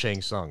it, to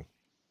Shang Tsung.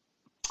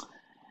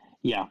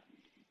 Yeah.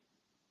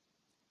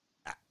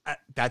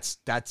 That's,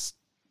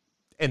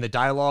 and the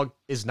dialogue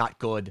is not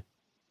good.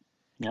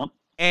 Yep.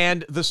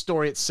 And the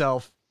story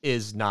itself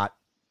is not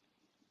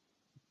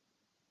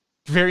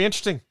very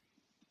interesting.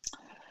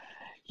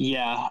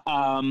 Yeah,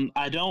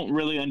 I don't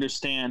really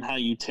understand how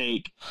you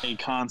take a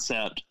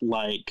concept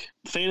like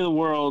fate of the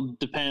world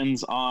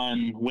depends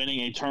on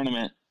winning a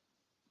tournament,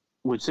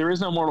 which there is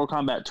no Mortal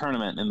Kombat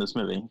tournament in this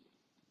movie.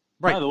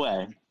 Right. By the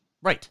way.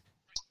 Right.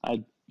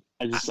 I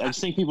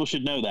just think people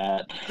should know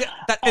that. Yeah,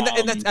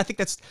 that's, I think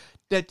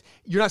that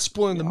you're not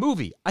spoiling the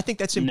movie. I think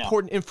that's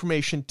important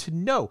information to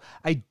know.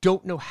 I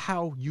don't know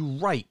how you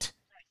write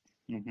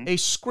a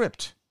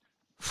script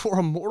for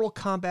a Mortal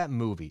Kombat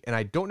movie, and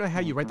I don't know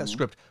how you write that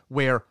script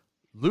where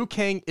Liu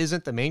Kang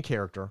isn't the main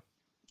character,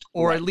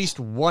 or at least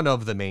one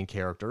of the main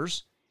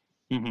characters,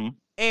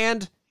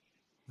 and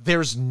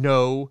there's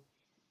no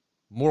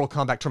Mortal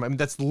Kombat tournament. I mean,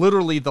 that's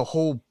literally the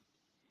whole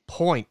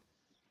point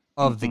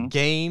of the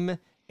game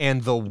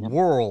and the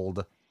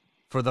world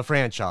for the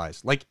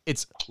franchise. Like,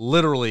 it's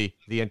literally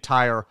the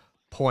entire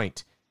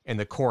point and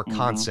the core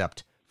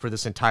concept for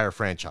this entire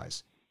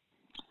franchise.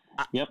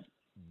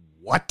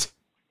 What?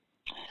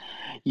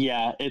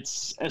 Yeah,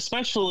 it's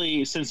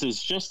especially since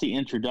it's just the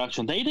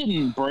introduction. They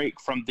didn't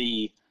break from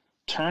the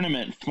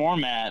tournament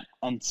format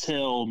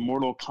until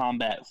Mortal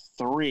Kombat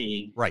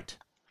 3. Right.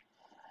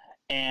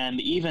 And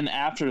even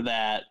after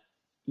that,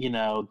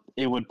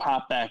 it would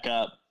pop back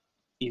up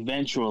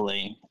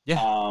eventually.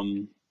 Yeah.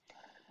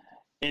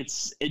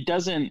 It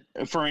doesn't,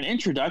 for an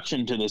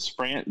introduction to this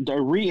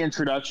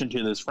reintroduction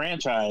to this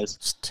franchise.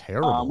 It's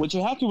terrible. Which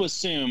you have to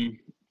assume,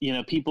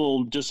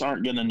 people just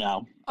aren't going to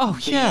know. Oh,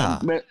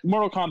 yeah.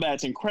 Mortal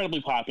Kombat's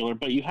incredibly popular,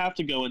 but you have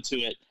to go into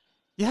it.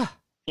 Yeah.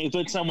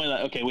 In some way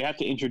that, okay, we have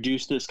to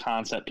introduce this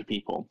concept to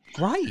people.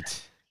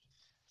 Right.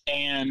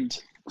 And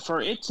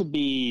for it to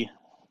be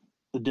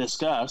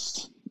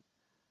discussed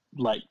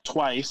like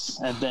twice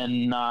and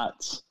then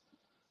not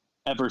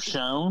ever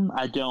shown,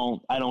 I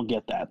don't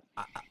get that.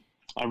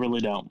 I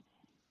really don't.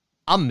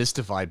 I'm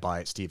mystified by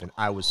it, Steven.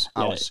 I was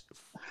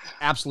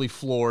absolutely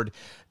floored.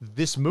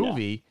 This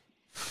movie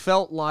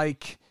felt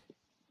like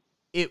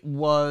it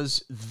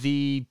was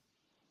the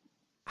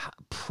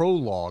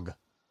prologue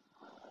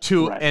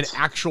to an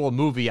actual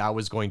movie I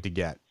was going to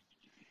get.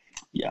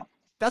 Yeah.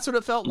 That's what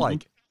it felt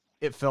like.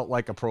 It felt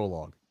like a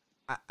prologue.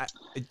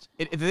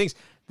 The things,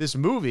 this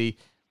movie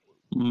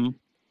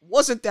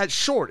wasn't that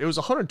short. It was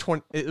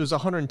 120. It was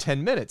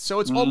 110 minutes. So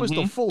it's almost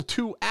a full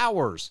 2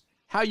 hours.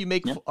 How you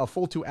make a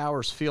full 2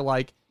 hours feel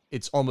like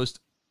it's almost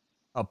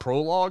a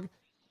prologue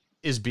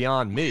is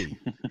beyond me.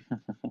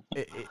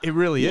 It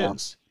really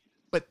is.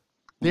 But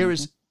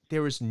there's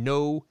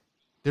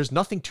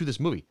nothing to this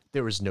movie.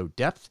 There is no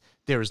depth.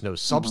 There is no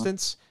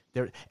substance.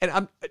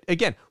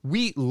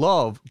 We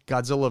love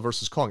Godzilla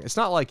versus Kong. It's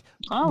not like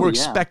we're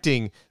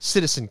expecting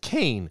Citizen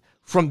Kane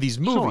from these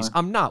movies. Sure.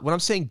 I'm not. When I'm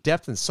saying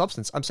depth and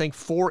substance, I'm saying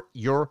for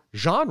your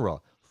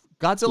genre.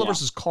 Godzilla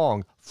versus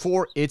Kong,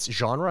 for its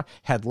genre,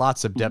 had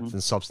lots of depth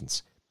and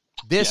substance.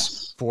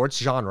 This, for its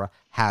genre,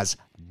 has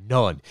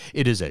none.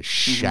 It is as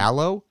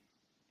shallow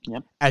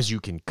as you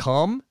can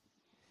come.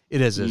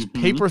 It is as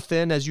paper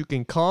thin as you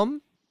can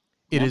come.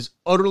 It is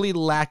utterly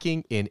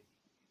lacking in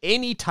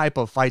any type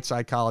of fight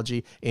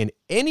psychology, in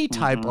any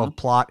type of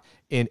plot,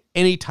 in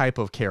any type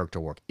of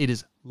character work. It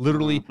is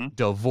literally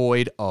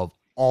devoid of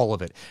all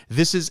of it.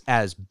 This is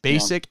as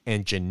basic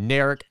and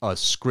generic a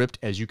script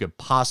as you could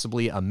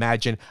possibly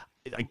imagine.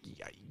 Like,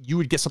 you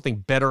would get something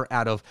better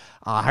out of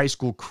a high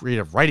school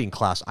creative writing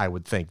class, I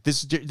would think.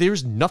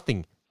 There's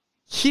nothing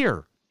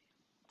here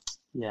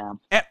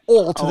at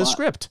all to the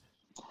script.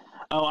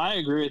 I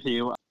agree with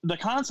you. The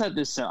concept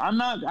is simple. I'm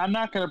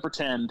not going to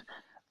pretend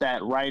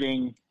that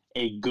writing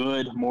a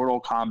good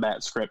Mortal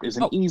Kombat script is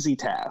an easy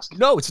task.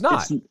 No, it's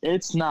not.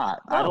 It's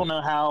not. No. I don't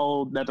know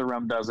how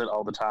NetherRealm does it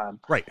all the time.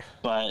 Right.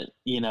 But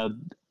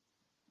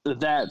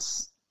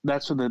that's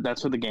for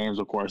the games,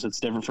 of course. It's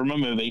different from a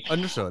movie.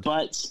 Understood.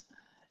 But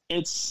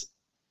it's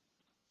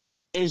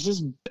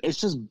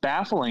just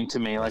baffling to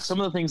me. Like, some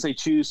of the things they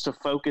choose to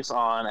focus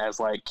on as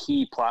like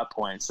key plot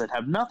points that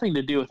have nothing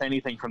to do with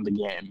anything from the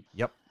game.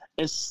 Yep.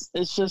 It's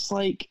just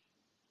like,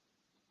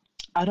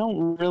 the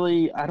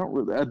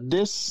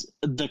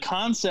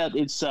concept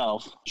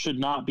itself should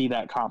not be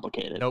that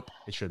complicated. Nope,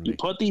 it shouldn't be. You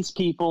put these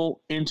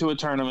people into a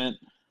tournament,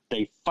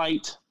 they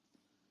fight.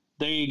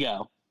 There you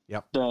go.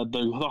 Yep.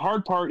 The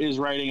hard part is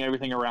writing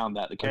everything around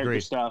that. The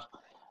character stuff,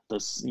 the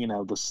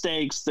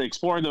stakes, the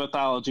exploring the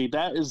mythology.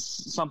 That is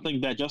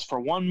something that just for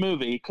one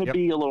movie could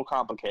be a little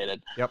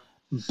complicated. Yep.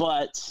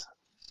 But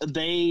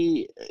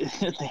they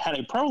had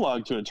a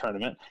prologue to a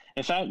tournament.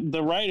 In fact,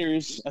 the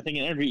writers, I think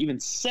in an interview, even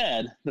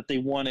said that they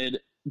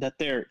wanted that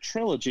their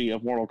trilogy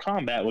of Mortal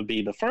Kombat would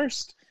be: the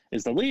first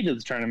is the lead to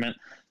the tournament,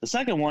 the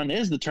second one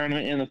is the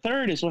tournament, and the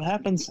third is what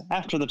happens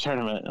after the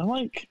tournament. I'm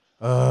like,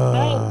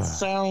 that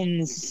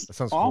sounds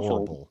awful.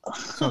 Horrible. That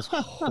sounds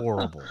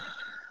horrible.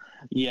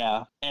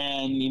 Yeah,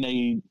 and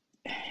you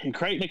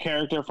create a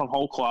character from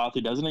whole cloth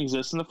who doesn't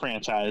exist in the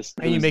franchise,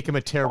 and you make him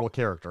a terrible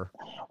character,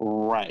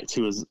 right?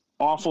 Who is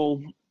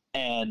awful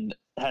and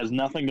has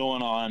nothing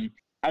going on.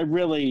 I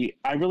really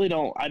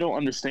don't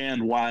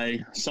understand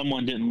why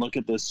someone didn't look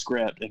at this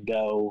script and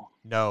go,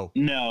 no,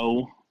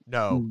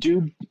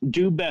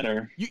 do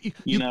better.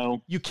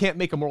 You can't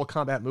make a Mortal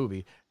Kombat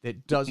movie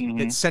that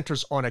that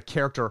centers on a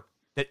character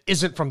that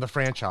isn't from the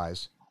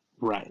franchise,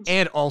 right?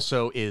 And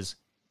also is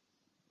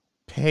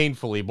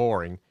painfully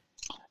boring.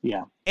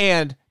 Yeah,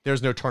 and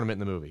there's no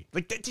tournament in the movie.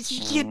 Like,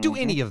 you can't do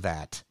any of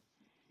that.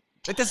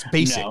 Like, that's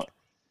basic. No.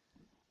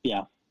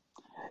 Yeah,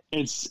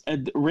 it's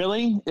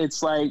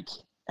it's like,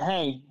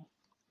 hey,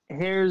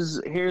 here's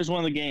one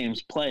of the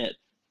games, play it.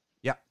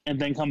 Yeah. And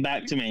then come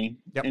back to me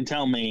and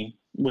tell me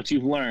what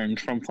you've learned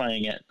from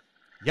playing it.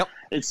 Yep.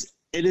 It's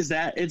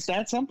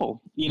that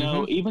simple.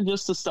 Even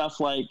just the stuff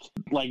like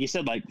you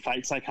said, like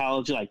fight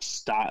psychology, like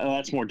style,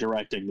 that's more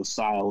directing the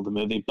style of the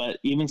movie, but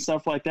even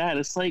stuff like that,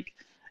 it's like,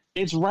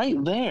 it's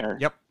right there.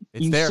 Yep.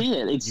 It's you there. See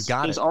it.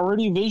 It's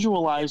already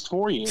visualized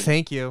for you.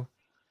 Thank you.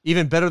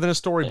 Even better than a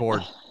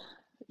storyboard.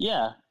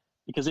 Yeah.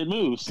 Because it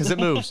moves.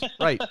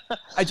 Right.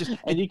 It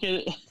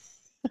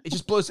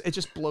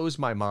just blows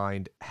my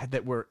mind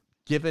that we're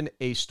given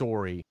a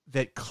story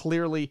that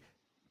clearly,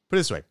 put it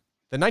this way,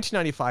 the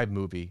 1995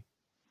 movie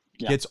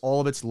gets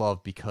all of its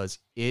love because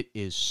it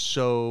is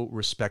so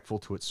respectful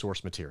to its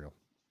source material.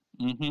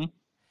 Mm-hmm.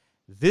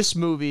 This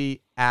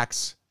movie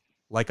acts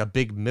like a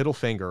big middle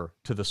finger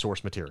to the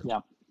source material. Yeah.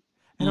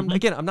 And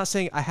I'm not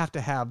saying I have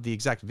to have the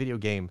exact video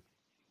game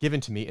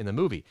given to me in the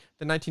movie.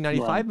 The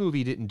 1995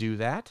 movie didn't do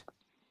that.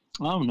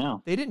 Oh,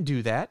 no. They didn't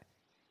do that.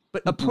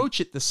 But approach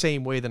it the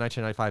same way the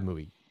 1995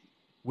 movie,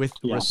 with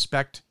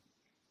respect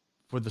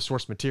for the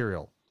source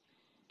material.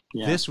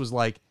 Yeah. This was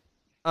like,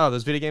 oh,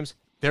 those video games,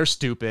 they're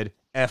stupid.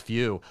 F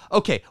you.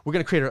 Okay, we're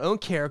going to create our own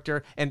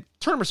character, and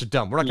tournaments are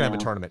dumb. We're not going to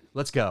have a tournament.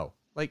 Let's go.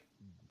 Like,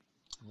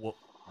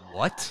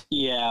 what?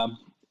 Yeah,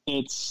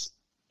 it's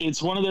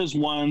one of those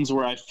ones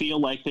where I feel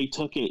like they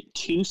took it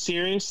too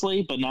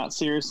seriously, but not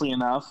seriously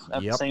enough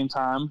at the same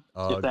time,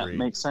 if that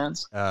makes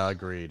sense.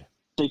 Agreed.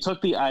 They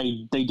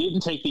didn't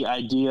take the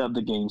idea of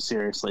the game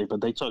seriously, but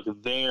they took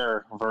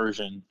their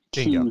version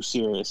too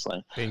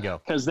seriously.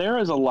 Bingo. Because there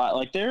is a lot,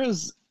 like there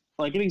is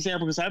like an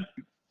example. Because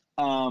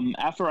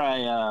after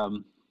I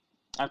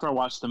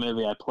watched the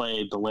movie, I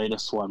played the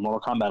latest one, Mortal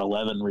Kombat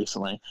 11,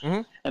 recently,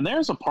 and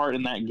there's a part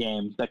in that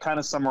game that kind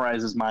of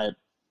summarizes my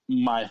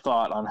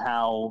thought on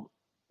how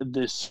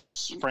this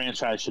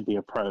franchise should be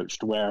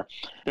approached. Where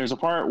there's a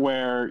part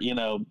where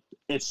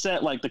it's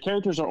set like the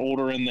characters are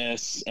older in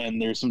this,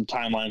 and there's some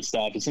timeline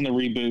stuff. It's in the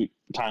reboot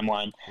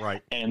timeline,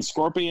 right? And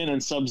Scorpion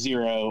and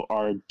Sub-Zero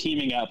are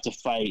teaming up to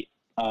fight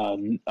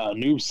Noob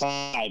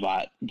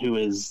Saibot, who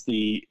is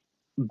the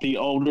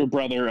older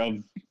brother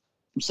of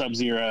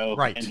Sub-Zero,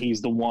 right? And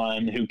he's the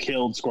one who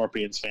killed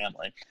Scorpion's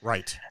family.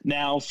 Right.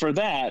 Now, for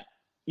that,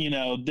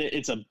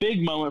 it's a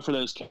big moment for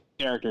those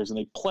characters, and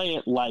they play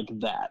it like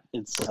that.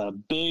 It's a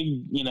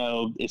big,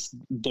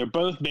 they're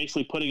both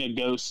basically putting a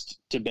ghost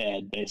to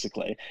bed,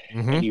 basically.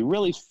 And you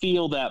really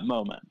feel that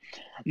moment.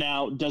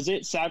 Now, does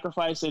it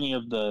sacrifice any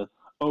of the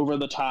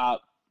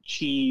over-the-top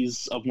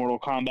cheese of Mortal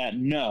Kombat?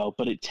 No,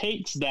 but it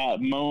takes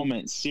that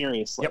moment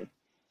seriously.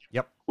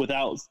 Yep.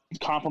 Without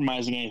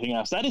compromising anything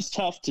else. That is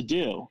tough to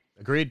do.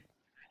 Agreed.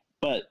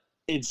 But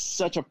it's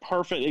such a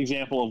perfect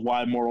example of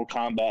why Mortal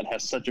Kombat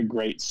has such a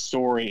great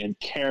story and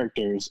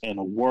characters and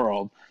a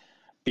world,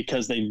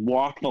 because they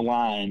walk the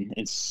line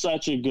in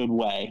such a good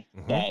way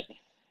that,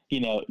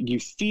 you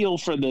feel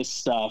for this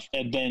stuff,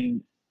 and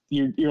then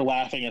you're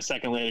laughing a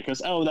second later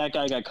because, oh, that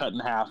guy got cut in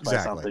half by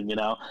something,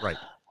 Right.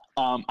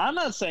 I'm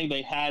not saying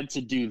they had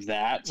to do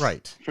that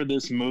for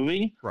this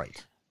movie.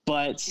 Right.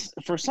 But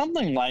for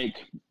something like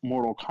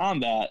Mortal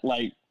Kombat,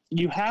 like,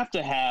 you have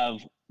to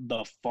have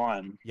the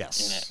fun in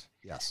it.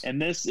 Yes.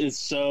 And this is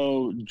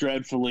so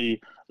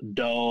dreadfully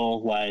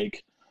dull,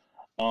 like,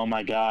 oh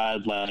my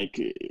God, like,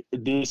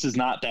 this is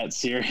not that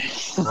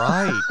serious.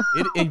 Right.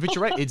 But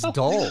you're right. It's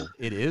dull.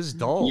 It is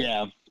dull.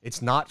 Yeah.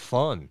 It's not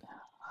fun.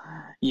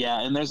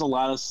 Yeah, and there's a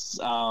lot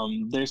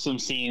of there's some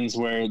scenes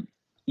where,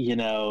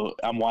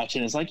 I'm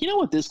watching, it's like,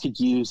 what this could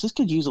use? This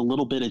could use a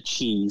little bit of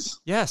cheese.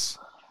 Yes.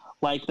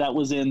 Like that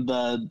was in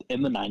the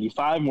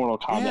 95 Mortal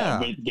Kombat.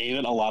 Yeah. It gave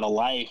it a lot of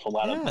life,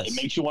 it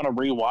makes you want to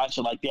rewatch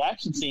it. Like, the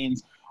action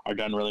scenes are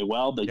done really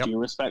well. They do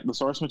respect the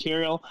source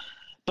material.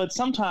 But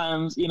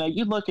sometimes, you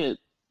look at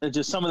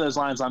just some of those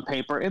lines on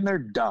paper and they're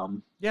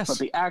dumb. Yes. But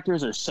the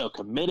actors are so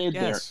committed.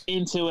 Yes. They're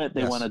into it.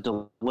 They want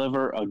to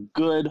deliver a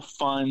good,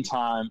 fun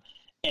time.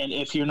 And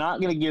if you're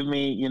not going to give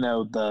me,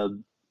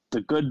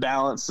 the good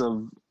balance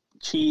of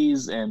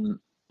cheese and,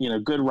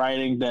 good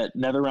writing that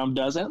NetherRealm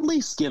does, at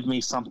least give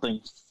me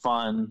something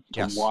fun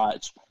to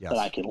watch that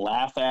I can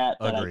laugh at,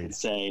 that I can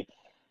say,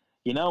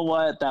 you know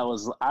what, I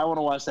want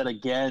to watch that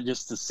again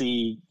just to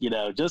see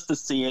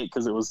it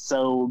because it was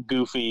so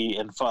goofy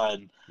and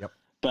fun. Yep.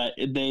 But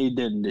they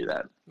didn't do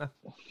that.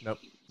 Nope.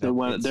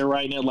 They're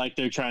writing it like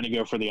they're trying to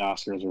go for the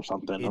Oscars or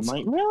something. I'm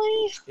like,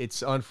 really?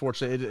 It's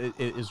unfortunate.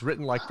 It is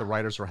written like the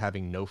writers were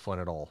having no fun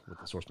at all with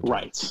the source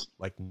material. Right.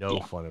 Like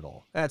no fun at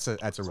all. That's a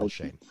real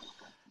shame.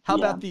 How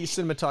about the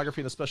cinematography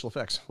and the special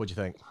effects? What'd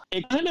you think?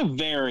 It kind of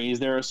varies.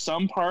 There are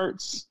some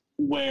parts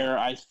where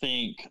I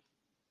think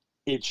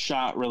it's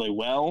shot really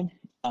well.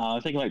 I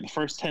think like the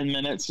first 10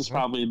 minutes is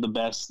probably the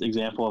best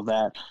example of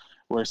that,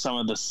 where some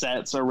of the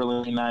sets are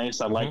really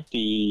nice. I like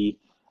the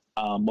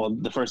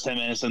first 10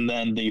 minutes, and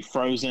then the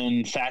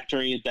frozen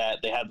factory that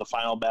they had the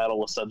final battle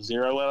with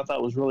Sub-Zero in, I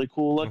thought was really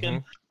cool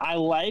looking. I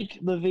like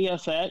the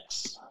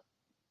VFX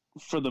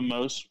for the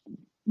most.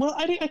 Well,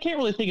 I can't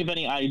really think of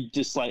any. I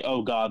just like,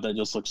 oh God, that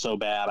just looks so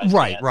bad.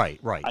 Right.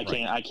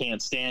 I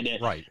can't stand it.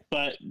 Right.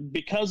 But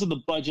because of the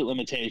budget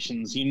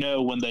limitations,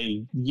 when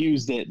they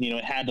used it,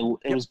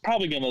 it was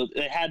probably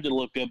it had to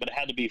look good, but it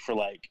had to be for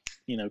like,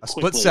 a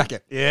split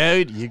second. Yeah,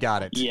 you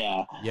got it.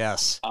 Yeah.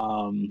 Yes.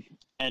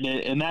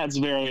 And that's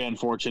very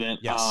unfortunate.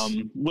 Yes.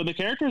 When the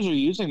characters are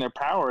using their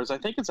powers, I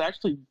think it's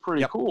actually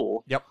pretty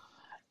cool. Yep.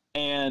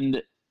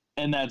 And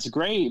that's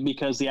great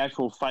because the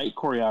actual fight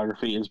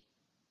choreography is,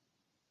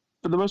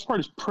 for the most part,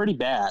 is pretty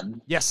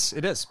bad. Yes,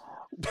 it is.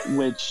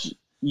 Which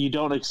you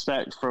don't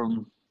expect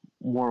from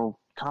Mortal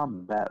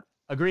Kombat.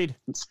 Agreed.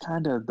 It's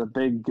kind of the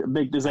big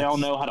because they all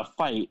know how to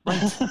fight.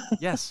 Right.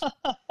 Yes.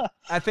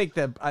 I think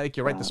you're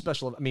right.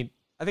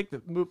 I think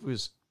the movie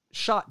was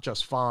shot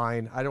just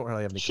fine. I don't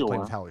really have any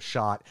complaint with how it was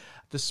shot.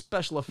 The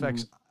special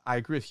effects, I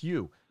agree with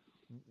you.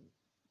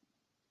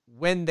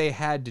 When they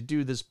had to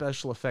do the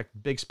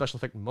big special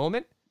effect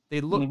moment,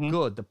 they looked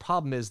good. The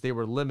problem is they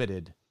were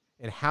limited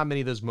in how many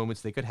of those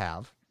moments they could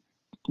have.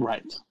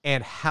 Right.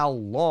 And how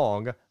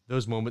long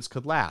those moments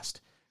could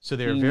last. So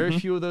there are very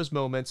few of those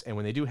moments, and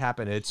when they do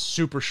happen, it's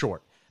super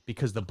short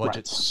because the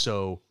budget's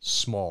so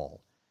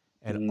small.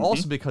 And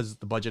also because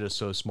the budget is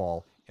so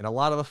small, in a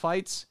lot of the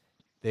fights,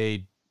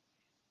 they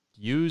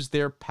use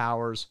their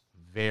powers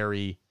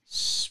very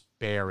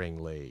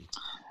sparingly.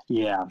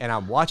 Yeah. And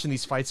I'm watching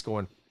these fights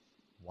going,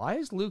 why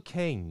is Liu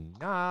Kang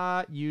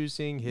not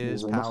using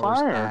his powers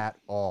at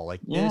all?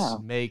 Like, this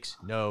makes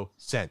no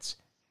sense.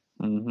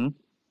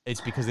 It's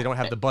because they don't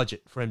have the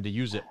budget for him to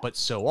use it, but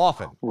so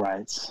often.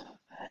 Right.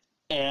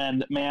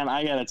 And, man,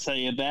 I got to tell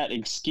you, that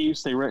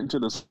excuse they wrote into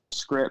the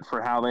script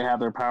for how they have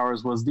their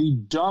powers was the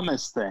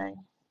dumbest thing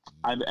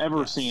I've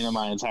ever seen in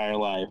my entire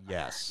life.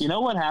 Yes. You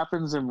know what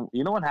happens in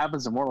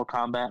Mortal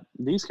Kombat?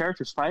 These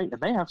characters fight,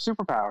 and they have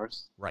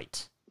superpowers.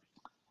 Right.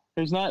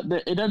 It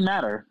doesn't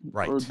matter.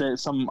 Right. Or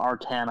some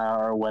arcana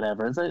or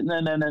whatever. It's like, no.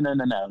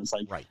 It's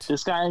like,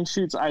 this guy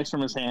shoots ice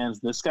from his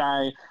hands. This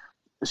guy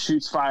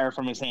shoots fire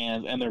from his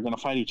hands, and they're going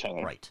to fight each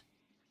other. Right.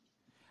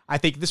 I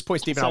think at this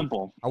point, Stephen,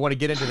 Simple. I want to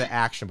get into the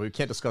action, but we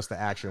can't discuss the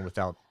action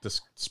without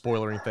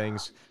spoilering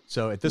things.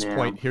 So at this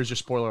point, here's your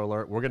spoiler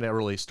alert. We're going to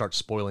really start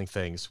spoiling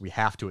things. We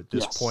have to at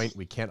this point.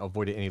 We can't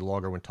avoid it any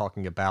longer when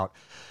talking about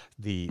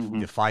the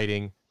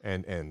fighting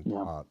and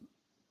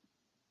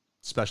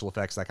special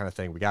effects, that kind of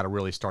thing. We got to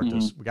really start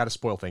this. We got to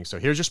spoil things. So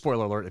here's your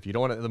spoiler alert. If you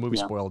don't want the movie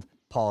spoiled,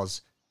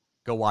 pause,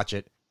 go watch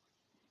it,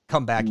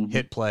 come back,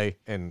 hit play,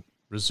 and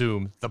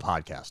resume the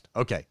podcast.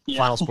 Okay,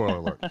 final spoiler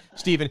alert.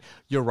 Stephen,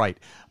 you're right.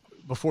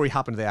 Before we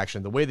hop into the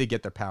action, the way they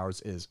get their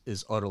powers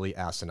is utterly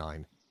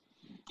asinine.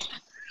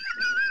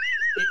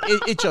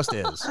 It just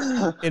is.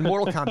 In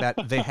Mortal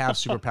Kombat, they have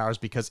superpowers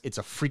because it's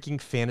a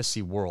freaking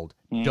fantasy world.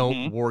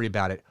 Don't worry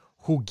about it.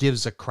 Who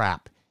gives a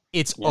crap?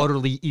 It's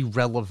utterly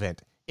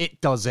irrelevant.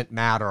 It doesn't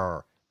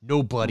matter.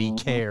 Nobody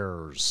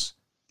cares.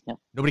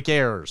 Nobody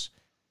cares.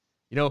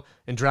 You know,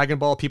 in Dragon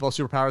Ball, people have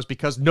superpowers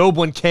because no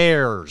one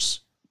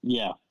cares.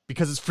 Yeah.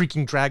 Because it's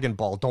freaking Dragon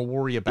Ball. Don't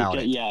worry about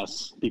it.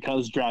 Yes,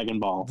 because Dragon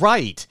Ball.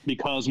 Right.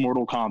 Because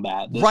Mortal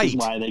Kombat. This is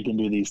why they can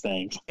do these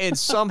things. And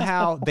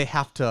somehow they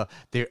have to,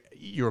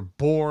 you're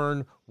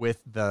born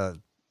with the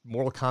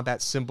Mortal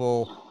Kombat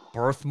symbol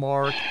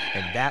birthmark,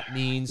 and that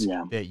means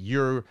that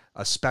you're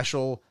a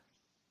special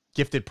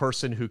gifted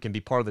person who can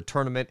be part of the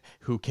tournament,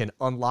 who can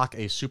unlock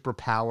a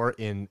superpower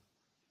in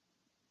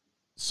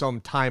some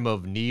time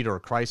of need or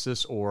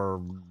crisis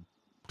or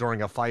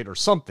during a fight or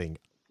something.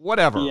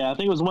 Whatever. Yeah, I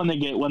think it was when they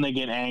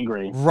get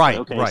angry. Right.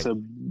 Okay. Right.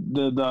 So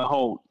the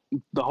Hulk,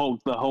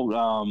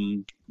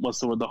 what's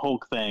the word? The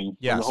Hulk thing.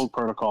 Yes. The Hulk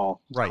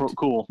protocol. Right.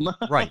 Cool.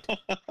 Right.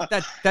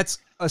 That's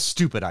a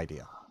stupid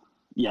idea.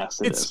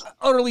 Yes, it's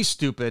utterly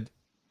stupid.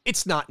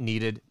 It's not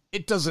needed.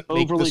 It doesn't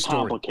make the story. Overly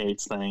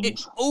complicates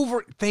things.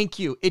 Thank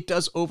you. It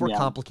does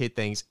overcomplicate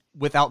things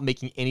without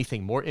making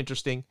anything more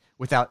interesting,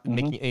 without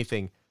making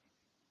anything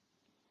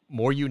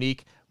more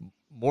unique,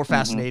 more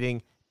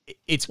fascinating.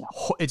 It's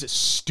a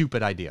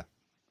stupid idea.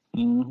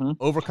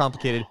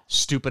 Overcomplicated,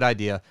 stupid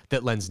idea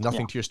that lends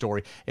nothing to your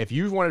story. If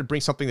you wanted to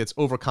bring something that's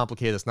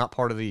overcomplicated, that's not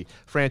part of the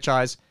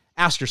franchise,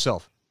 ask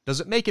yourself,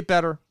 does it make it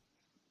better?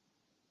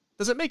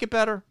 Does it make it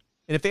better?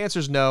 And if the answer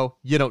is no,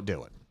 you don't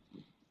do it.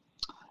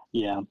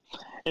 Yeah.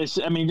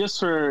 Just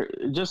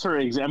for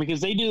example,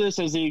 because they do this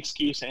as the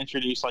excuse to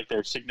introduce like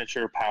their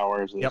signature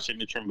powers, their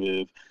signature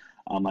move.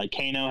 Like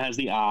Kano has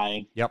the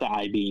eye, the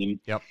eye beam.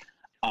 Yep.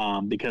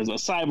 Because a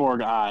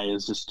cyborg eye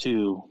is just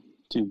too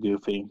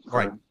goofy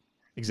for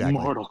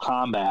exactly Mortal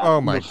Kombat. Oh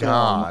my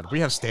god, we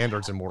have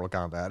standards in Mortal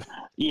Kombat.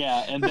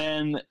 Yeah, and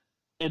then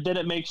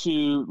it makes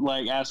you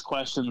like ask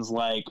questions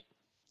like,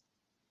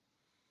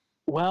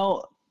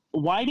 well,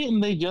 why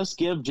didn't they just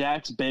give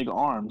Jax big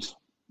arms?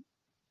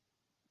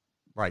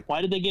 Right.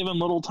 Why did they give him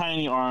little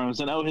tiny arms?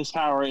 And his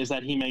power is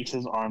that he makes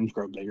his arms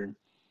grow bigger.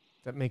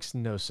 That makes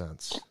no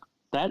sense.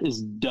 That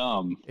is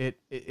dumb. It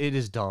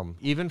is dumb,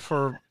 even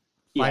for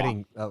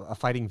fighting a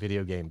fighting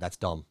video game. That's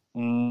dumb.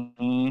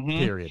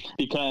 Period.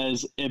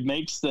 Because it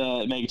makes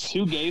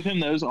who gave him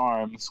those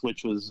arms,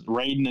 which was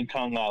Raiden and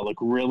Kung Lao, look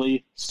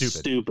really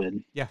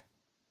stupid.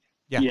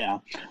 Yeah.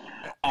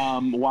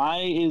 Why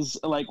is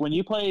like when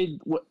you play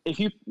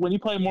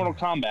Mortal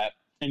Kombat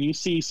and you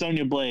see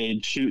Sonya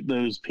Blade shoot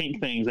those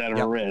pink things out of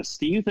her wrist,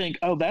 do you think,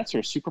 oh, that's her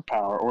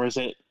superpower, or is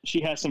it she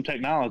has some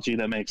technology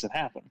that makes it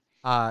happen?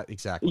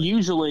 Exactly.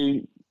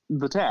 Usually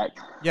the tech.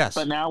 Yes.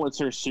 But now it's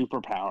her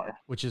superpower,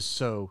 which is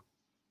so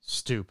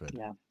stupid.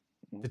 Yeah.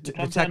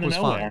 The tech was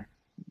fine.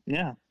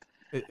 Yeah.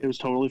 It was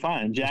totally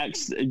fine.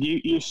 Jax,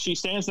 she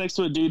stands next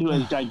to a dude who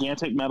has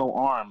gigantic metal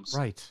arms.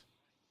 Right.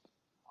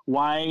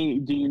 Why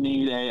do you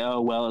need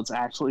it's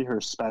actually her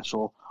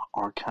special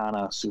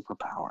Arcana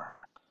superpower.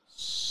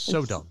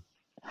 So dumb.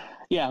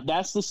 Yeah,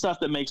 that's the stuff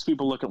that makes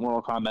people look at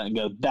Mortal Kombat and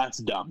go, that's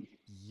dumb.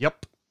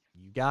 Yep.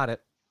 You got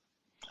it.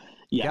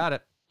 You got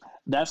it.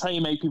 That's how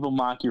you make people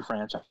mock your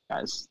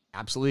franchise.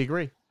 Absolutely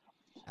agree.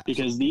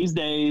 Because these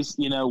days,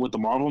 with the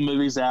Marvel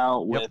movies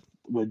out, with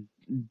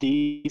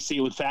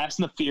DC, with Fast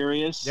and the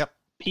Furious,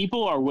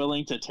 people are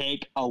willing to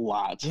take a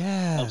lot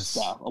of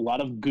stuff, a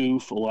lot of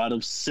goof, a lot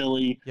of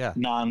silly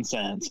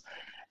nonsense,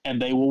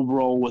 and they will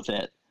roll with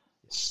it.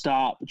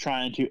 Stop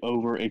trying to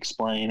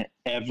over-explain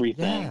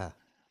everything. Yeah.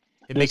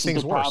 It makes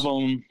things worse.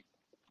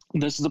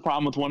 This is the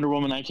problem with Wonder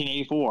Woman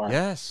 1984.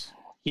 Yes.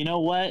 You know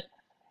what?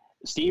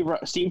 Steve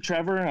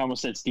Trevor, I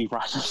almost said Steve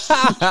Rogers.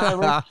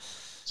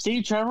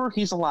 Steve Trevor,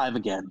 he's alive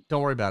again.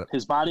 Don't worry about it.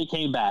 His body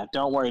came back.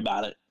 Don't worry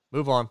about it.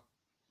 Move on.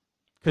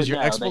 Because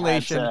your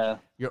explanation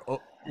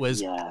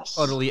was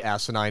utterly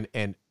asinine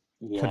and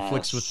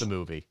conflicts with the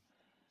movie.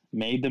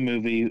 Made the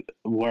movie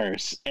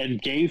worse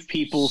and gave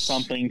people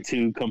something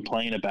to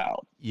complain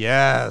about.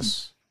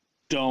 Yes.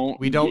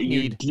 We don't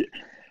need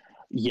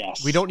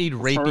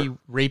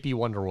rapey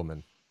Wonder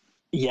Woman.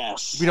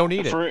 Yes. We don't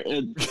need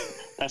it.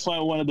 That's why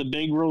one of the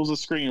big rules of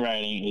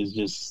screenwriting is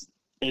just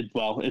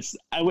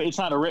it's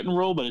not a written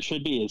rule, but it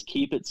should be, is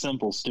keep it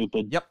simple,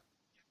 stupid. Yep.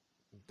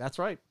 That's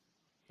right.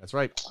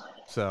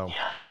 So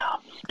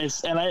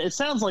it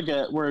sounds like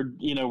we're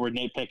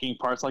nitpicking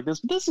parts like this,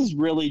 but this is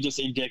really just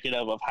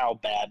indicative of how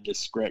bad this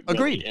script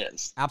really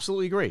is.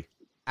 Absolutely agree.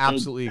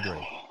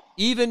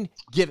 Even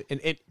give and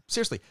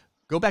seriously,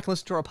 go back and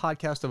listen to our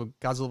podcast of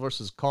Godzilla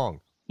vs. Kong.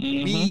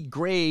 We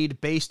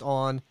grade based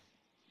on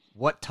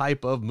what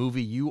type of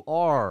movie you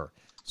are.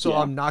 So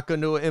I'm not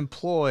going to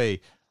employ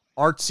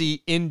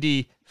artsy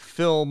indie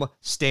film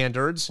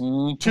standards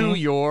to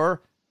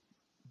your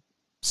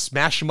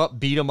smash 'em up,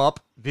 beat 'em up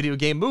video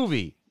game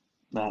movie.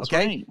 That's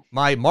right.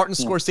 My Martin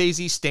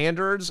Scorsese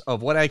standards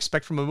of what I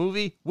expect from a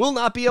movie will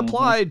not be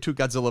applied to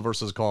Godzilla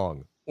vs.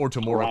 Kong or to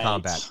Mortal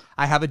Kombat.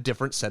 I have a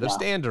different set of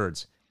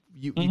standards.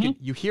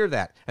 You hear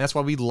that, and that's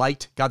why we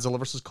liked Godzilla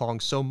vs. Kong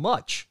so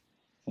much.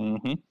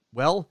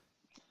 Well,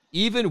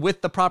 even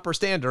with the proper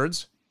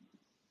standards,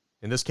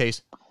 in this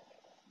case,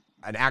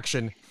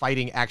 an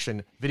fighting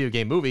action video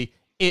game movie,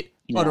 it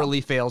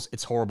utterly fails.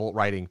 It's horrible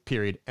writing,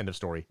 period, end of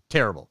story.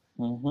 Terrible.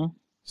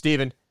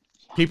 Steven,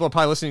 People are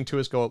probably listening to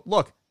us go,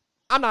 look,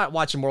 I'm not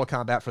watching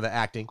Mortal Kombat for the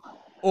acting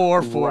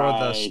or for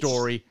the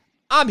story.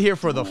 I'm here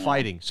for the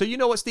fighting. So you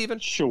know what, Steven?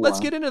 Sure. Let's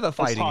get into the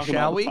fighting,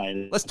 shall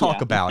we? Let's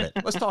talk about it.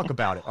 Let's talk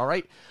about it, all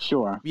right?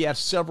 Sure. We have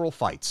several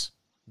fights.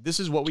 This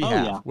is what we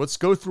have. Yeah. Let's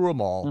go through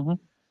them all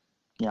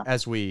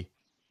as we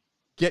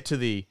get to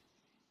the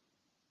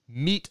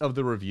meat of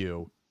the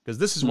review, because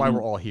this is why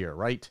we're all here,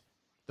 right?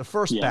 The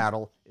first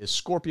battle is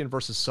Scorpion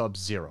versus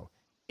Sub-Zero.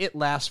 It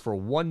lasts for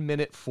 1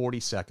 minute, 40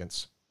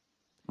 seconds.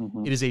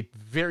 It is a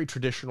very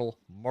traditional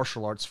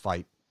martial arts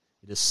fight.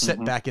 It is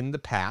set back in the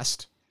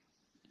past.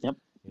 Yep.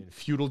 In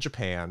feudal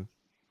Japan.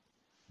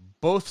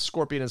 Both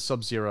Scorpion and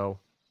Sub-Zero,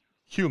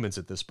 humans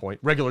at this point,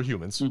 regular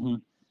humans.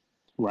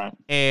 Right.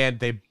 And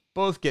they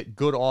both get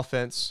good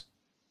offense.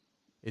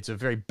 It's a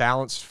very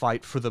balanced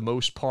fight for the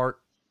most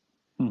part.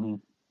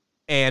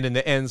 And in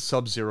the end,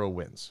 Sub-Zero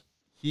wins.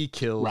 He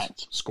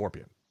kills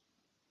Scorpion.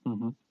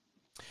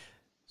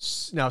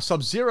 Now,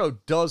 Sub-Zero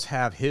does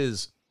have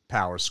his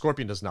powers.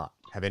 Scorpion does not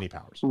have any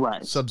powers.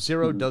 Right.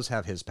 Sub-Zero does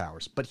have his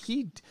powers. But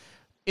he,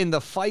 in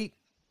the fight,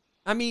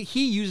 I mean,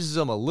 he uses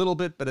them a little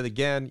bit, but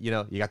again, you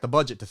know, you got the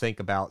budget to think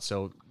about.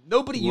 So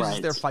nobody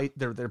uses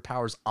their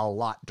powers a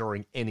lot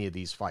during any of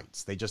these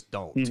fights. They just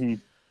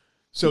don't.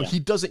 So he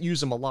doesn't use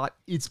them a lot.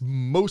 It's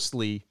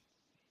mostly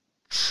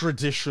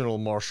traditional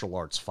martial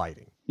arts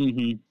fighting.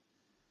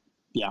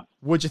 Yeah.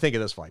 What'd you think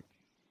of this fight?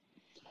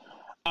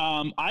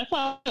 I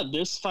thought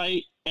this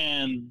fight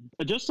and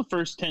just the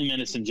first 10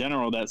 minutes in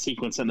general, that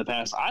sequence in the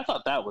past, I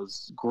thought that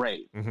was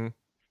great.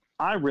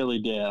 I really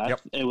did.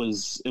 It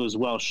was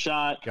well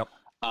shot.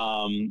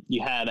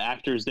 You had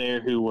actors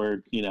there who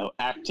were, you know,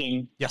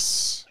 acting.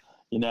 Yes.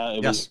 You know,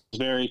 it was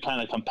very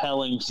kind of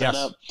compelling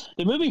setup.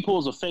 The movie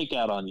pulls a fake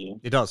out on you.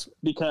 It does.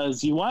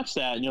 Because you watch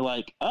that and you're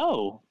like,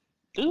 oh,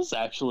 this is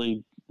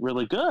actually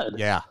really good.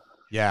 Yeah.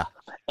 Yeah.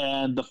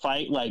 And the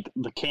fight, like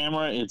the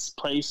camera, it's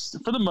placed,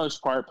 for the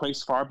most part,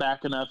 placed far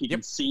back enough. You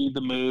can see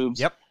the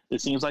moves. It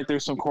seems like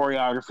there's some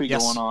choreography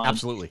going on.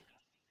 Absolutely.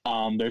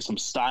 There's some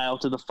style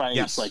to the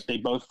fights. Like they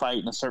both fight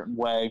in a certain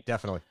way.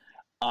 Definitely.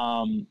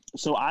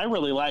 So I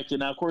really liked it.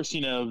 Now, of course,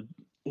 you know,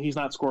 he's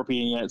not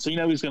Scorpion yet, so you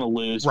know he's going to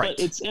lose. But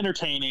it's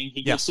entertaining.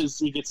 He gets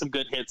some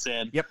good hits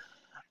in.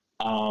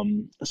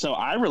 So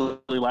I really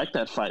like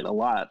that fight a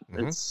lot.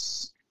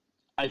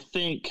 I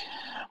think,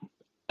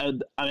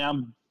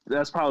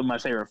 that's probably my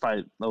favorite fight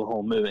of the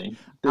whole movie.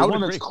 There's one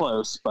that's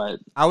close, but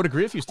I would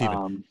agree with you,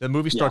 Steven. The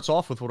movie starts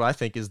off with what I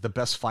think is the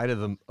best fight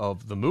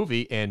of the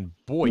movie, and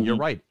boy, you're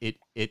right. It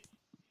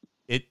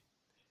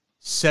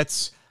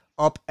sets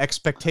up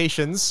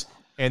expectations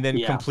and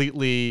then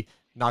completely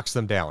knocks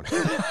them down.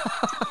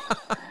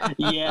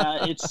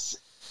 It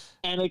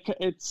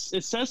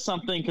says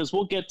something, because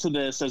we'll get to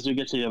this as we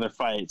get to the other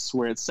fights,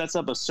 where it sets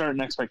up a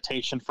certain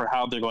expectation for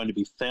how they're going to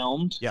be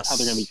filmed, how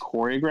they're going to be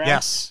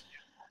choreographed.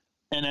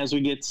 And as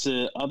we get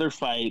to other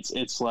fights,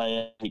 it's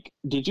like,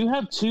 did you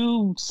have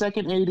 2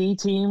 second AD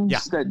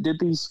teams that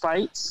did these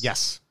fights?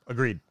 Yes,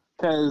 agreed.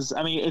 Because,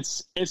 I mean,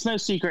 it's no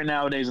secret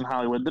nowadays in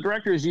Hollywood, the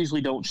directors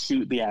usually don't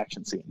shoot the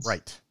action scenes.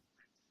 Right.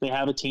 They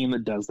have a team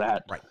that does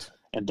that. Right.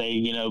 And they,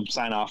 you know,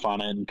 sign off on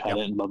it and cut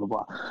it and blah, blah,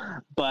 blah.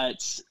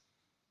 But,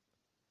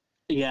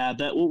 yeah,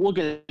 that we'll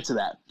get to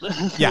that.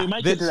 We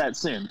might get to that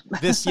soon.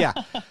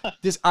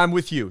 I'm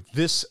with you.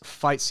 This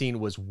fight scene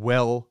was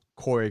well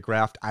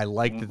choreographed. I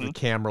liked that the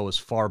camera was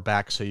far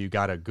back, so you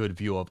got a good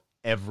view of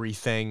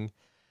everything.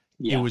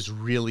 It was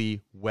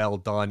really well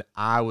done.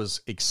 I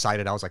was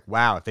excited. I was like,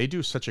 wow, if they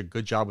do such a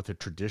good job with a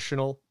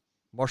traditional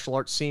martial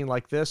arts scene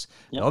like this,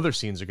 the other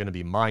scenes are going to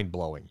be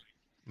mind-blowing.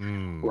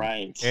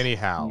 Right.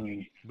 Anyhow,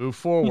 move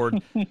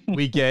forward.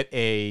 We get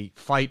a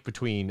fight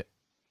between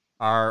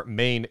our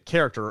main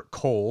character,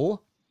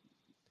 Cole,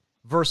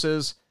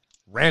 versus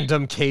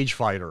random cage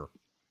fighter.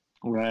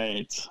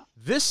 Right.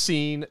 This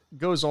scene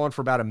goes on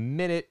for about 1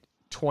 minute,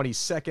 20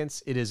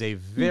 seconds. It is a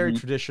very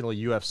traditional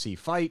UFC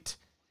fight.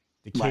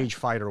 The cage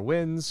fighter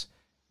wins.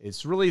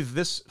 It's really,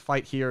 this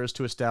fight here is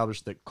to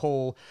establish that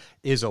Cole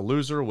is a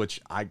loser,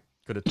 which I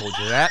could have told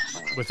you that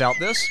without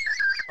this.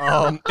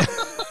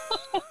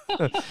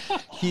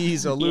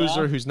 He's a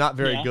loser who's not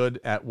very good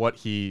at what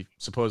he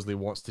supposedly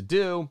wants to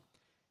do.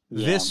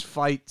 This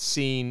fight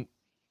scene,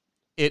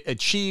 it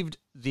achieved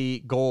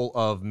the goal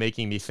of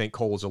making me think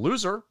Cole is a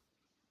loser.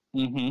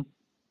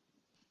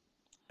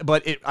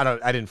 But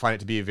I didn't find it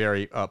to be a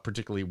very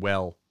particularly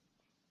well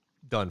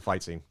done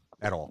fight scene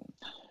at all.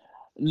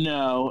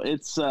 No,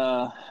 it's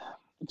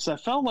because I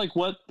felt like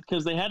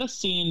because they had a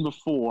scene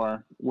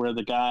before where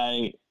the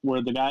guy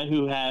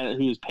who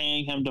is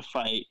paying him to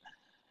fight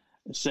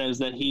says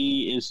that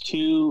he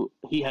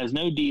has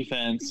no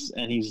defense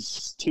and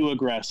he's too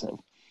aggressive,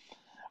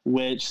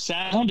 which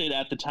sounded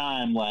at the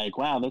time like,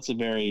 wow, that's a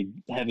very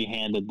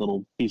heavy-handed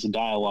little piece of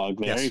dialogue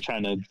there. You're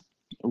trying to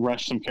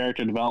rush some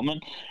character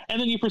development, and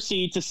then you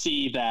proceed to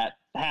see that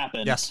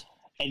happen.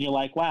 And you're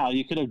like, wow,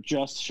 you could have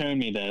just shown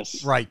me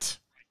this,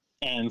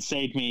 and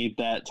saved me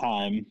that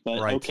time. But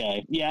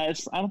okay, I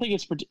don't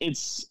think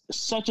it's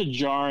such a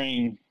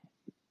jarring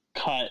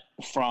cut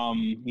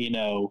from, you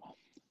know,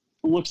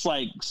 looks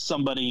like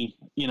somebody,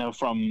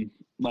 from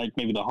like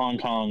maybe the Hong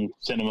Kong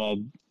cinema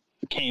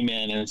came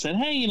in and said,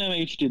 hey, maybe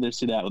you should do this,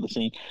 do that with the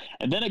scene.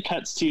 And then it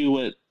cuts to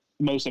what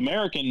most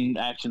American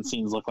action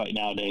scenes look like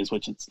nowadays,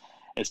 which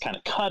it's kind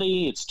of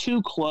cutty. It's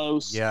too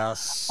close.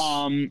 Yes.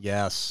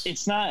 Yes.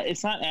 It's not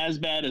as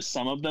bad as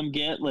some of them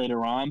get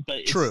later on, but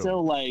it's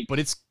still like, but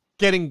it's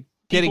getting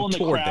people in the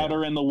toward crowd there.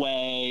 are in the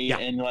way,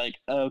 and like,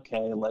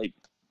 okay, like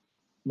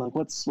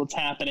what's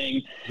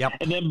happening? Yep.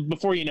 And then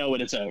before you know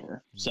it, it's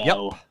over.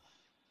 So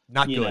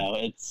not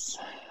good. It's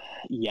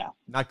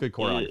not good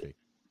choreography.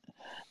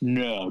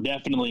 No,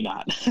 definitely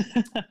not.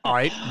 All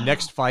right,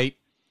 next fight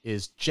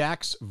is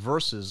Jax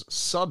versus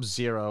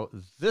Sub-Zero.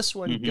 This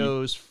one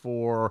goes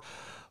for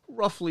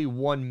roughly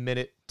 1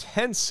 minute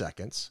 10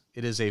 seconds.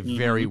 It is a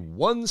very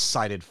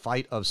one-sided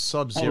fight of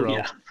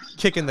Sub-Zero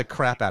kicking the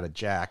crap out of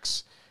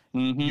Jax.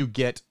 You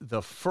get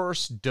the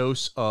first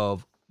dose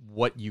of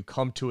what you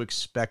come to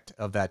expect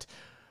of that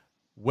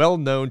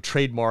well-known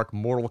trademark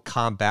Mortal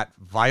Kombat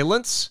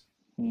violence.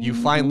 You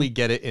finally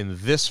get it in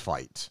this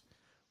fight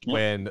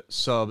when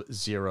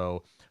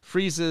Sub-Zero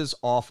freezes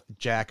off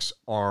Jax's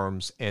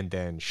arms and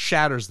then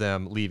shatters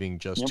them, leaving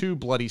just two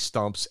bloody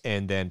stumps,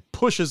 and then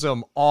pushes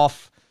him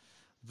off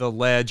the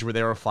ledge where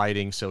they were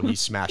fighting, so he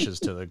smashes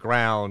to the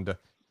ground,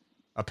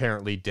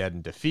 apparently dead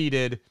and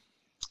defeated.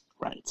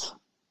 Right.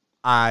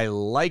 I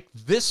like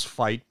this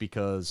fight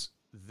because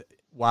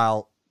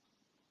while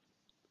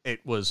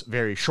it was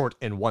very short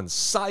and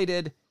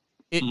one-sided,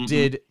 it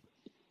did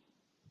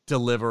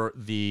deliver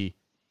the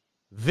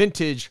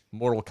vintage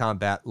Mortal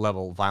Kombat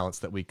level violence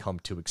that we come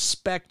to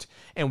expect,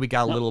 and we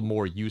got a little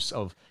more use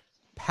of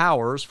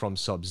powers from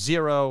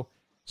Sub-Zero.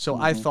 So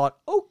I thought,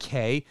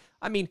 okay,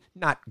 I mean,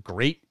 not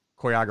great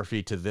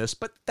choreography to this,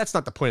 but that's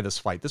not the point of this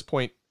fight. This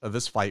point of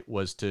this fight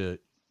was to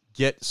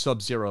get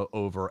Sub-Zero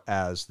over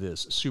as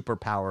this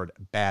super-powered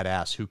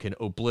badass who can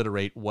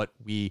obliterate what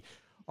we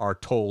are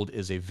told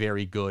is a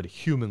very good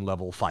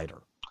human-level fighter.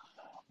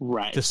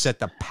 Right. To set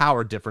the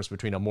power difference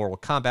between a Mortal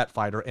Kombat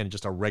fighter and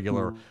just a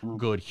regular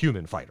good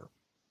human fighter.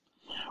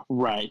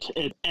 Right.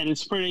 And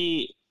it's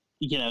pretty,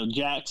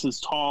 Jax is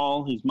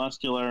tall, he's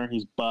muscular,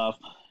 he's buff.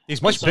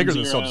 He's much bigger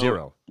than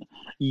Sub-Zero.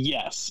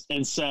 Yes.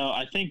 And so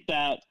I think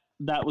that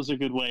was a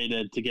good way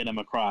to get him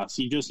across.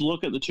 You just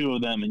look at the two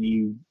of them and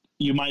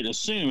you might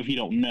assume, if you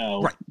don't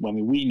know, right. I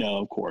mean, we know,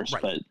 of course,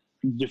 right. but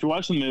if you're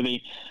watching the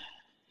movie,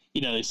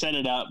 they set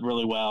it up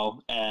really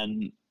well,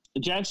 and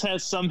Jax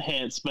has some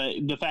hits, but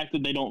the fact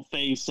that they don't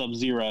phase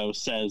Sub-Zero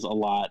says a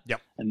lot. Yep.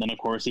 And then, of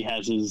course, he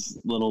has his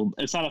little,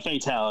 it's not a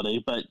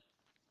fatality, but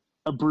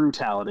a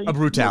brutality. A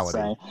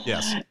brutality,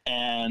 yes.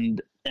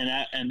 And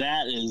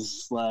that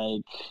is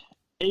like,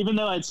 even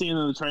though I'd seen it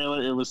in the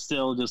trailer, it was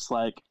still just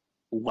like,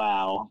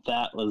 wow,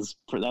 that was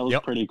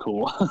pretty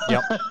cool.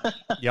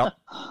 Yep.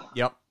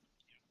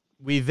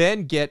 We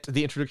then get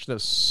the introduction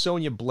of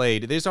Sonya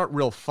Blade. These aren't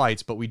real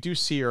fights, but we do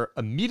see her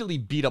immediately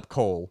beat up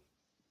Cole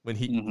when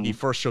he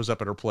first shows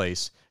up at her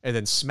place, and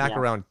then smack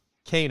around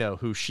Kano,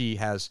 who she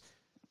has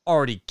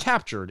already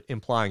captured,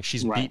 implying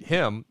she's beat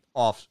him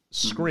off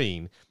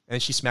screen,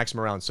 and she smacks him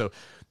around. So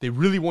they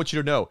really want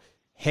you to know,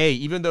 hey,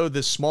 even though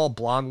this small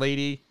blonde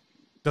lady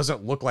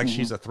doesn't look like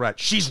she's a threat,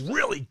 she's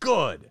really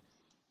good.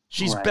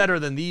 She's better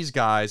than these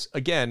guys.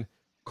 Again,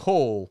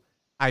 Cole,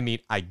 I mean,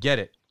 I get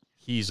it.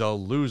 He's a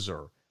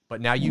loser. But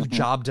now you've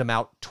jobbed him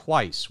out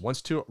twice.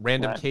 Once to a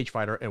random cage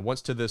fighter and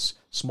once to this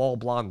small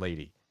blonde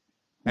lady.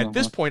 At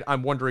this point,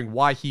 I'm wondering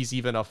why he's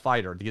even a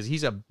fighter, because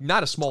he's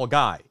not a small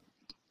guy.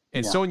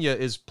 And Sonya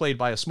is played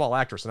by a small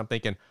actress. And I'm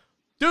thinking,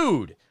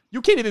 dude,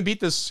 you can't even beat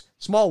this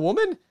small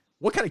woman?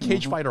 What kind of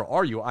cage fighter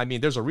are you? I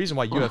mean, there's a reason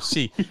why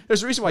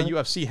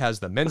UFC has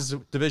the men's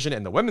division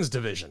and the women's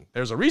division.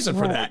 There's a reason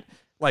for that.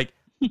 Like,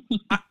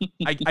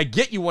 I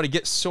get you want to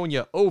get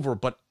Sonya over,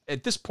 but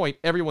at this point,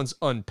 everyone's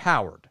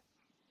unpowered.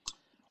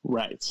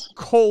 Right.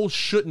 Cole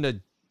shouldn't have,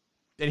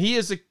 and he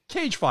is a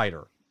cage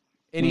fighter,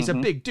 and he's a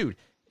big dude.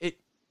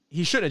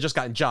 He shouldn't have just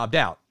gotten jobbed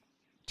out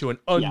to an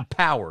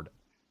unpowered,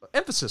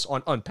 emphasis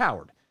on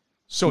unpowered,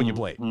 Sonya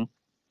Blade.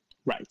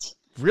 Right.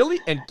 Really?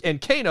 And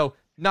Kano,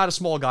 not a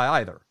small guy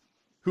either,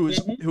 who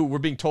we're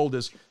being told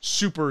is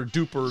super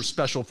duper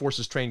special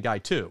forces trained guy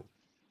too.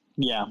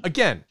 Yeah.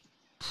 Again,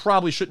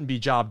 probably shouldn't be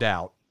jobbed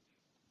out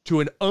to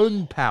an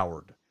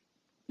unpowered,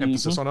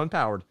 emphasis on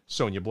unpowered,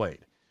 Sonya Blade.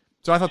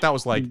 So I thought that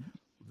was like,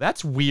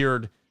 that's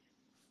weird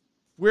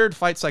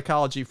fight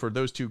psychology for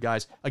those two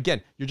guys.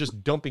 Again, you're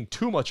just dumping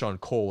too much on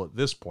Cole at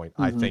this point,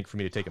 I think, for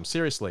me to take him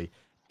seriously.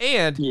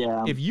 And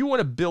if you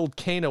want to build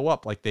Kano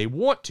up like they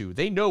want to,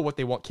 they know what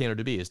they want Kano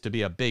to be, is to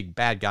be a big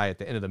bad guy at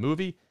the end of the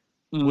movie.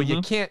 Well,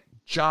 you can't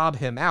job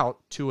him out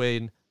to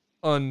an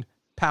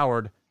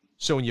unpowered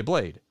Sonya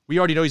Blade. We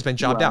already know he's been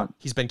jobbed out.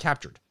 He's been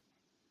captured.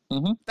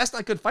 That's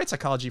not good fight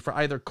psychology for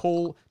either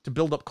Cole, to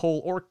build up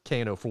Cole or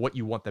Kano for what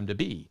you want them to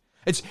be.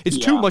 It's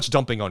too much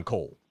dumping on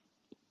Cole.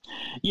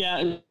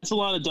 Yeah, it's a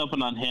lot of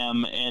dumping on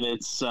him, and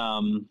it's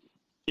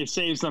it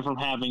saves them from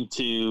having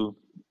to,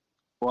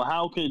 well,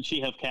 how could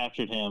she have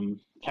captured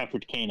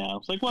Kano?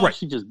 It's like, well,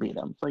 she just beat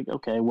him. It's like,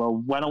 okay, well,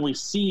 why don't we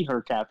see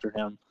her capture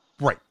him?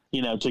 Right.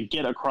 You know, to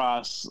get her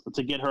across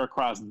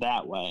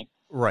that way.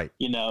 Right.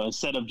 You know,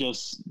 instead of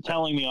just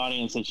telling the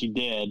audience that she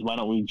did, why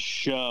don't we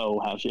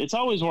show how it's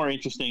always more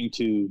interesting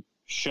to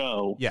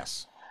show.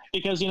 Yes.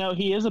 Because, you know,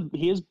 he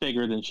is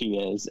bigger than she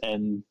is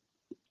and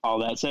all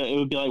that. So it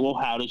would be like, well,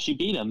 how did she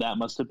beat him? That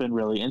must have been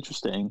really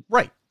interesting.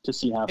 Right. To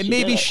see how and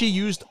maybe she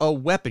used a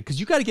weapon, because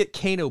you got to get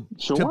Kano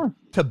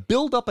to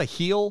build up a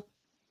heel.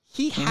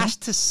 He has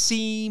to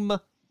seem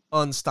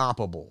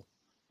unstoppable.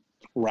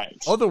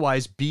 Right.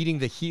 Otherwise, beating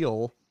the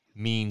heel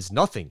means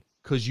nothing,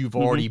 because you've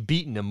already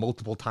beaten him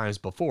multiple times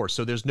before.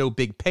 So there's no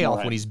big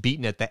payoff when he's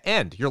beaten at the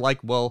end. You're like,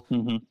 well,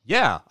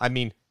 yeah, I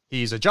mean,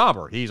 he's a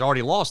jobber. He's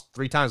already lost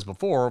 3 times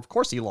before. Of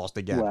course he lost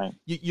again. Right.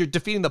 You're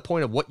defeating the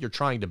point of what you're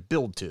trying to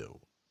build to.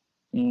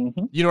 You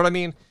know what I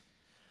mean?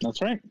 That's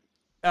right.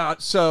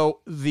 So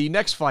the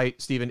next fight,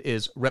 Steven,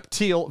 is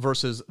Reptile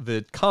versus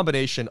the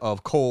combination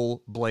of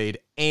Cole, Blade,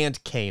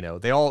 and Kano.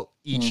 They all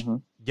each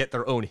get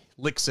their own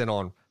licks in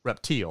on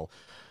Reptile.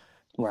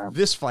 Wow.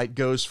 This fight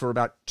goes for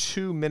about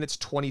 2 minutes,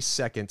 20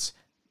 seconds.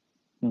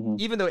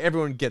 Even though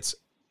everyone gets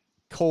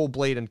Cole,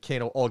 Blade, and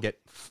Kano all get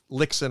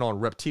licks in on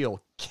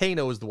Reptile,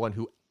 Kano is the one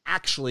who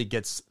actually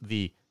gets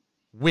the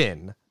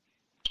win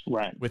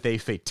with a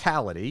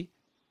fatality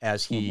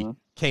as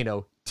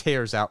Kano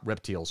tears out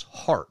Reptile's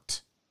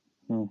heart.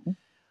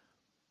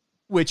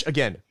 Which,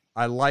 again,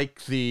 I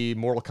like the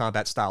Mortal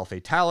Kombat style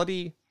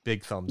fatality.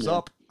 Big thumbs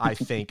up. I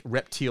think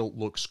Reptile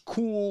looks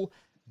cool.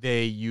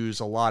 They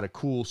use a lot of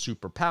cool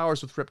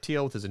superpowers with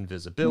Reptile, with his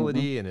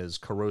invisibility and his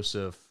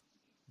corrosive,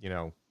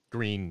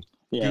 green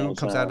goo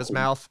comes out of his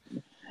mouth.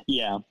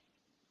 Yeah.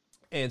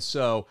 And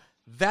so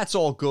that's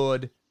all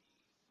good.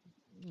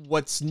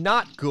 What's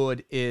not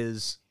good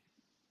is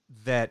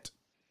that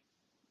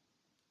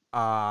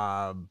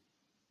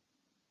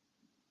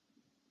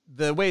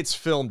the way it's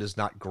filmed is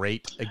not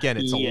great. Again,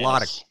 it's a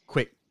lot of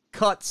quick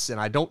cuts, and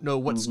I don't know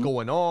what's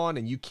going on,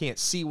 and you can't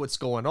see what's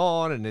going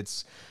on, and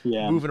it's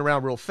moving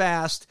around real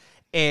fast.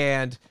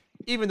 And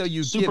even though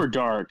you super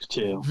dark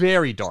too,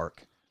 very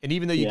dark, and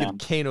even though you give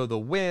Kano the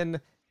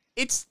win,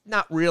 it's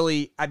not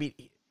really. I mean,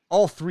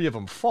 all 3 of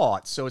them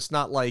fought, so it's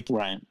not like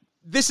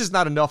this is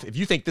not enough. If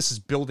you think this is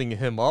building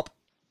him up,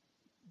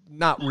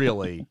 not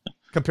really,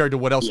 compared to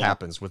what else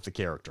happens with the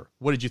character.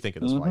 What did you think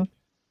of this fight?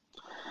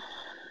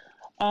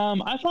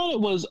 I thought it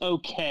was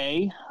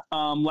okay.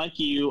 Like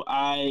you,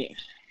 I'm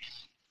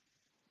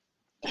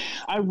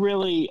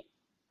really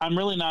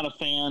not a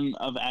fan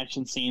of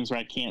action scenes where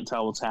I can't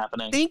tell what's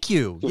happening. Thank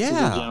you. This is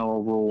a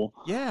general rule.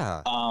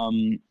 Yeah.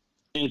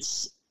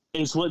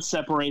 It's what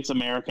separates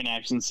American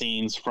action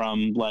scenes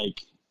from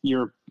like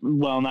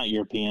not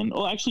European.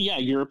 Well, actually,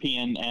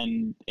 European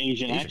and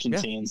Asian action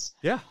scenes.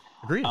 Yeah.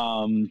 Agreed.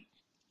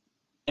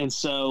 And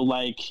so,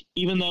 like,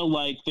 even though,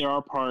 like, there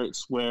are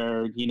parts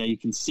where, you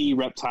can see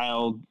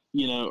Reptile,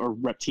 or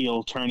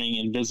Reptile turning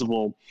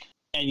invisible,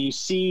 and you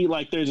see,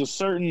 like, there's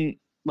certain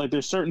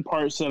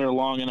parts that are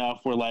long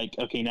enough where, like,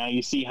 okay, now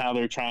you see how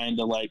they're trying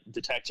to, like,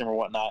 detect him or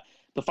whatnot.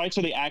 The fights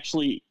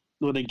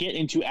where they get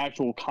into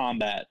actual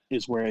combat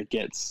is where it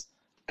gets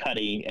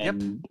cutty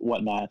and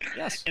whatnot.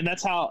 Yes. And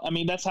that's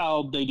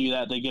how they do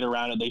that. They get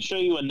around it. They show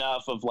you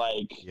enough of,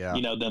 like,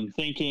 them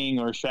thinking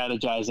or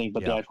strategizing,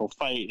 but the actual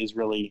fight is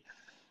really...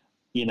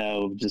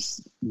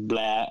 just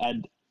blah.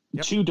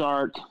 Too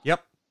dark.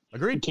 Yep.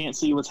 Agreed. You can't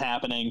see what's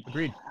happening.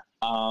 Agreed.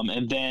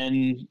 And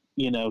then,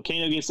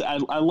 Kano gets...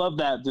 I love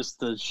that, just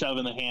the shove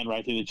in the hand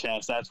right through the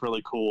chest. That's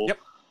really cool. Yep.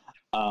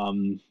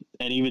 And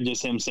even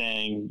just him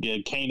saying,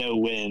 Kano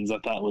wins, I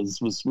thought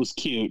was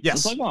cute.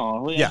 Yes. It's like,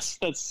 oh, yes.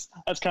 That's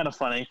kind of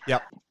funny.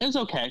 Yep. It was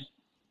okay.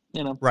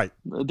 Right.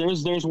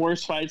 There's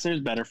worse fights,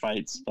 there's better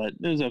fights, but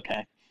it was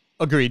okay.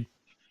 Agreed.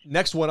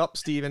 Next one up,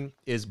 Steven,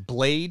 is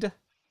Blade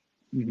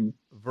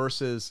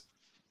versus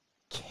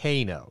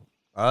Kano.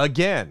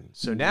 Again.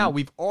 So now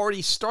we've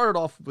already started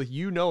off with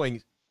you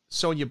knowing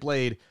Sonya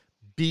Blade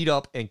beat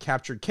up and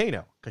captured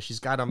Kano because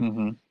she's got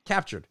him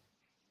captured.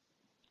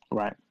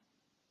 Right.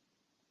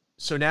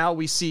 So now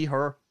we see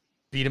her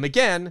beat him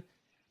again.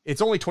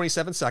 It's only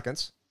 27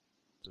 seconds.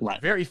 Right.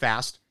 Very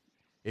fast.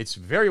 It's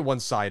very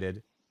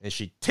one-sided. And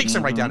she takes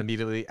him right down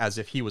immediately as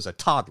if he was a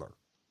toddler.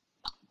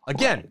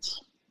 Again,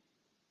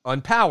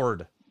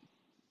 unpowered.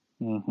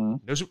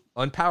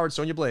 Unpowered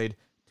Sonya Blade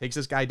takes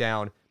this guy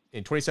down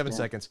in 27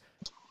 seconds.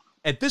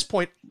 At this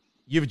point,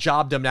 you've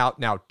jobbed him out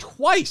now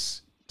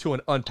twice to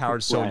an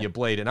unpowered Sonya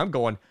Blade. And I'm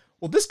going,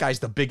 well, this guy's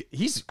I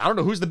don't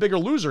know who's the bigger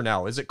loser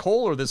now. Is it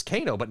Cole or this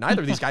Kano? But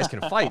neither of these guys can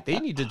fight. They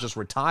need to just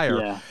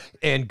retire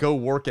and go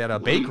work at a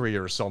bakery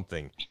or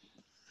something.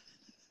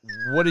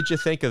 What did you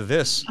think of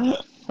this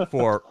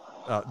for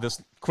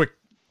this quick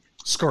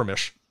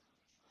skirmish?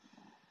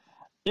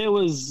 It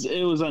was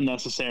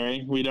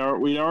unnecessary. We'd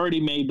already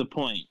made the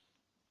point.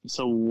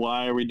 So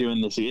why are we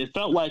doing this? It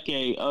felt like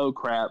oh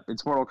crap,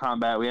 it's Mortal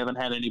Kombat. We haven't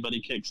had anybody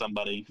kick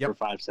somebody for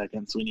 5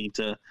 seconds. We need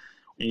to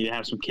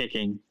have some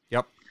kicking.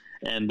 Yep.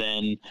 And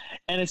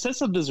it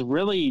sets up this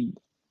really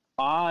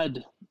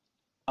odd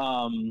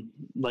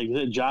like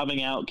the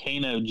jobbing out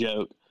Kano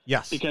joke.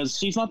 Yes. Because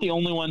she's not the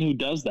only one who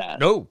does that.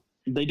 No.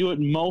 They do it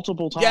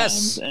multiple times,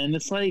 Yes. and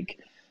it's like,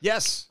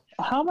 Yes.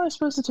 how am I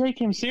supposed to take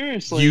him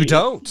seriously? You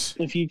don't.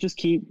 If you just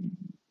keep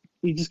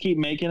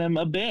making him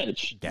a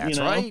bitch. That's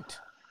right.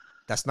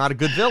 That's not a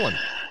good villain.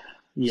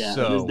 Yeah,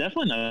 So, it is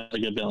definitely not a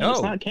good villain. No.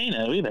 It's not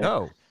Kano either.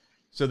 No.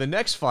 So the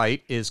next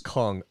fight is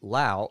Kung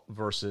Lao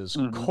versus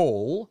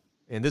Cole,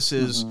 and this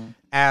is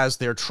as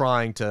they're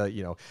trying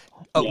to,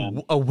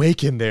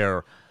 awaken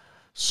their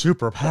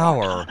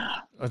superpower,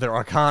 or their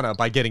arcana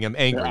by getting him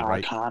angry,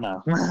 right?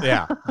 Arcana.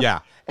 Yeah.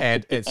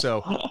 And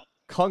so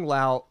Kung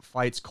Lao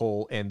fights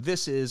Cole, and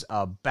this is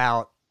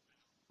about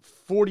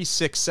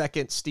 46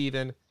 seconds,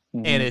 Steven,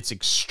 and it's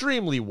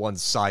extremely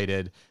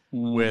one-sided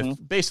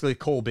with basically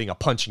Cole being a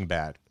punching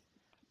bag.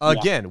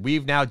 Again,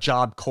 we've now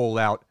jobbed Cole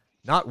out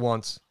not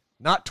once,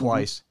 not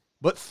twice,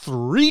 but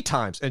 3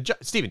 times. And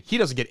Steven, he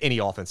doesn't get any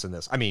offense in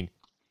this. I mean,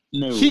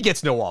 he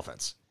gets no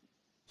offense.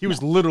 He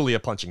was literally a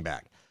punching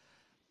bag.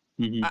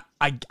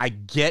 I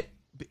get,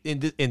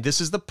 and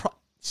this is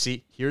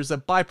see, here's a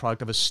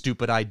byproduct of a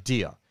stupid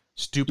idea.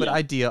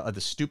 Idea of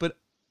the stupid,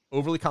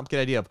 overly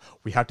complicated idea of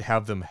we have to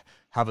have them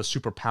have a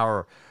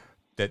superpower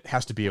that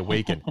has to be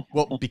awakened.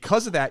 Well,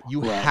 because of that,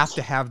 you have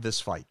to have this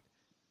fight,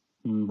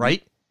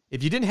 right?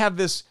 If you didn't have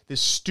this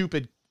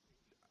stupid,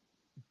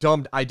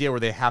 dumb idea where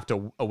they have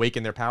to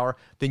awaken their power,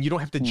 then you don't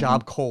have to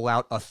job Cole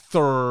out a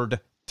 3rd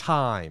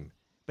time.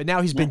 But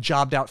now he's been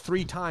jobbed out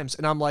 3 times,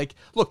 and I'm like,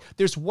 look,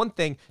 there's one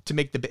thing to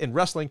make in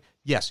wrestling.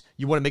 Yes,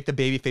 you want to make the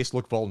babyface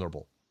look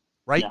vulnerable,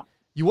 right? Yeah.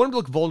 You want him to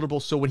look vulnerable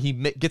so when he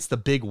gets the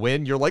big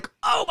win, you're like,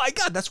 oh my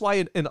God. That's why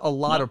in a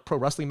lot of pro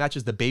wrestling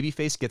matches, the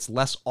babyface gets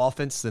less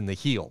offense than the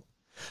heel.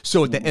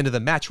 So at the end of the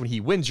match, when he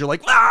wins, you're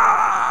like,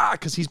 ah,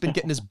 because he's been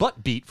getting his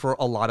butt beat for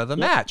a lot of the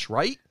match,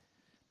 right?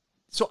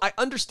 So I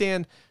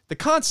understand the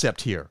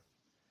concept here,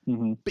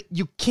 but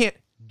you can't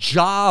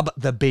job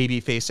the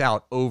babyface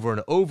out over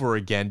and over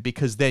again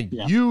because then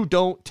you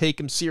don't take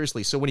him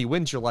seriously. So when he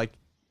wins, you're like,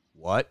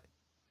 what?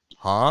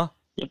 Huh?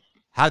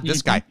 How did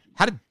this guy,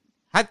 how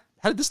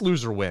did this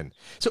loser win?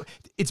 So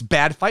it's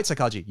bad fight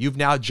psychology. You've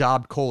now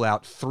jobbed Cole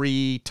out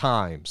 3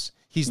 times.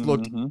 He's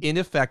looked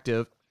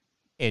ineffective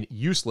and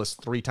useless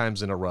 3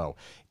 times in a row.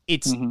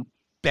 It's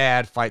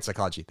bad fight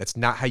psychology. That's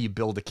not how you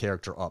build a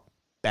character up.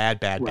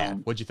 Bad.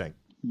 What'd you think?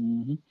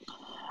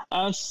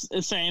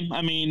 Same.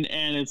 I mean,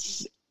 and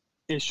it's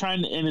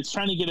trying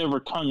to get over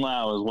Kung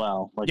Lao as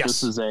well. Like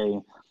this is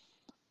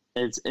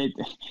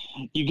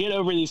you get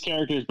over these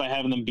characters by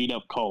having them beat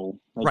up Cole.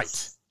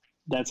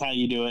 That's how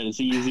you do it. It's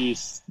the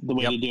easiest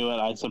way to do it,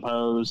 I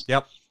suppose.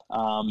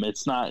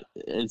 It's not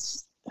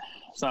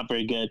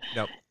very good.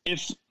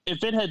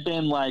 If it had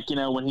been like,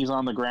 when he's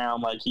on the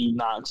ground, like he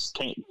knocks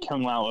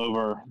Kung Lao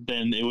over,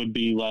 then it would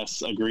be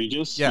less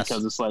egregious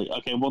because it's like,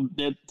 okay, well,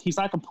 he's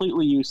not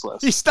completely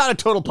useless. He's not a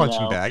total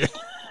punching bag.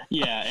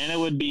 And it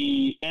would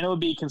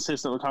be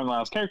consistent with Kung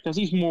Lao's character because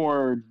he's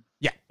more,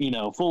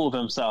 full of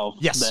himself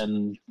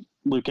than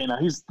Liu Kang.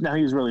 Now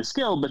he's really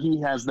skilled, but he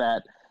has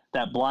that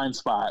blind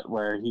spot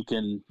where he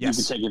can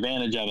take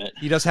advantage of it.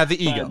 He does have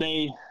the ego.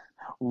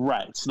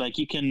 So like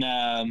you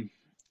can.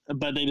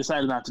 But they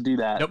decided not to do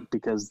that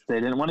because they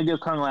didn't want to give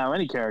Kung Lao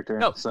any character.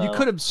 No, so. You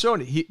could have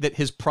shown that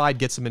his pride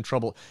gets him in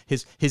trouble.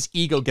 His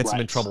ego gets him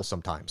in trouble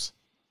sometimes.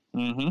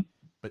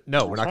 But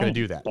no, we're not going to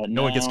do that.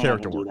 No one gets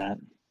character work.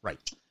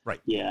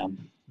 Right. Yeah.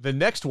 The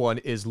next one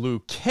is Liu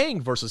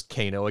Kang versus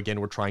Kano. Again,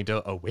 we're trying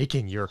to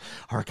awaken your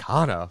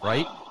arcana,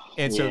 right?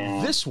 And so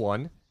this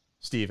one,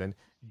 Steven,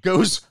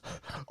 goes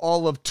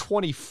all of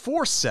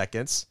 24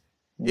 seconds.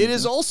 It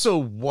is also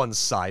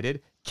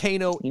one-sided.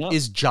 Kano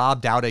is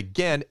jobbed out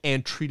again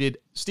and treated,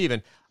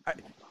 Steven,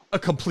 a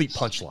complete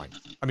punchline.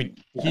 I mean,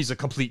 he's a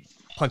complete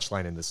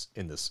punchline in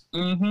this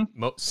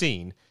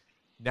scene.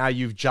 Now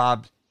you've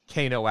jobbed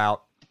Kano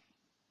out.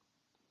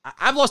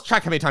 I've lost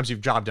track how many times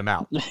you've jobbed him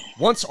out.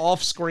 Once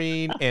off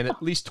screen and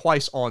at least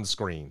twice on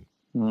screen.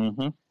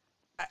 What'd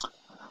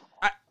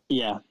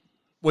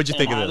you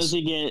think of this?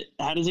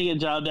 How does he get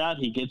jobbed out?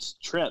 He gets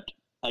tripped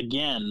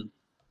again.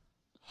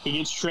 He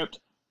gets tripped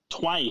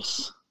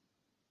twice.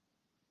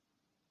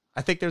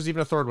 I think there's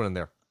even a 3rd one in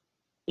there.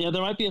 Yeah,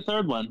 there might be a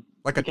 3rd one.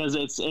 Because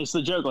it's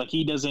the joke. Like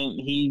he's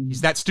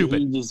that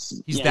stupid.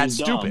 He's that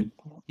stupid.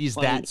 Dumb. He's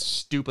that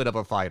stupid of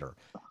a fighter.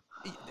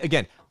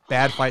 Again,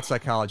 bad fight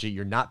psychology.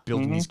 You're not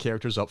building these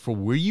characters up for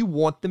where you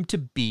want them to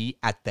be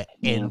at the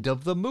end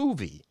of the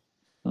movie.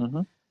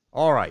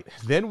 All right.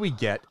 Then we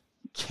get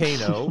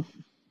Kano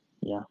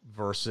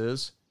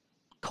versus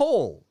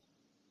Cole.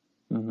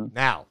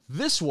 Now,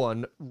 this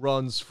one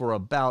runs for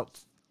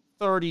about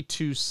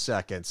 32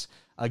 seconds.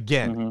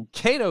 Again,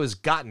 Kano has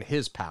gotten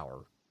his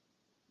power.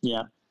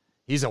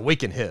 He's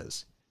awakened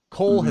his.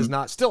 Cole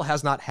still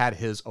has not had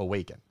his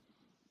awaken.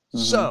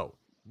 So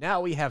now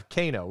we have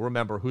Kano,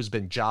 remember, who's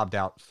been jobbed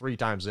out 3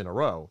 times in a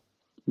row.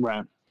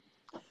 Right.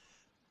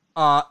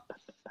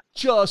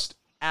 Just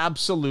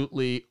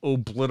absolutely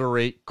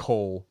obliterate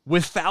Cole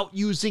without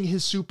using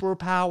his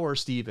superpower,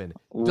 Steven.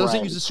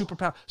 Doesn't use his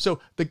superpower. So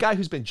the guy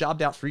who's been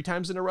jobbed out 3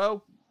 times in a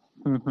row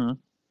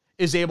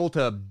is able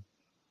to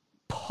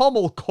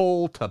pummel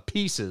Cole to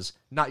pieces,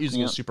 not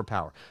using his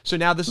superpower. So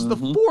now this is the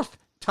fourth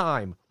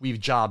time we've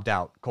jobbed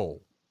out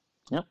Cole.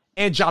 Yep.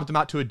 And jobbed him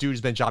out to a dude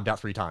who's been jobbed out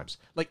 3 times.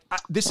 Like,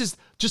 this is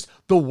just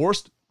the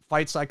worst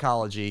fight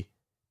psychology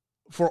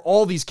for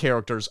all these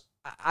characters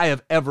I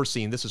have ever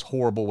seen. This is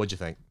horrible. What'd you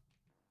think?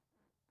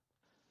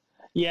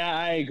 Yeah,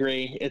 I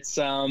agree. It's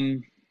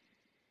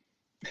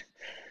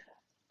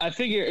I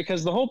figure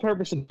because the whole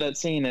purpose of that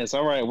scene is,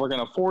 all right, we're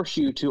going to force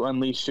you to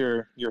unleash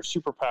your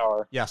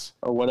superpower. Yes.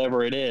 Or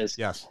whatever it is.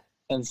 Yes.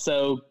 And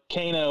so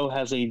Kano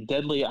has a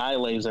deadly eye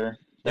laser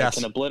that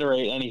can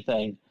obliterate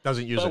anything.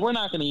 Doesn't use it. But we're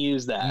not going to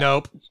use that.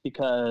 Nope.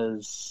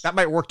 Because that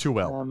might work too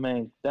well.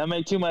 That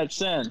make too much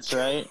sense,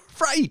 right?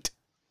 Right.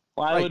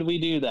 Why would we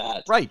do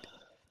that? Right.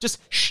 Just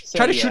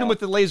try to shoot him with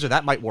the laser.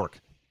 That might work.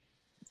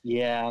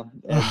 Yeah.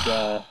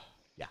 And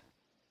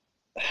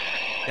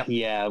Yep.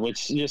 yeah,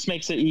 which just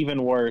makes it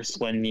even worse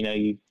when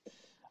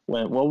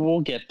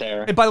we'll get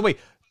there. And by the way,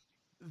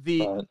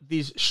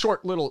 these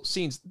short little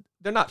scenes,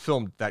 they're not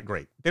filmed that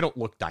great. They don't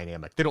look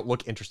dynamic. They don't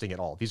look interesting at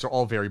all. These are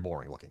all very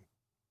boring looking.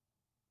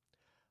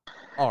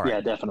 All right.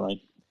 Yeah,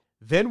 definitely.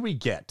 Then we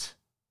get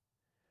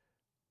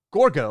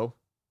Gorgo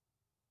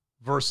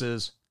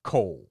versus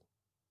Cole.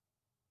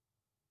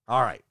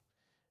 All right.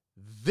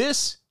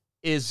 This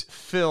is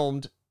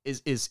filmed,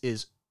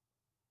 is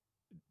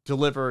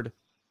delivered,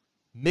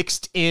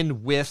 mixed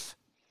in with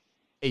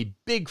a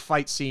big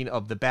fight scene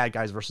of the bad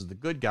guys versus the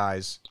good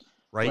guys,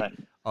 right?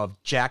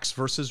 Of Jax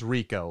versus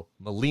Rico,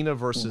 Melina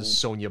versus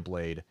Sonya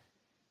Blade,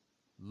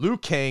 Liu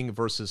Kang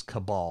versus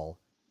Cabal,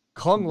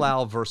 Kung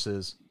Lao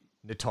versus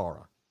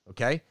Nitara,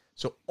 okay?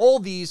 So all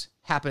these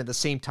happen at the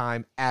same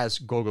time as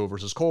Gorgo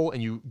versus Cole,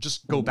 and you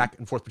just go back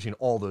and forth between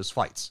all those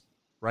fights,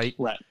 right?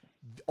 Right.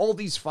 All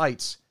these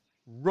fights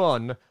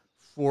run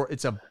for,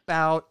 it's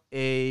about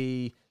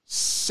a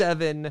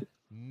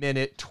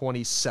 7-minute,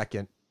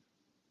 20-second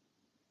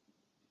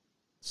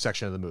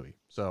section of the movie.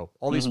 So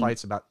all these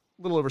fights about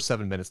a little over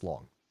 7 minutes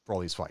long for all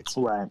these fights.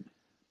 Right.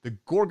 The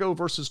Gorgo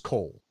versus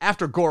Cole.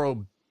 After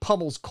Goro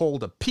pummels Cole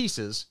to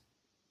pieces,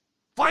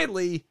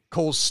 finally,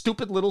 Cole's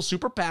stupid little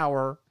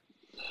superpower,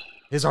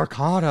 his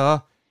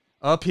Arcana,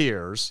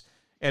 appears.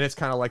 And it's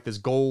kind of like this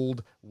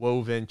gold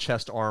woven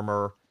chest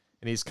armor.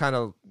 And he's kind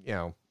of,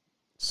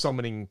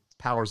 summoning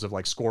powers of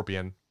like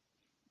Scorpion.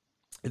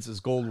 It's this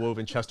gold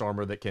woven chest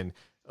armor that can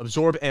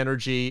absorb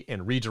energy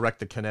and redirect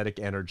the kinetic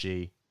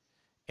energy.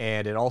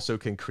 And it also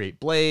can create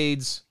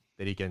blades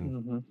that he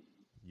can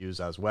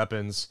use as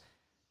weapons.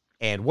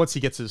 And once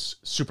he gets his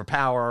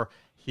superpower,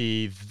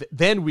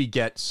 then we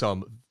get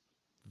some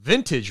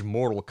vintage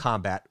Mortal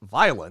Kombat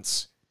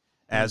violence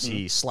as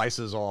he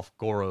slices off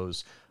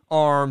Goro's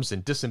arms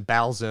and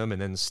disembowels him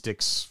and then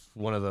sticks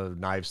one of the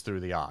knives through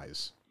the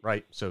eyes.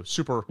 Right? So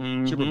super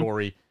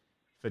gory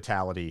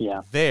fatality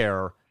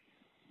there.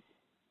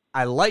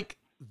 I like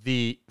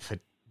the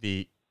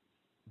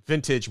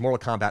vintage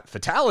Mortal Kombat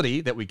fatality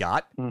that we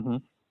got.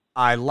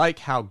 I like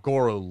how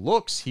Goro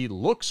looks. He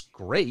looks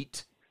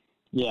great.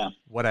 Yeah.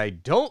 What I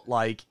don't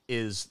like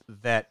is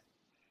that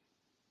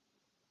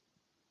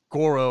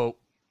Goro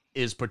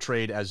is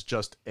portrayed as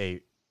just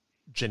a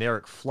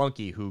generic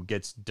flunky who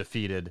gets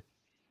defeated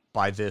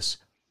by this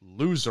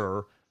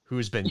loser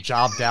who's been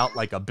jobbed out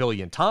like a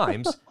billion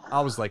times.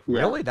 I was like,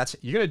 really?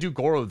 You're going to do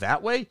Goro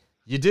that way?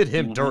 You did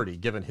him dirty,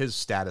 given his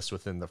status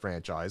within the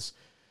franchise.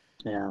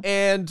 Yeah.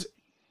 And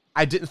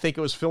I didn't think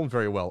it was filmed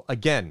very well.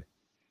 Again,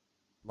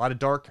 a lot of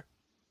dark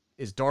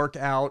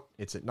out.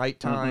 It's at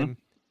nighttime,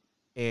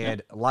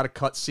 and a lot of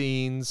cut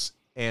scenes.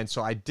 And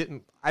so I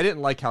didn't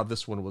like how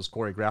this one was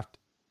choreographed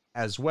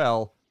as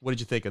well. What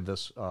did you think of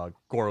this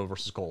Goro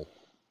versus Cole?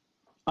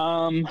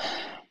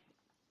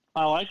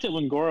 I liked it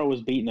when Goro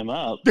was beating him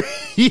up.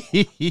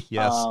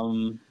 Yes.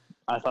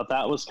 I thought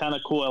that was kind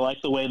of cool. I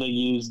like the way they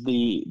used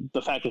the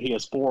fact that he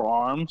has 4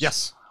 arms.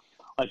 Yes.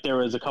 Like there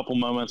was a couple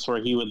moments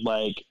where he would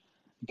like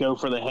go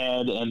for the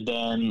head, and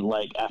then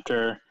like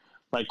after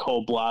like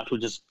Cole blocked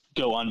would just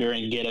go under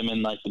and get him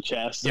in like the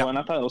chest. So, and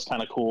I thought it was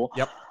kind of cool.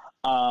 Yep.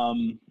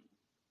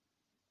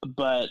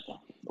 But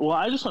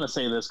I just want to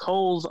say this: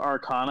 Cole's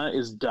Arcana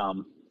is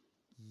dumb.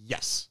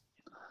 Yes.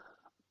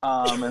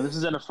 And this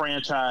is in a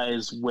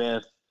franchise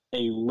with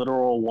a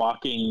literal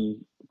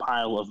walking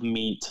pile of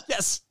meat.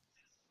 Yes.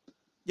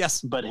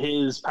 Yes. But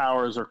his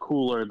powers are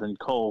cooler than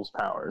Cole's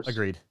powers.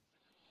 Agreed.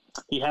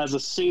 He has a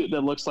suit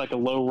that looks like a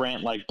low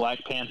rent, like Black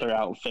Panther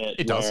outfit.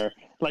 It does.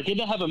 Like you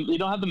don't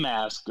have the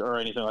mask or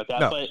anything like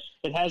that, but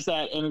it has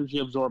that energy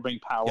absorbing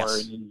power,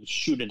 and you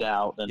shoot it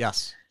out. And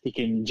he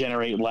can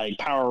generate like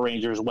Power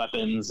Rangers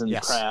weapons and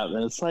crap.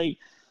 And it's like,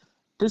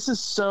 this is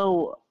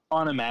so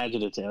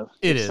unimaginative.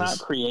 It's not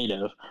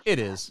creative. It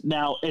is.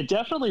 Now, it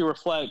definitely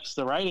reflects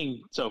the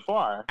writing so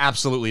far.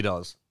 Absolutely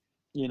does.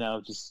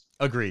 Just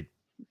agreed.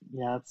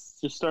 Yeah,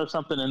 just throw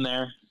something in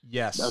there.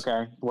 Yes.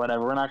 Okay,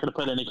 whatever. We're not going to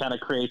put any kind of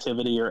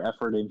creativity or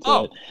effort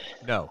into it.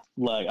 No.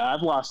 Look,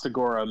 I've lost to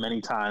Goro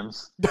many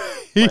times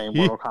playing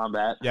Mortal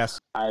Kombat. Yes.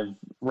 I've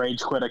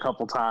rage quit a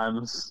couple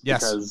times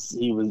because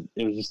it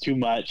was just too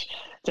much.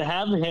 To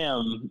have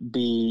him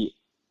be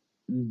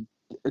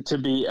to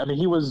be. I mean,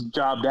 he was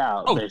jobbed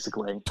out Oh,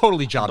 basically.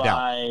 Totally jobbed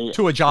out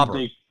to a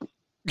jobber.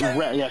 To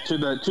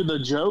the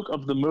joke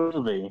of the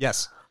movie.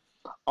 Yes.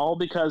 All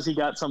because he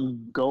got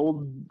some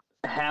gold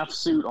half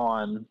suit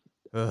on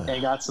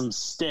and got some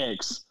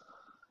sticks,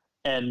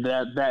 and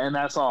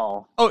that's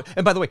all. Oh,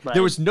 and by the way,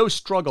 there was no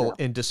struggle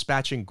in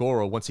dispatching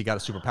Goro once he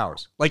got his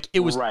superpowers. Like, it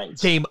was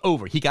game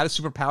over. He got his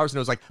superpowers, and it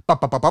was like,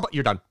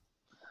 you're done.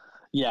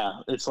 Yeah,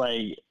 it's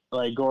like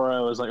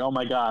Goro was like, oh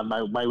my god,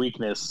 my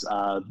weakness,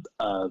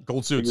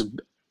 gold suits.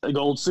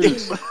 Gold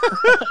suits.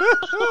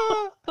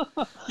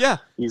 Yeah.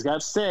 He's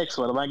got sticks.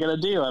 What am I going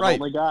to do? I've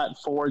only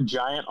got 4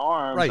 giant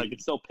arms. I can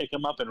still pick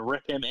him up and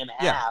rip him in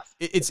half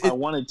if I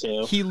wanted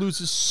to. He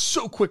loses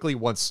so quickly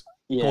once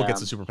Cole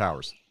gets the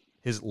superpowers.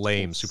 His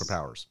lame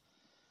superpowers.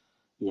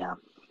 Yeah.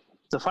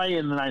 The fight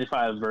in the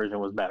 95 version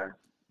was better.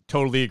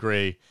 Totally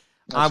agree.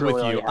 I'm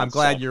with you. I'm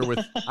glad you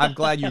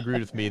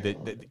agreed with me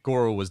that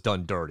Goro was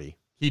done dirty.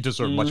 He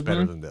deserved much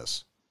better than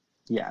this.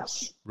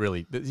 Yes.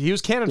 Really. He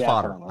was cannon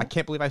fodder. I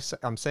can't believe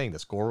I'm saying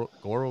this. Goro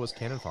was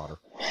cannon fodder.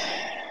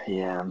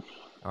 Yeah.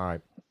 All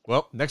right.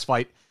 Well, next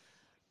fight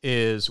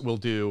we'll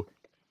do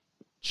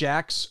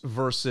Jax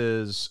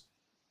versus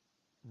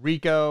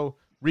Rico.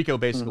 Rico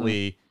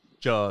basically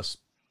just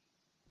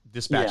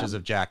dispatches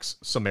of Jax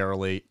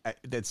summarily.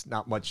 It's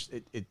not much.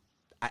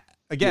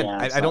 I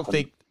don't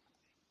think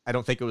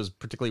it was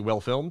particularly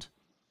well filmed.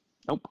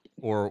 Nope.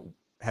 Or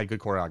had good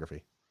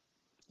choreography.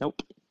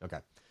 Nope. Okay.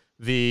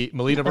 The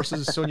Melina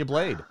versus Sonya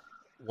Blade.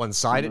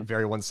 One-sided,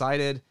 very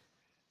one-sided.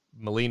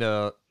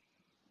 Melina,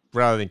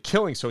 rather than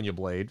killing Sonya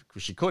Blade,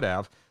 because she could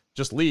have,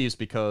 just leaves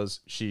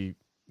because she,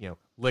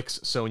 licks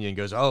Sonya and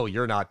goes, oh,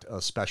 you're not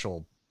a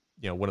special,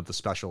 one of the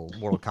special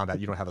Mortal Kombat.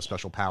 You don't have a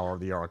special power,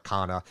 the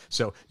Arcana,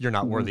 so you're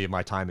not worthy of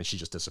my time, and she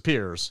just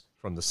disappears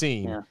from the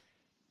scene. Yeah.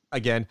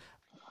 Again,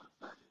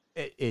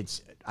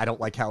 I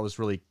don't like how it was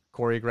really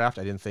choreographed.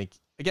 I didn't think,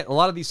 again, a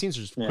lot of these scenes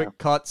are just quick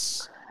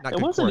cuts. It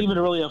wasn't even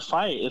really a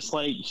fight. It's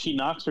like she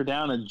knocks her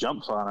down and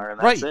jumps on her, and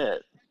that's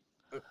it.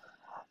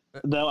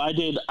 Though I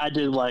did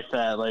like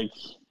that. Like,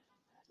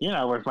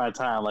 worth my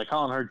time. Like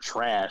calling her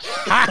trash.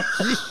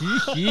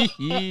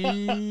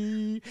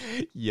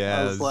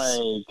 Yes. I was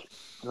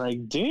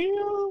like,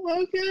 damn,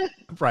 okay.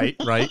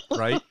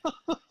 Right.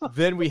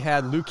 Then we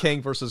had Liu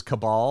Kang versus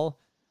Cabal.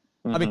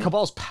 I mean,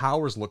 Cabal's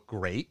powers look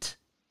great.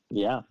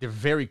 Yeah, they're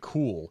very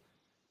cool.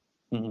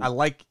 I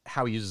like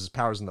how he uses his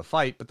powers in the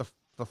fight, but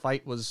the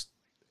fight was,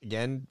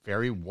 again,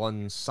 very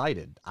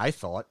one-sided, I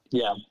thought.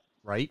 Yeah.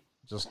 Right?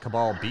 Just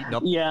Cabal beating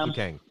up Liu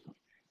Kang.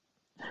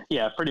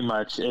 Yeah, pretty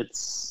much.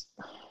 It's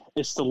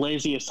the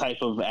laziest type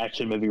of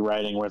action movie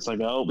writing where it's like,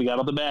 oh, we got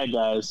all the bad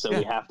guys, so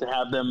we have to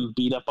have them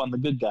beat up on the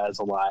good guys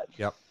a lot.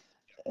 Yep.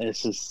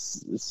 It's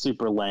just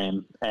super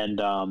lame. And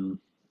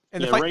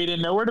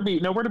Raiden, nowhere to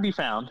be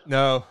found.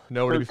 No,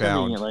 nowhere to be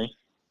found.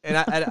 And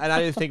I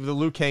didn't think the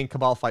Liu Kang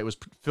Cabal fight was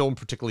filmed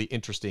particularly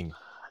interesting.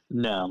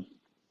 No.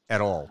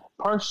 At all.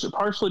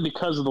 Partially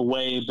because of the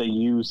way they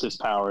use his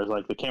powers.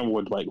 Like, the camera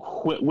would,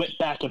 whip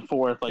back and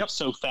forth,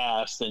 so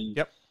fast. And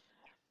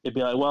it'd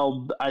be like,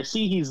 well, I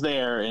see he's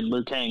there, and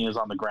Liu Kang is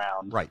on the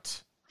ground.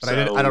 Right. But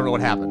I don't know what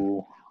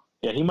happened.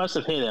 Yeah, he must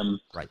have hit him.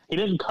 Right. He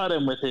didn't cut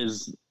him with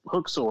his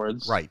hook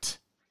swords. Right.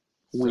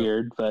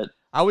 Weird, but...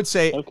 I would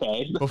say,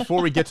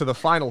 before we get to the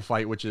final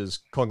fight, which is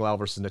Kung Lao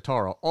versus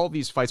Natara, all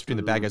these fights between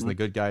the bad guys and the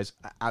good guys,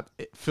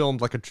 it filmed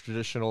like a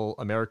traditional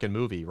American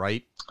movie,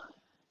 right?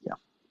 Yeah.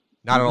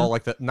 Not at all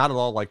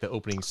like the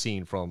opening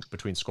scene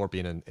between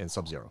Scorpion and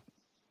Sub-Zero.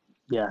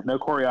 Yeah, no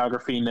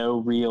choreography, no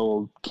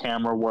real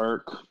camera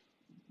work,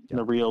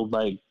 no real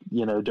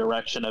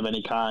direction of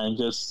any kind.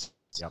 Just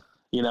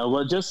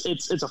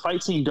it's a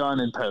fight scene done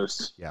in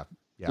post. Yeah.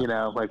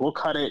 We'll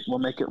cut it, we'll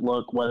make it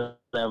look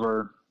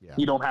whatever. Yeah.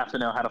 You don't have to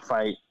know how to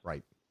fight.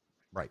 Right.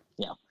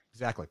 Yeah.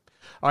 Exactly.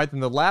 All right, then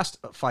the last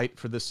fight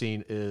for this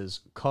scene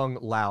is Kung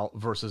Lao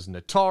versus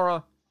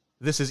Natara.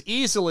 This is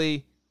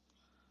easily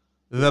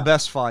the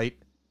best fight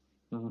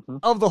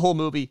of the whole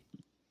movie,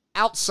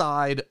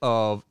 outside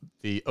of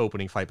the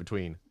opening fight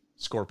between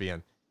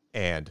Scorpion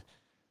and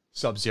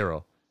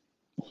Sub-Zero.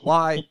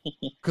 Why?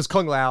 Because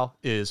Kung Lao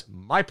is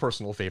my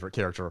personal favorite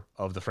character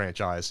of the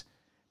franchise,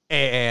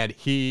 and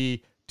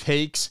he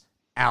takes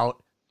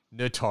out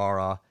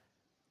Natara.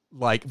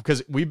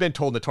 Because we've been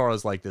told Natara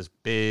is like this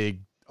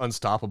big,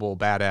 unstoppable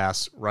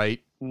badass, right?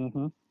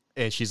 Mm-hmm.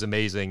 And she's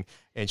amazing.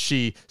 And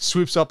she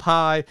swoops up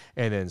high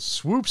and then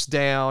swoops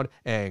down,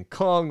 and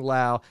Kung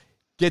Lao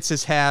gets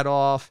his hat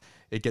off.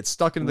 It gets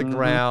stuck into the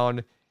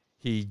ground.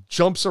 He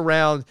jumps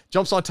around,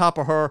 jumps on top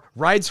of her,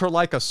 rides her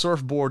like a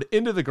surfboard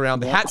into the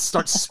ground. The hat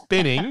starts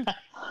spinning,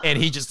 and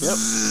he just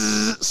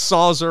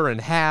saws her in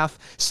half,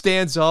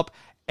 stands up,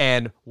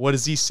 and what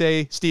does he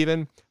say,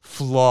 Steven?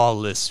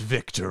 Flawless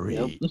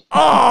victory. Yep.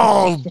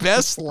 Oh,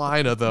 best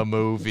line of the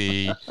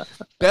movie.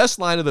 Best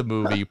line of the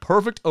movie.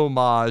 Perfect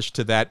homage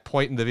to that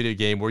point in the video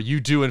game where you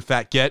do, in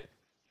fact, get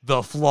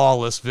the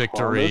flawless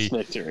victory.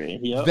 Flawless victory.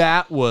 Yep.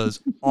 That was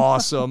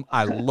awesome.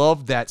 I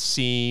loved that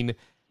scene.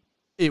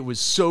 It was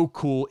so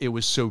cool. It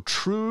was so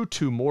true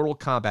to Mortal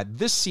Kombat.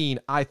 This scene,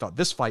 I thought,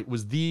 this fight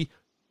was the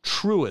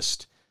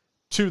truest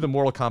to the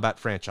Mortal Kombat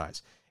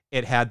franchise.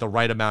 It had the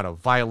right amount of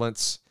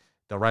violence,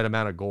 the right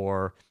amount of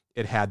gore.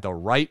 It had the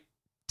right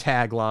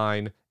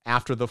tagline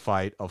after the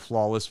fight of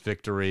flawless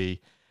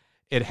victory.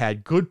 It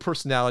had good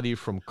personality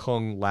from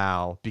Kung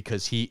Lao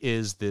because he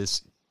is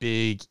this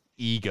big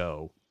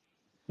ego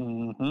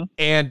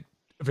and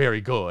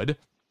very good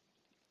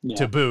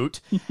to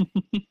boot.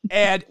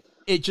 And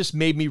it just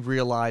made me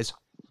realize,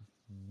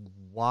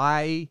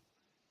 why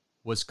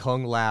was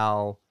Kung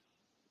Lao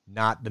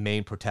not the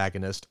main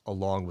protagonist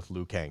along with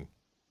Liu Kang?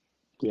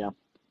 Yeah.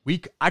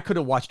 I could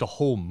have watched a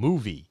whole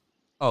movie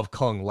of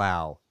Kung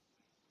Lao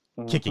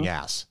kicking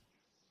ass.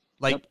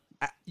 Like,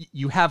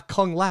 you have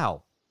Kung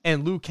Lao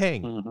and Liu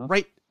Kang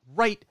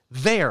right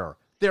there.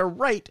 They're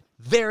right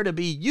there to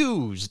be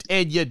used,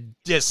 and you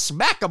just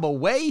smack them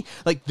away.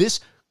 Like, this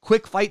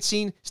quick fight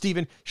scene,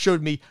 Steven,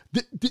 showed me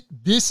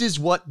this is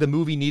what the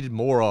movie needed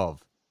more of.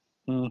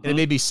 And it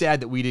made me sad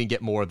that we didn't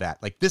get more of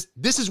that. Like,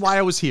 this is why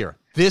I was here.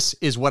 This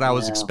is what I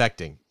was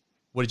expecting.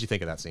 What did you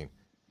think of that scene?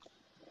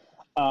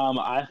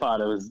 I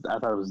thought it was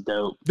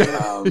dope.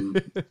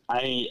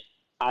 I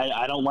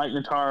don't like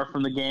Natara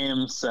from the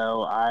game,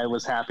 so I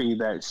was happy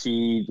that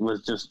she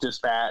was just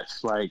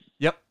dispatched like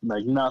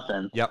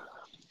nothing. Yep.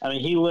 I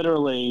mean, he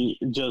literally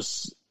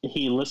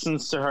he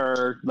listens to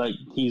her, like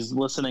he's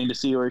listening to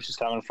see where she's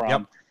coming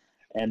from,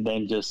 and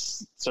then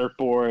just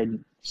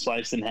surfboard,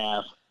 slice in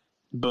half,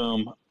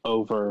 boom,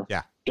 over,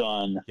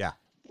 done. Yeah.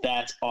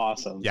 That's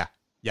awesome. Yeah.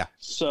 Yeah.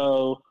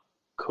 So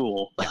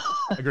cool. Yeah.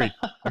 Agreed.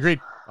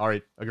 All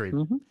right. Agreed.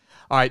 All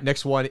right.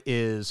 Next one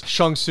is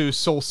Shang Tsu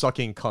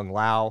soul-sucking Kung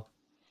Lao.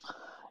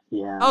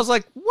 Yeah. I was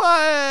like,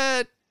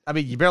 what? I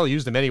mean, you barely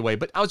used them anyway,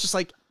 but I was just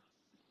like,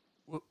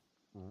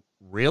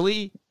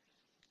 really?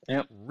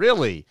 Yep.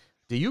 Really?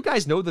 Do you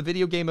guys know the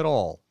video game at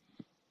all?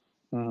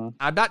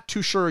 I'm not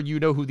too sure you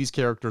know who these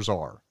characters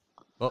are,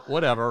 but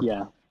whatever.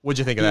 Yeah. What'd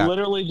you think of that?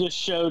 Literally just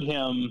showed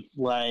him,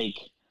 like,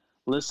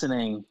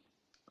 listening,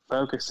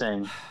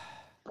 focusing,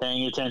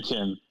 paying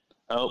attention.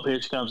 Oh,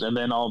 here she comes. And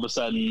then all of a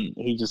sudden,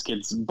 he just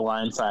gets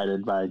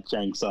blindsided by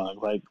Shang Tsung.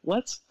 Like,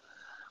 what?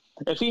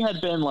 If he had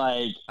been,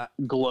 like,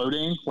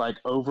 gloating, like,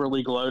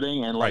 overly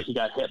gloating, and, like, he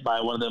got hit by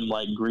one of them,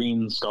 like,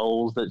 green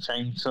skulls that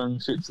Shang Tsung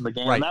shoots in the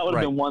game, that would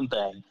have been one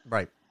thing.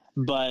 Right.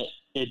 But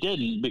it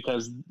didn't,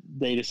 because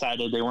they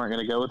decided they weren't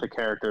going to go with the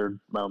character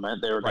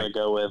moment. They were going to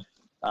go with,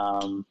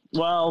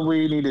 well,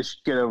 we need to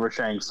get over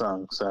Shang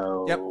Tsung,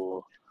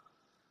 so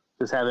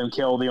just have him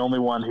kill the only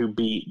one who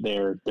beat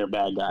their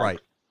bad guy. Right.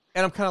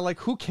 And I'm kind of like,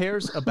 who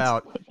cares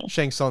about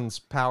Shang Tsung's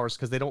powers?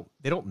 Because they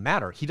don't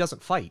matter. He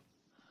doesn't fight.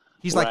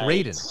 He's like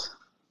Raiden.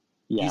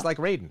 Yeah. He's like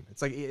Raiden.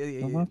 It's like,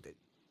 you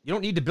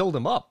don't need to build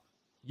him up.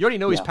 You already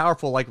know he's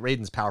powerful, like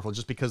Raiden's powerful,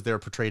 just because they're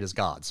portrayed as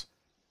gods.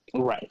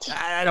 Right.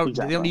 They don't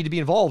need to be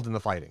involved in the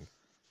fighting.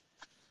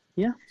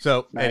 Yeah.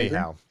 So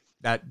anyhow,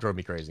 that drove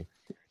me crazy.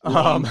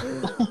 I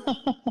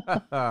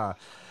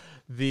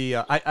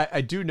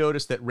do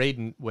notice that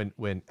Raiden,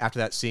 when after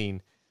that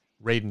scene,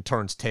 Raiden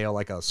turns tail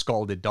like a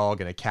scalded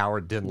dog and a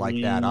coward, didn't like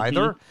that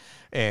either,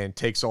 and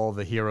takes all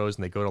the heroes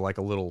and they go to like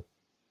a little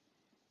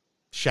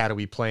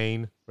shadowy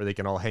plane where they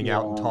can all hang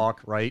out and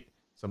talk, right?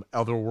 Some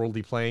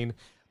otherworldly plane.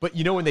 But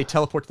you know, when they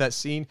teleport to that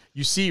scene,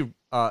 you see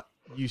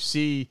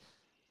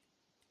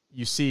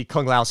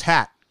Kung Lao's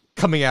hat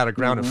coming out of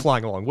ground and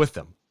flying along with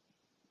them.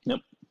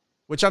 Yep.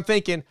 Which I'm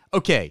thinking,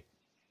 okay,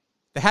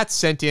 the hat's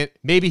sentient.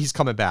 Maybe he's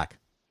coming back.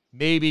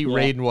 Maybe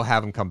Raiden will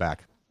have him come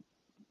back.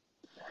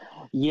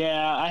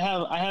 Yeah,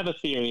 I have a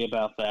theory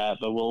about that,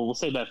 but we'll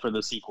save that for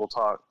the sequel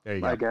talk. There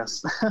you go. I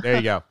guess. There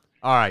you go.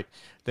 All right.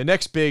 The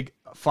next big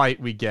fight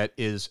we get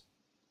is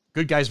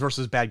Good Guys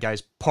versus Bad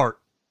Guys Part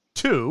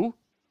 2.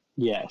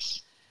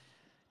 Yes.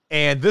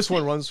 And this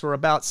one runs for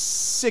about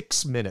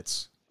 6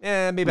 minutes.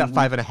 Maybe about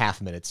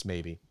 5.5 minutes,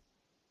 maybe.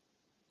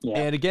 Yeah.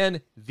 And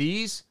again,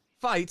 these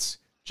fights,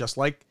 just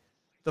like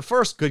the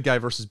first Good Guy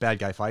versus Bad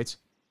Guy fights,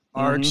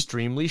 are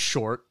extremely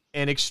short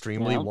and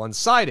extremely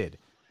one-sided.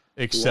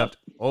 Except,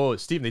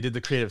 Steven, they did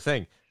the creative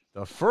thing.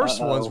 The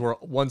first ones were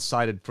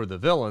one-sided for the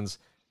villains.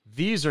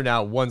 These are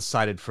now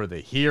one-sided for the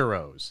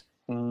heroes.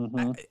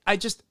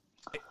 That's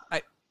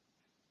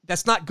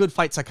not good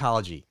fight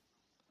psychology.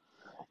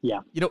 Yeah.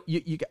 You know,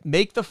 you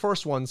make the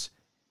first ones.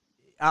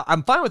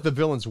 I'm fine with the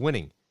villains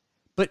winning,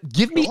 but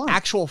give me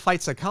actual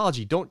fight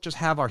psychology. Don't just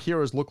have our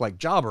heroes look like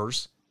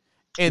jobbers,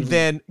 and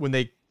then when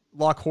they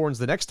lock horns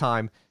the next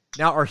time,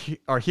 now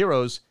our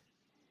heroes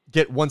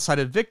get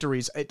one-sided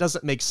victories. It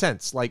doesn't make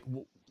sense. Like,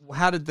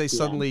 how did they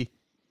suddenly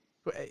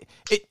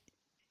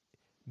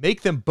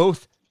make them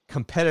both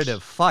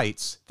competitive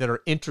fights that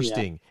are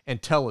interesting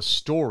and tell a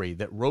story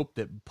that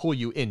pull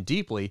you in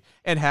deeply,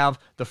 and have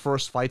the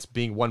first fights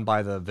being won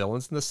by the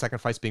villains and the second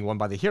fights being won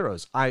by the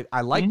heroes? I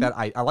like that.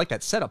 I like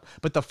that setup,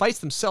 but the fights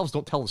themselves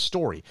don't tell a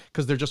story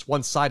because they're just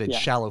one-sided,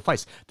 shallow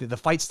fights. The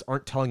fights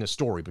aren't telling a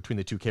story between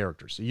the two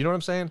characters. You know what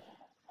I'm saying?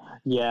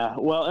 Yeah,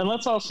 well, and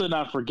let's also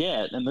not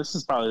forget, and this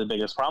is probably the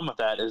biggest problem with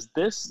that, is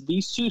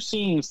these two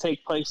scenes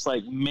take place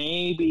like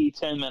maybe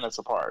 10 minutes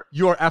apart.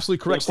 You are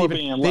absolutely correct,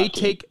 Stephen. They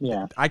take,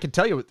 I can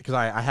tell you because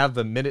I have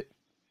the minute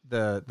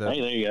Hey, there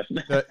you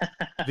go.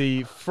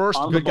 the first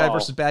On good the guy ball.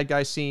 versus bad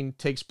guy scene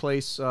takes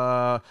place,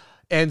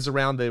 ends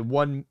around the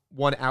 1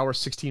 hour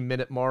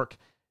 16-minute mark.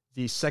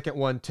 The second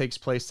one takes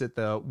place at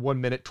the 1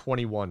 minute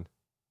 21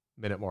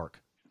 minute mark.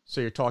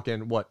 So you're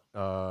talking what?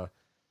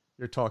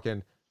 You're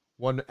talking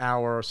 1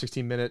 hour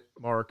 16-minute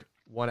mark,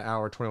 1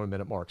 hour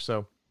 21-minute mark.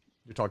 So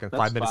you're talking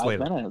That's 5 minutes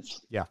later.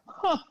 Minutes. Yeah.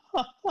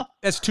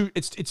 That's too.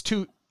 It's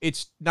too.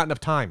 It's not enough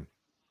time.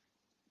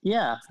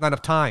 Yeah. It's not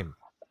enough time.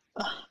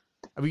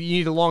 I mean, you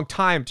need a long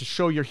time to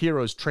show your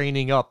heroes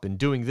training up and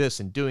doing this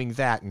and doing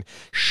that, and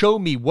show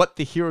me what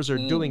the heroes are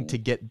doing to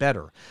get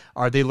better.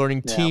 Are they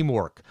learning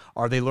teamwork?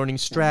 Are they learning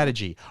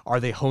strategy? Are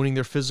they honing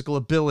their physical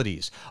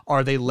abilities?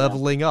 Are they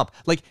leveling up?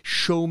 Like,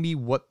 show me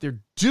what they're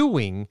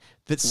doing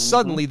that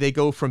suddenly they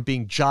go from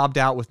being jobbed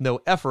out with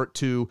no effort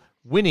to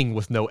winning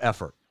with no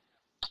effort.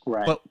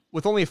 Right. But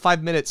with only a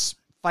 5 minutes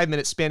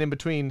span in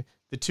between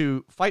the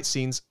two fight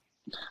scenes,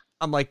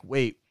 I'm like,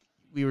 wait,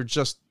 we were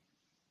just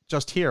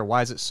here.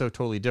 Why is it so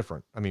totally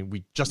different? I mean,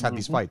 we just had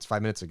these fights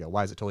 5 minutes ago.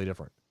 Why is it totally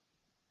different?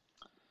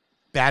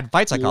 Bad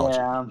fight psychology.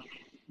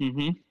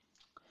 Yeah.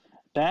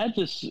 Bad,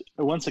 just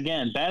once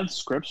again, bad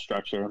script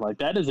structure. Like,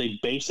 that is a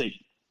basic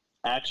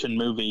action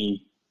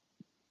movie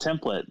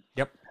template.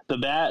 Yep. The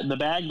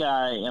bad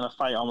guy in a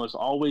fight almost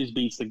always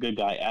beats the good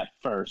guy at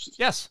first.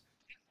 Yes.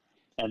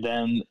 And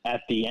then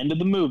at the end of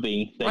the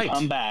movie, they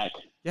come back.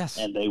 Yes.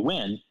 And they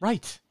win.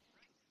 Right.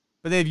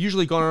 But they've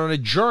usually gone on a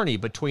journey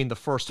between the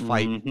first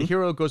fight. The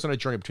hero goes on a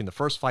journey between the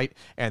first fight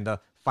and the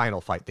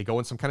final fight. They go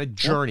on some kind of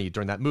journey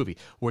during that movie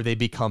where they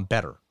become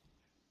better.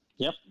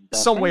 Yep.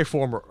 Some way,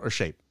 form, or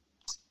shape.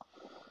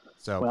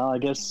 So. Well, I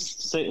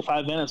guess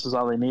 5 minutes is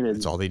all they needed.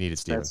 That's all they needed,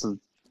 Steven. That's a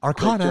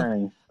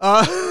Arcana.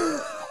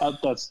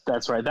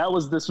 That's right. That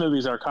was this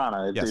movie's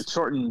Arcana. It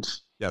shortened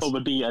what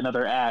would be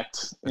another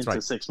act into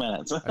 6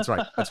 minutes. That's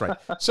right.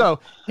 So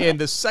in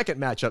the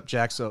second matchup,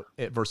 Jax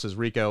versus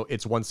Rico,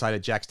 it's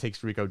one-sided. Jax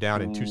takes Rico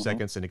down in 2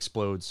 seconds and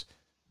explodes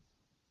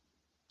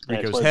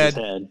Rico's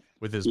head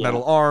with his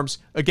metal arms.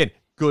 Again,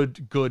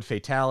 good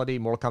fatality,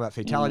 Mortal Kombat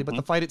fatality, but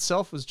the fight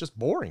itself was just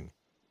boring.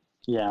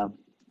 Yeah,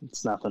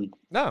 it's nothing.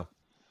 No.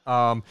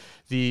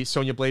 The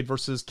Sonya Blade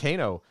versus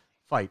Kano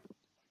fight.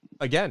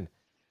 Again,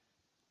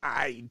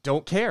 I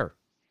don't care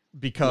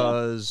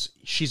because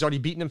she's already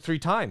beaten him 3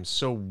 times.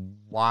 So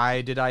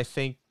why did I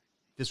think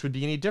this would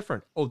be any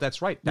different? Oh,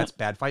 that's right. That's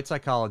bad fight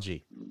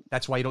psychology.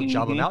 That's why you don't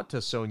job him out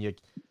to Sonya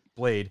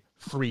Blade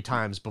 3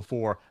 times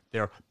before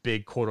their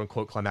big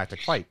quote-unquote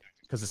climactic fight,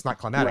 because it's not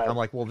climactic. I'm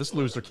like, well, this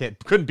loser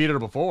couldn't beat her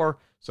before,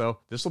 so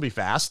this will be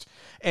fast.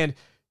 And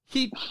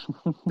he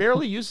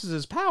barely uses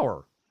his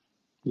power.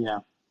 Yeah.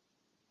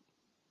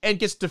 And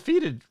gets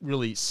defeated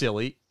really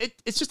silly.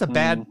 It's just a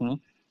bad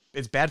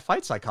it's bad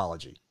fight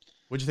psychology.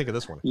 What'd you think of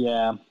this one?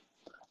 Yeah.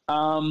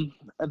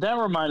 That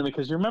reminded me,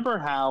 because you remember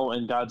how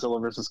in Godzilla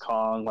vs.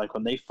 Kong, like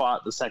when they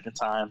fought the second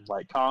time,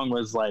 like Kong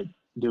was like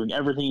doing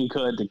everything he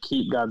could to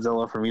keep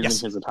Godzilla from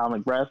using his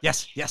atomic breath.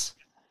 Yes.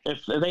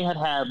 If they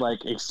had like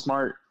a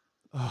smart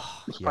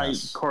fight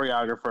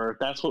choreographer,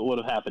 that's what would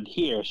have happened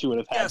here. She would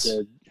have had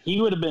to. He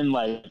would have been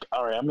like,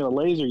 "All right, I'm going to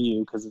laser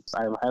you because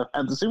I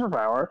have the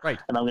superpower,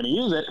 and I'm going to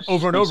use it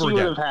over and over again."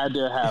 She would have had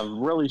to have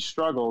really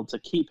struggled to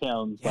keep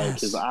him like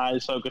his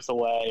eyes focused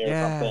away or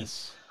something.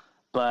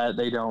 But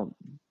they don't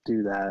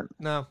do that.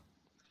 No,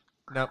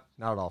 not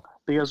at all.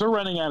 Because we're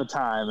running out of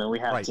time and we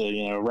have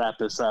to, wrap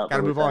this up.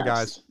 Gotta move on,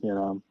 guys.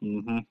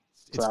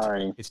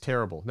 Sorry, it's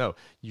terrible. No,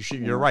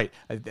 you're right.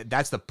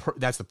 That's the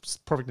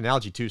perfect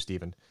analogy too,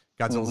 Stephen.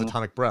 Godzilla's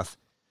atomic breath,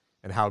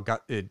 and how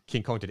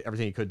King Kong did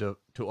everything he could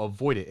to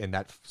avoid it in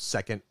that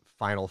second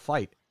final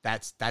fight.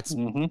 That's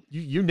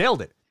you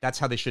nailed it. That's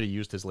how they should have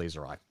used his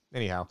laser eye.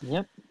 Anyhow.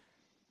 Yep.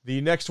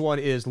 The next one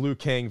is Liu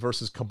Kang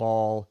versus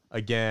Cabal.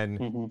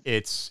 Again,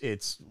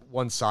 it's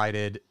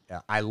one-sided.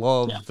 I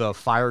love the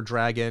fire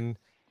dragon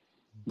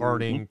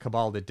burning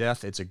Cabal to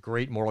death. It's a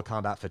great Mortal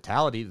Kombat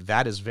fatality.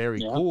 That is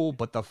very cool,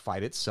 but the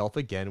fight itself,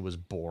 again, was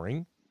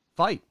boring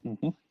fight.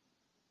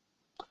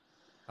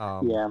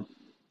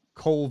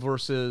 Cole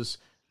versus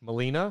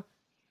Melina.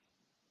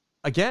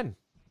 Again,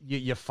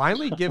 you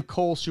finally give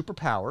Cole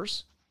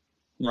superpowers,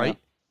 right?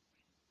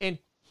 And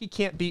he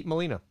can't beat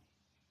Melina.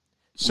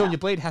 Sonya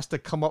Blade has to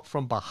come up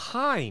from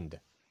behind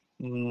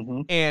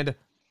and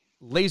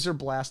laser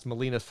blast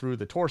Melina through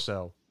the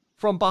torso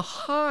from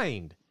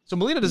behind. So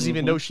Melina doesn't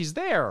even know she's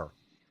there.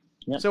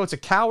 So it's a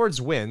coward's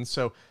win.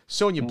 So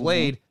Sonya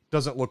Blade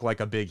doesn't look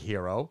like a big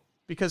hero,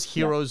 because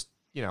heroes,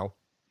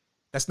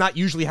 that's not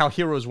usually how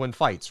heroes win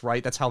fights,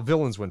 right? That's how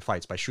villains win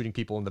fights, by shooting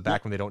people in the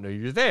back when they don't know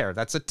you're there.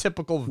 That's a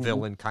typical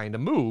villain kind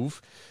of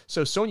move.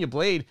 So Sonya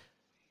Blade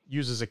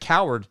uses a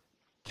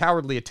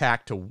cowardly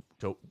attack to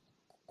quote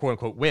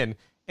unquote win.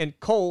 And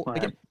Cole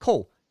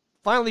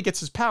finally gets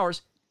his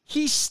powers.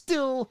 He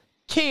still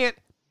can't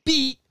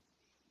beat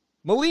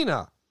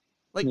Melina.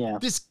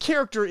 This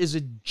character is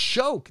a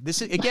joke.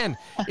 This is, again,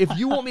 if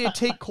you want me to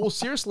take Cole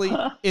seriously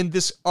in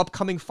this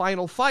upcoming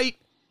final fight,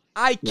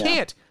 I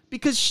can't,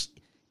 because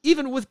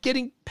even with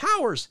getting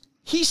powers,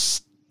 he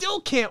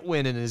still can't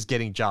win and is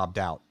getting jobbed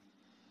out.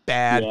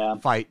 bad Yeah.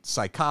 fight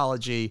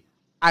psychology.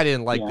 I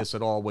didn't like Yeah. this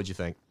at all. What'd you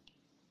think?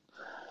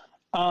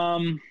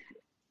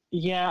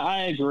 Yeah,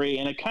 I agree,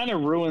 and it kind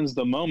of ruins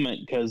the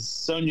moment because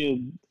Sonya,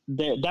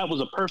 that was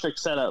a perfect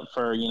setup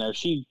for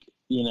she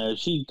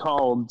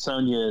called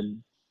Sonya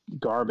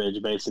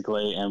garbage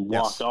basically and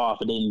walked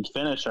off and didn't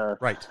finish her.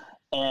 Right.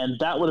 And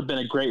that would have been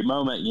a great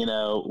moment,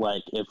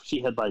 like if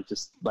she had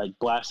just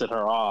blasted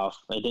her off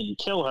and didn't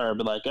kill her,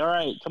 but all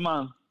right, come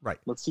on, Right.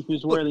 let's see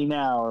who's worthy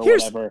now or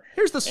whatever.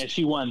 And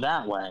she won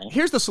that way.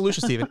 Here's the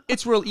solution, Steven.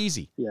 It's real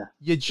easy. Yeah.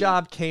 You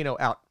job Kano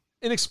out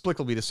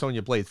inexplicably to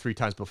Sonya Blade 3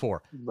 times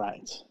before.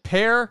 Right.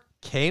 Pair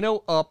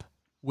Kano up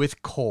with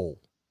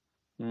Cole.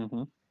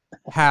 Mm-hmm.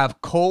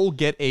 Have Cole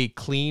get a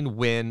clean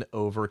win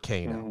over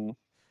Kano. Mm-hmm.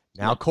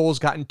 Now Cole's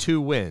gotten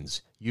 2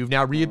 wins. You've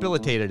now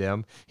rehabilitated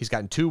him. He's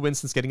gotten 2 wins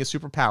since getting his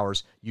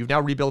superpowers. You've now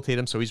rehabilitated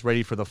him, so he's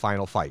ready for the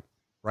final fight,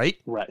 right?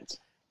 Right.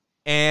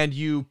 And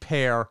you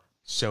pair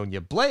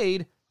Sonya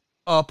Blade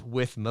up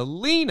with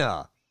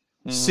Melina.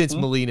 Since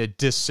Melina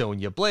dissed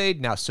Sonya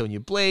Blade, now Sonya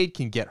Blade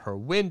can get her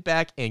win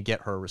back and get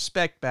her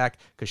respect back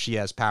because she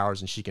has powers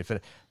and she can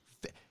finish.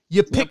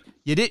 You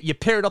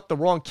paired up the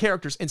wrong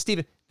characters. And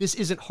Steven, this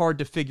isn't hard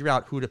to figure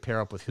out who to pair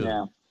up with who.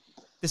 Yeah.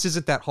 This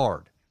isn't that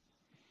hard.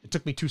 It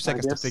took me 2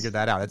 seconds to figure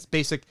that out. That's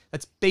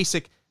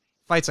basic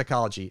fight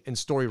psychology and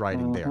story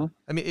writing there.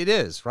 I mean, it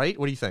is, right?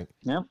 What do you think?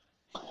 Yeah.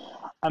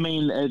 I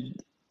mean,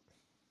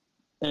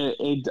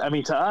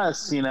 to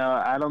us,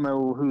 I don't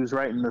know who's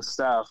writing this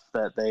stuff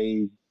that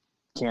they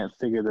can't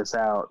figure this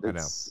out.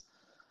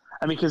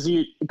 I mean,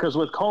 because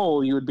with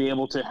Cole, you would be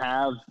able to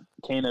have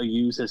Kano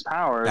use his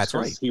powers. That's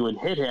right. He would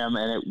hit him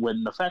and it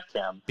wouldn't affect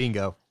him.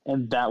 Bingo.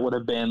 And that would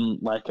have been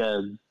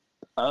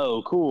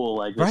oh,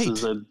 cool. This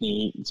is a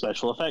neat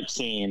special effects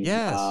scene.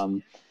 Yes.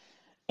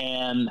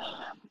 And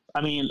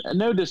I mean,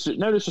 no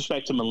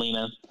disrespect to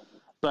Melina,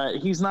 but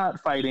he's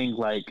not fighting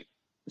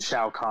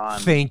Shao Kahn.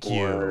 Thank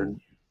you. Or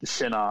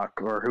Shinnok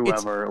or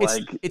whoever.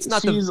 It's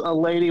not she's a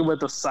lady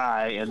with a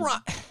sigh and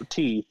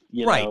teeth.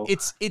 Right. Know?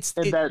 That's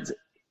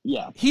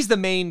he's the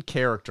main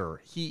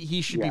character.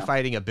 He should be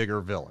fighting a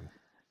bigger villain.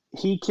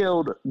 He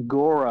killed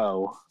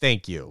Goro.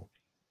 Thank you.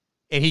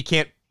 And he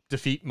can't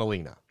defeat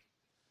Melina.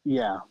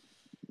 Yeah.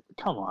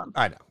 Come on.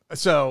 I know.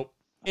 So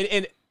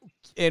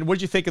and what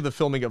did you think of the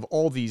filming of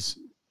all these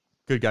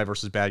good guy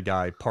versus bad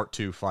guy part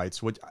 2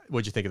 fights? What'd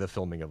you think of the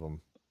filming of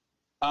them?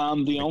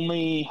 The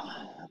only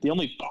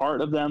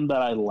part of them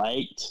that I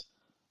liked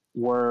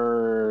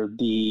were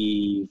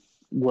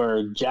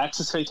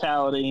Jax's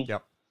fatality.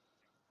 Yep.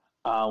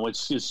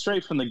 Which is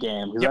straight from the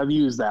game because I've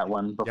used that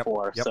one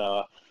before. Yep.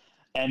 So,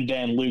 and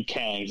then Liu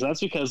Kang. So that's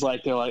because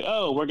they're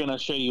oh, we're gonna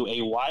show you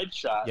a wide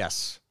shot.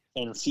 Yes.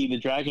 And see the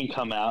dragon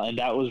come out, and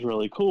that was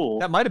really cool.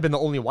 That might have been the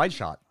only wide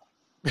shot.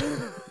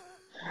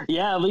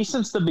 Yeah, at least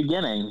since the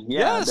beginning.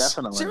 Yeah, yes,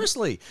 definitely.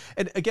 Seriously.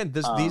 And again,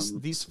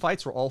 these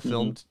fights were all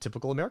filmed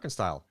typical American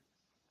style.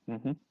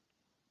 Mm-hmm.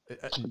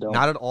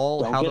 Not at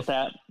all how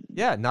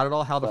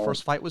the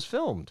first fight was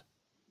filmed.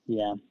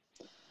 Yeah.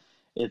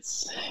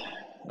 It's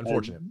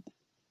unfortunate.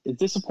 It's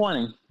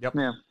disappointing. Yep.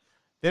 Yeah.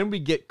 Then we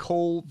get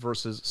Cole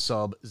versus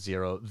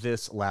Sub-Zero.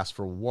 This lasts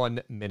for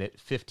 1 minute,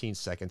 15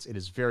 seconds. It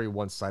is very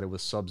one-sided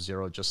with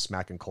Sub-Zero just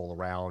smacking Cole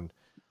around.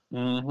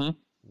 Mm-hmm.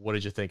 What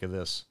did you think of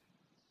this?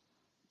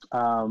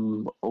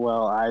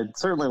 Well, I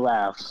certainly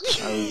laughed.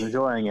 I was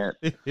enjoying it.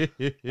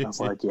 I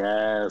was like,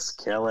 yes,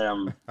 kill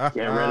him. Get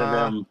rid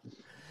of him.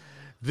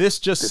 This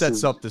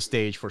sets up the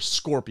stage for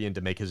Scorpion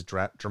to make his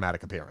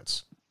dramatic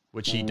appearance,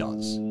 which he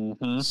does.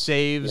 Mm-hmm.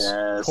 Saves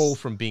Cole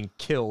from being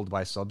killed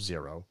by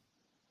Sub-Zero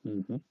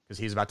because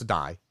he's about to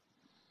die.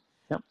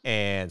 Yep.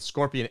 And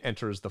Scorpion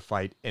enters the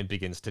fight and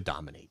begins to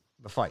dominate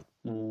the fight.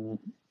 Mm.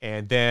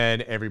 And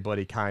then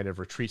everybody kind of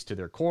retreats to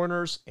their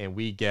corners, and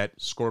we get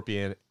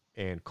Scorpion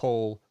and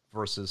Cole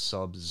versus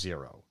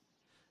Sub-Zero.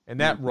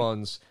 And that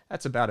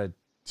that's about a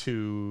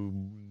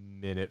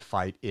 2-minute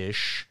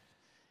fight-ish.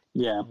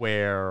 Yeah.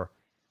 Where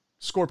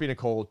Scorpion and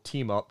Cole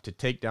team up to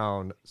take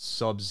down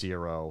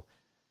Sub-Zero,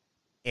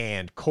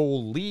 and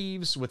Cole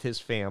leaves with his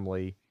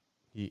family.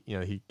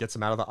 He gets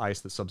him out of the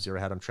ice that Sub-Zero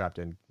had him trapped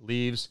in,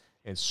 leaves,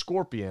 and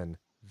Scorpion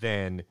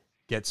then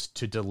gets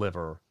to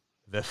deliver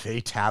the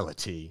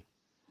fatality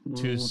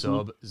to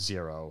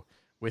Sub-Zero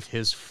with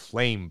his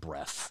flame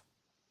breath.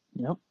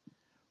 Yep.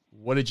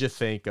 What did you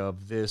think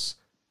of this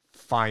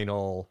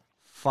final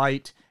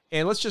fight?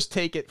 And let's just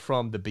take it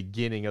from the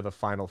beginning of the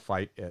final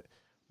fight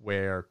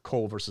where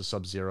Cole versus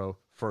Sub-Zero,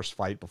 first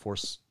fight before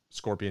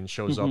Scorpion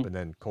shows up, and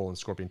then Cole and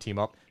Scorpion team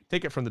up.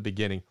 Take it from the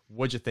beginning.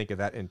 What'd you think of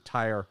that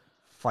entire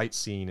fight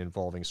scene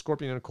involving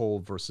Scorpion and Cole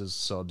versus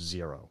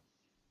Sub-Zero?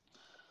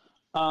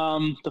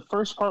 The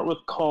first part with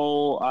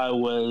Cole, I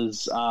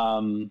was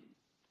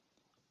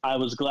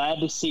glad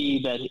to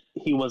see that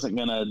he wasn't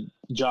going to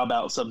job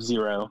out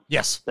Sub-Zero.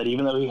 Yes. That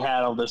even though he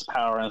had all this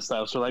power and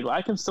stuff, so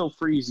I can still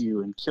freeze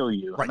you and kill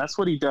you. Right. And that's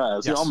what he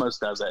does. Yes. He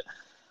almost does it.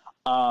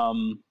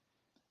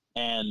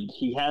 And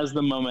he has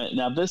the moment.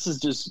 Now, this is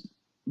just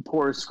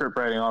poor script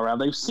writing all around.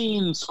 They've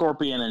seen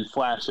Scorpion in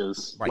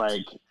flashes, right.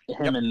 like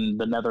him in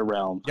the Nether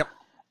Realm. Yep.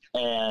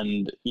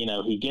 and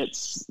he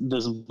gets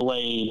this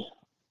blade,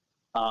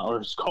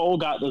 or Cole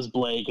got this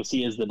blade because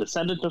he is the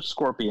descendant of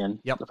Scorpion.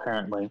 Yep.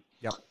 Apparently.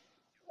 Yep.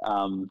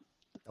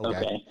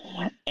 Okay.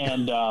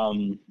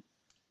 And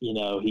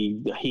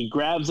he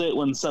grabs it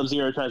when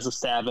Sub-Zero tries to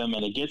stab him,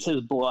 and it gets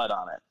his blood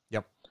on it.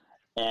 Yep.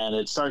 And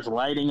it starts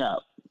lighting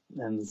up.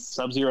 And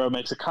Sub-Zero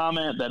makes a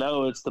comment that,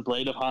 it's the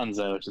blade of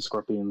Hanzo, which is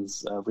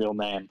Scorpion's real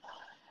name.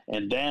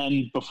 And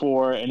then,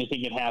 before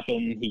anything can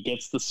happen, he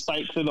gets the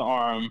spike through the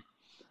arm,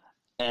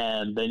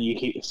 and then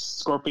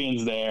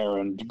Scorpion's there,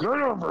 and get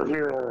over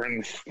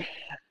here.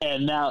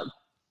 And now,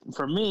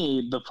 for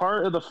me, the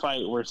part of the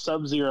fight where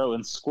Sub-Zero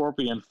and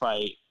Scorpion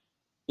fight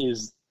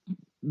is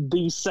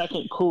the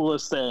second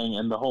coolest thing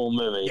in the whole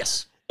movie.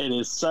 Yes. It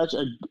is such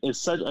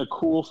a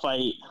cool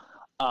fight.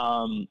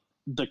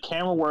 The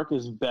camera work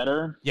is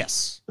better.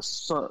 Yes.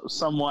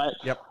 Somewhat.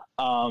 Yep.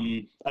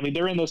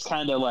 They're in this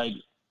kind of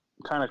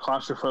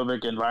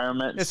claustrophobic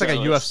environment. It's like a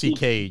UFC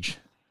cage.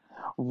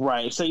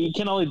 Right. So you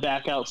can only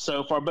back out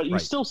so far, but you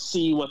still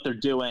see what they're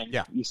doing.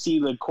 Yeah. You see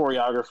the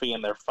choreography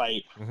in their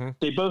fight. Mm-hmm.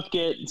 They both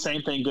get,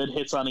 same thing, good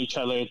hits on each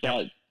other.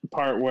 That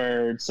part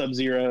where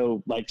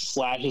Sub-Zero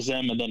slashes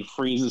him and then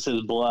freezes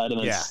his blood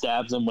and then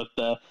stabs him with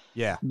the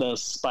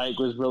spike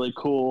was really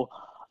cool.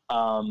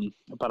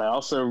 But I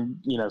also,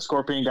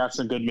 Scorpion got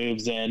some good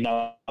moves in.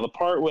 Now, the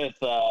part with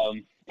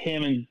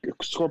him and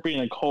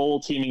Scorpion and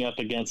Cole teaming up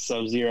against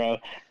Sub-Zero,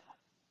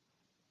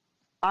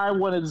 I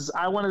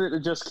wanted it to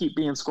just keep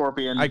being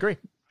Scorpion. I agree.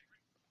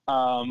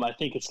 I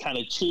think it's kind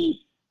of cheap,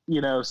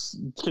 because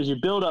you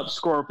build up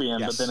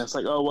Scorpion, but then it's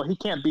like, he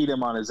can't beat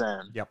him on his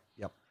own. Yep.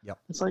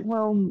 It's like,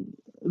 well,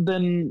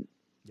 then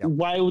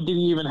why did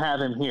he even have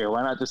him here?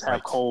 Why not just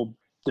have Cole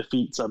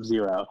defeat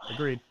Sub-Zero?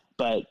 Agreed.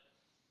 But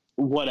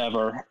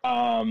whatever.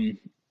 And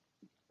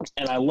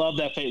I love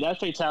that that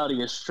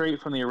fatality is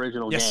straight from the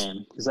original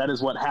game, because that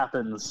is what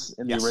happens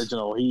in the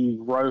original. He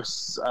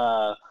roasts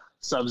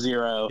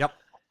Sub-Zero. Yep.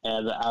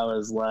 And I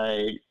was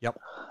like,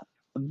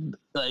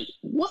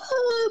 what?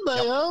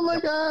 Oh my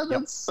god,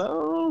 that's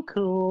so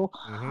cool.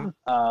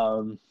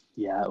 Mm-hmm.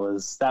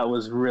 That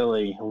was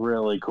really,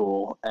 really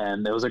cool,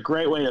 and it was a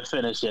great way to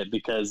finish it,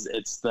 because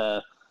it's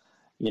the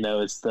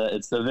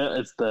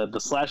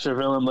slasher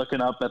villain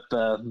looking up at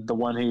the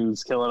one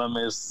who's killing him.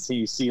 Is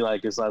he see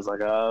his eyes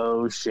like,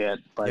 oh shit,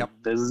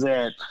 this is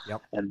it.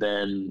 Yep. And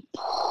then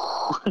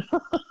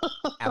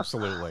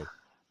absolutely.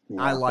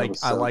 Yeah, I like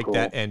cool.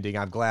 that ending.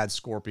 I'm glad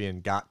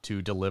Scorpion got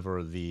to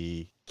deliver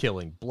the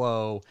killing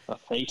blow. A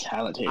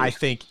fatality.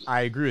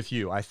 I agree with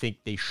you. I think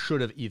they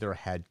should have either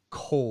had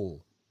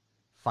Cole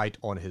fight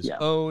on his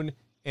own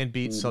and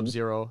beat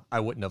Sub-Zero. I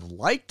wouldn't have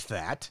liked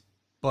that,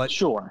 but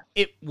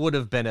it would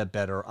have been a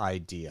better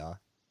idea.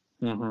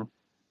 Mm-hmm.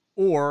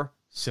 Or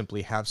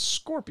simply have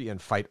Scorpion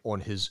fight on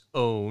his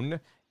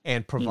own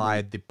and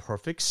provide the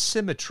perfect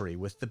symmetry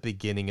with the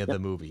beginning of the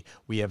movie.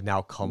 We have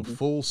now come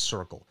full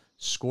circle.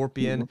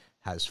 Scorpion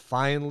has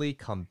finally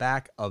come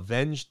back,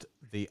 avenged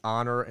the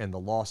honor and the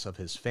loss of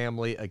his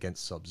family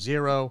against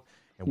Sub-Zero,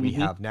 and we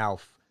have now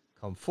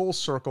come full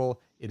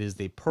circle. It is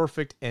the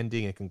perfect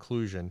ending and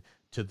conclusion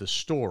to the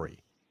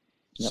story.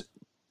 Yep.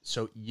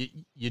 So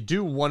you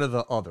do one or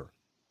the other,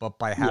 but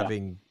by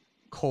having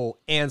Cole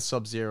and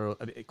Sub-Zero,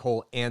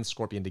 Cole and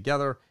Scorpion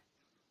together,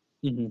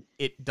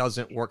 it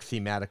doesn't work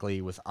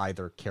thematically with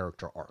either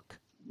character arc.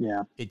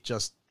 Yeah. It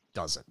just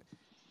doesn't.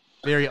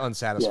 Very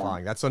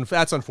unsatisfying. That's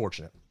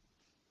unfortunate.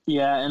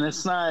 Yeah, and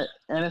it's not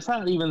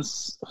even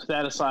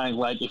satisfying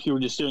if you were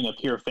just doing a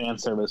pure fan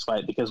service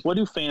fight, because what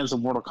do fans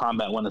of Mortal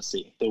Kombat want to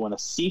see? They want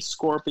to see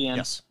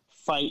Scorpion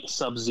fight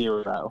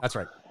Sub-Zero. That's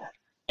right.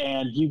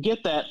 And you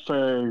get that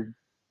for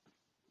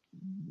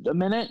a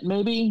minute,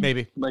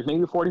 maybe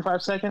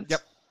 45 seconds.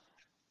 Yep.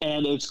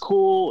 And it's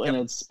cool, and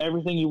it's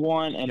everything you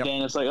want, and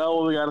then it's like,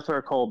 we got to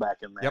throw Cole back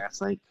in there.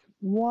 It's like,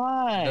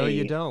 why? No,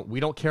 you don't.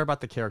 We don't care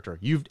about the character.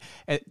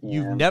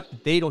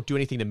 They don't do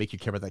anything to make you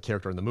care about that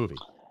character in the movie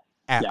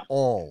at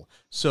all.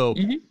 So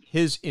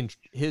his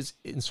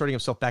inserting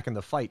himself back in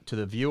the fight to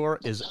the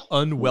viewer is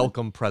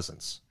unwelcome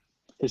presence.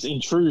 His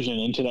intrusion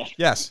into that.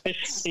 Yes.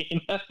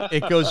 Scene.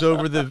 It goes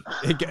over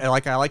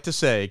like I like to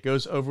say, it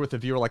goes over with the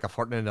viewer like a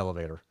fart in an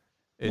elevator.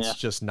 It's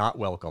just not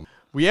welcome.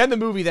 We end the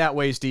movie that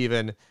way,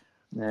 Steven.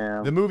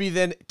 Yeah. The movie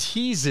then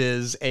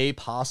teases a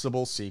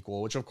possible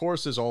sequel, which of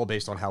course is all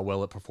based on how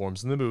well it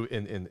performs in the movie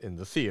in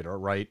the theater,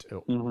 right?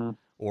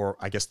 Or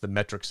I guess the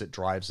metrics it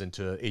drives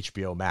into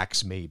HBO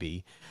Max,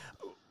 maybe.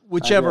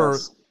 Whichever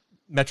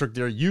metric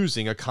they're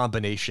using, a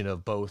combination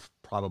of both,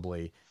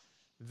 probably.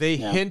 They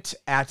hint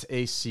at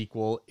a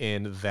sequel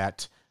in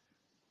that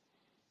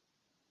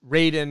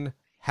Raiden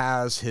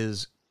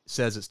says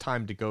it's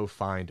time to go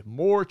find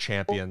more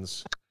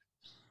champions.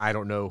 I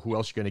don't know who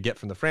else you're going to get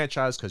from the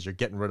franchise because you're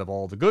getting rid of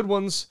all the good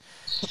ones.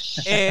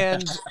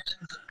 And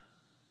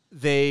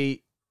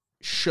they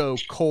show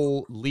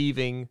Cole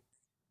leaving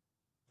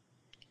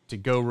to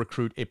go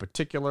recruit a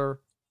particular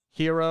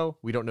hero.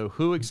 We don't know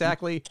who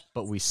exactly,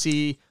 but we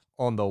see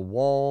on the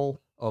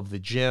wall of the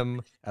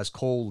gym as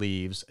Cole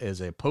leaves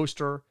is a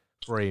poster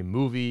for a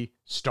movie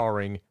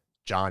starring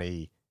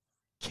Johnny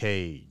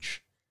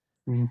Cage.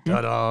 Mhm.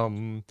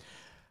 Ta-dum.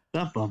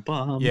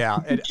 Bum. Yeah,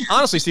 and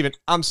honestly, Steven,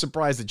 I'm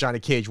surprised that Johnny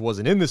Cage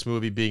wasn't in this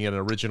movie being an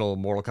original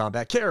Mortal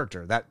Kombat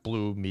character. That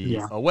blew me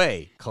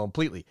away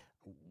completely.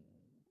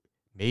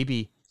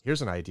 Maybe,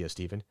 here's an idea,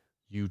 Steven.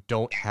 You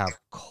don't have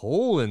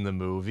Cole in the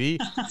movie,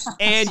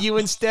 and you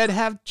instead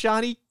have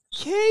Johnny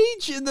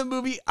Cage in the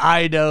movie.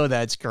 I know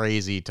that's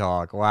crazy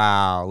talk.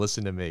 Wow,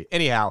 listen to me.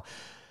 Anyhow,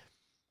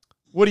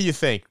 what do you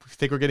think?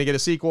 Think we're going to get a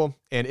sequel?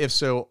 And if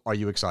so, are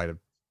you excited?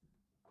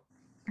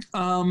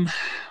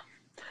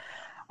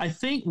 I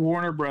think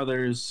Warner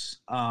Brothers,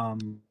 I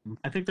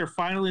think they're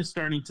finally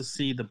starting to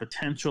see the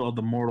potential of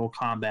the Mortal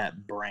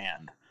Kombat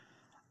brand.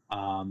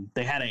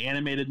 They had an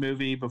animated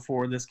movie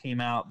before this came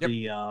out,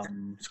 the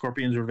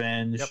Scorpion's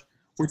Revenge,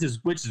 which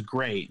is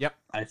great. Yep.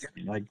 I think,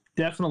 like,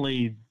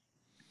 definitely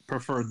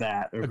prefer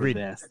that over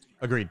this.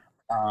 Agreed.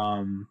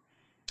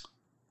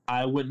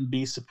 I wouldn't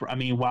be surprised. I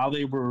mean, while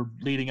they were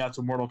leading up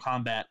to Mortal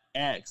Kombat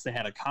X, they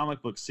had a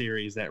comic book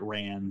series that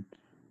ran,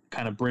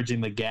 kind of bridging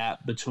the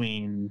gap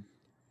between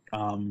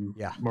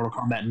Mortal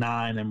Kombat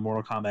 9 and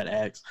Mortal Kombat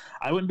X.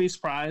 I wouldn't be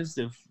surprised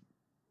if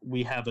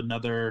we have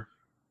another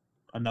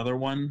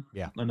one,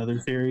 another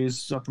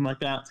series, something like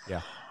that.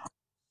 Yeah.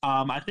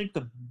 I think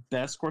the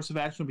best course of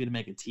action would be to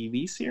make a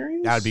TV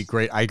series. That would be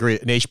great. I agree.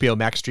 An HBO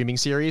Max streaming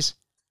series.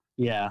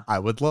 Yeah. I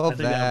would love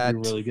that. That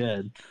would be really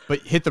good.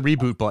 But hit the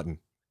reboot button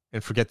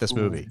and forget this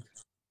movie.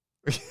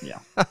 Yeah.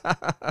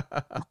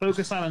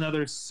 Focus on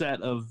another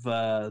set of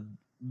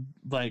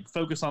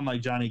focus on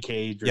like Johnny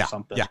Cage or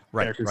something. Yeah,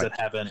 right. Characters that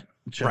haven't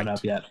shown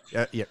up yet.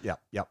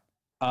 Yep.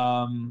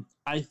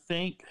 I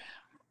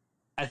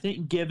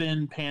think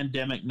given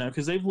pandemic,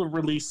 because they've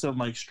released some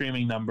like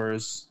streaming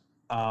numbers,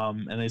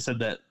 and they said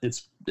that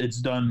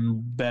it's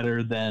done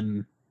better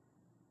than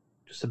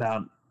just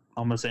about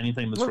almost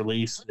anything that's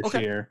released this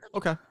year.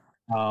 Okay.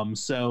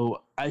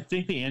 So I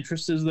think the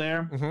interest is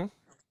there.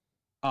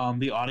 Mm-hmm.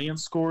 The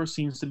audience score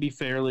seems to be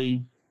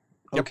fairly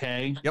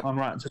okay on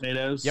Rotten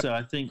Tomatoes. So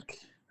I think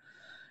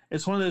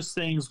it's one of those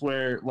things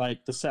where, like,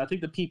 I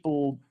think the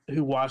people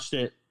who watched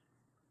it,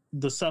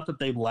 the stuff that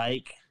they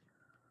like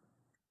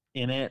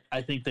in it,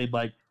 I think they'd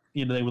like,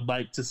 they would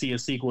like to see a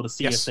sequel to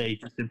see if they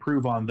just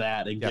improve on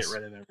that and get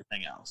rid of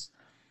everything else.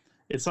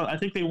 I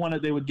think they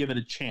would give it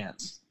a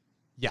chance.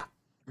 Yeah,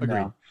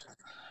 agreed.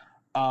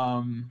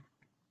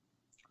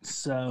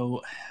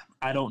 So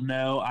I don't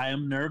know. I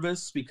am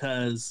nervous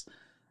because,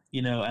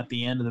 at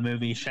the end of the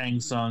movie, Shang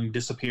Tsung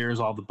disappears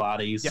all the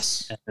bodies.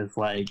 Yes. And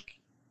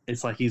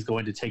it's like he's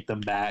going to take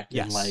them back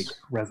and like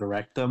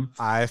resurrect them.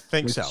 I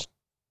think so.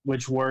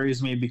 Which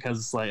worries me because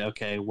it's like,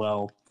 okay,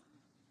 well,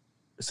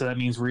 so that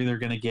means we're either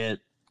going to get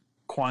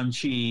Quan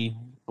Chi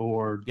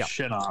or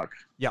Shinnok.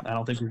 I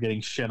don't think we're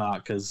getting Shinnok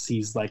because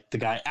he's like the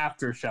guy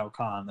after Shao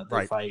Kahn that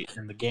they fight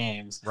in the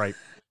games. Right.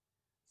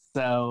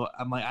 So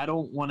I'm like, I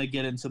don't want to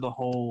get into the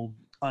whole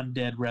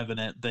undead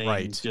revenant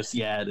thing just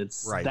yet.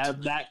 It's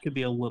that could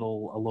be a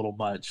little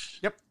much.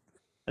 Yep.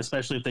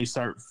 Especially if they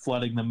start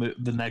flooding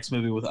the next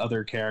movie with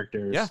other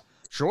characters. Yeah,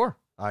 sure.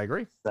 I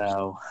agree.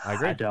 So I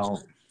agree. I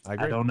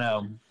don't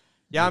know.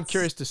 Yeah, I'm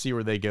curious to see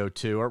where they go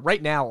to.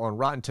 Right now on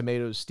Rotten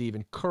Tomatoes,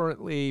 Steven,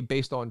 currently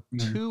based on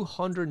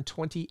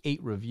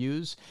 228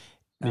 reviews,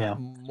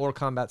 Mortal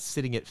Kombat's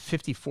sitting at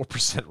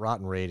 54%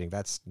 rotten rating.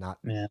 That's not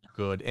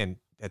good, and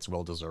that's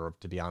well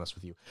deserved, to be honest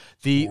with you.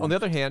 On the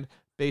other hand,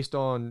 based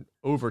on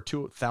over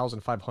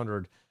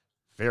 2,500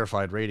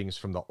 verified ratings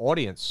from the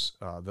audience,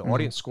 the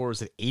audience score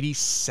is at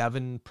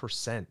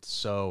 87%.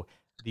 So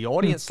the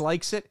audience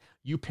likes it.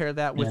 You pair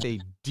that with a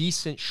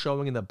decent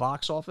showing in the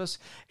box office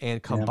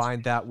and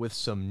combine that with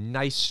some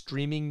nice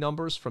streaming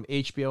numbers from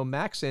HBO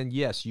Max, and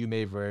yes, you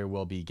may very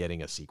well be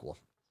getting a sequel.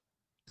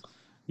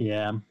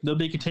 Yeah, they'll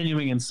be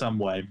continuing in some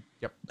way.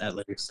 Yep. At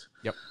least.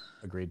 Yep.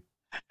 Agreed.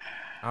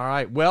 All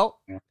right. Well,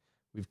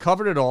 we've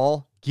covered it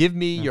all. Give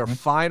me your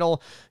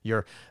final,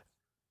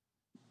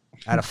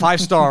 out of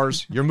 5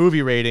 stars, your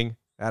movie rating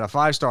out of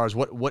 5 stars.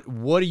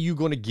 What are you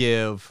going to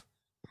give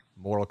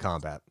Mortal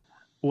Kombat?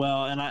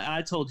 Well, and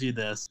I told you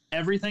this.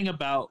 Everything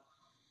about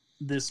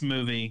this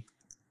movie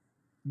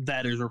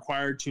that is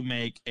required to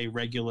make a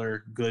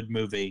regular good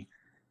movie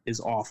is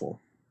awful.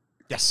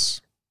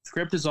 Yes.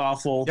 Script is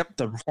awful. Yep.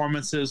 The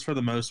performances, for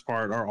the most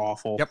part, are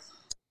awful. Yep.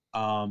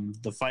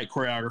 The fight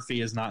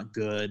choreography is not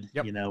good.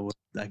 Yep.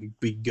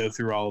 We can go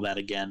through all of that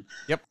again.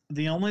 Yep.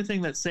 The only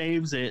thing that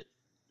saves it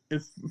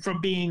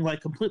from being like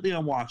completely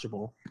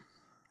unwatchable,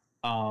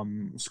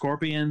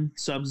 Scorpion,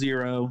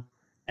 Sub-Zero,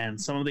 and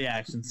some of the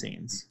action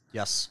scenes.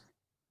 Yes.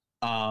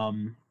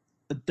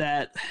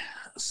 That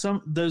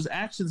those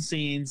action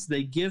scenes,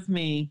 they give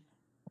me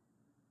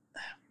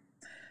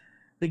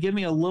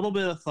a little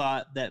bit of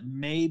thought that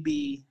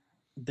maybe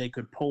they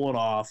could pull it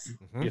off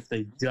if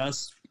they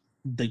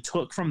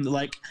took from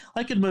like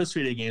in most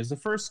video games. The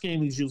first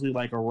game is usually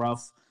like a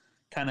rough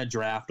kind of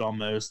draft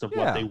almost of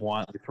what they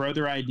want. They throw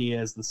their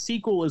ideas. The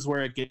sequel is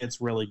where it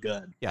gets really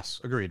good. Yes,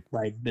 agreed.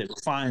 Like it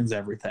finds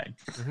everything.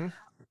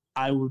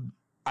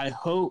 I I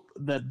hope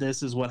that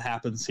this is what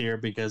happens here,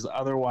 because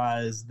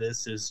otherwise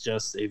this is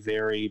just a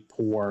very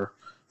poor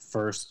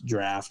first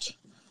draft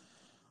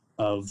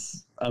of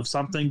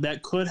something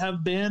that could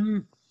have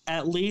been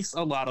at least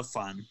a lot of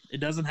fun. It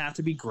doesn't have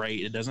to be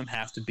great. It doesn't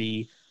have to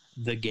be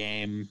the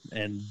game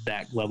and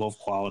that level of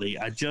quality.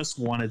 I just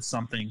wanted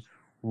something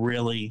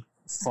really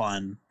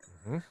fun.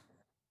 Mm-hmm.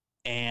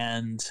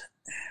 And,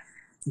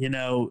 you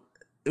know,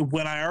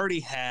 when I already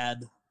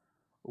had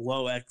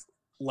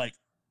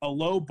a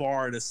low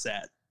bar to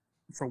set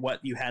for what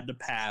you had to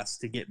pass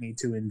to get me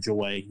to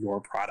enjoy your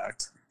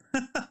product.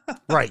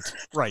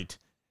 Right.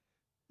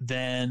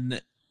 Then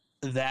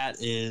that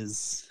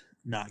is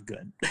not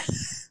good.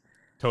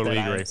 Totally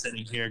agree. I'm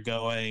sitting here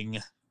going,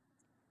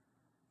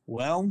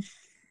 well,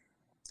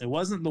 it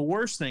wasn't the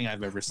worst thing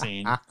I've ever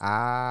seen. If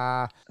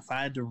I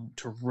had to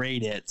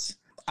rate it,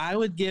 I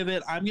would give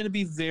it, I'm going to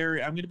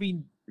be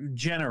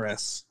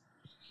generous,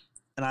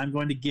 and I'm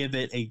going to give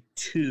it a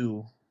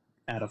 2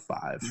 out of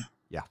 5.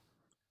 Yeah.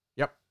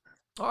 Yep.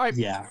 All right.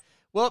 Yeah.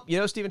 Well,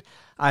 Steven,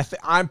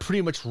 I'm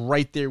pretty much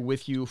right there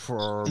with you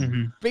for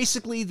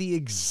basically the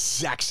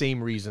exact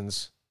same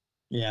reasons.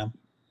 Yeah.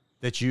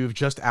 That you've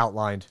just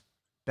outlined.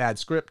 Bad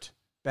script,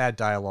 bad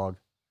dialogue,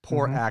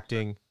 poor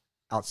acting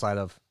outside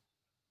of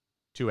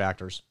 2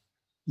 actors.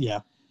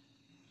 Yeah.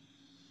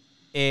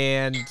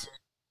 And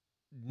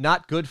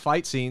not good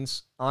fight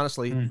scenes.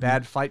 Honestly,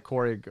 bad fight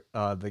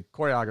the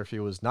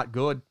choreography was not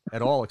good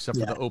at all, except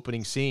for the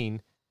opening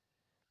scene.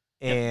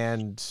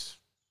 And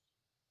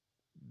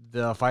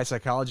the fight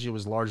psychology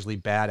was largely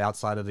bad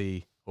outside of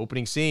the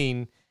opening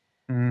scene.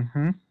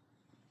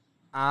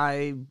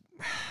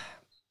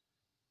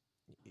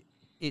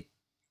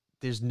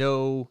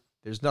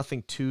 There's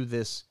nothing to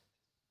this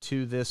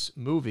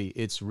movie.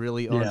 It's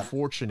really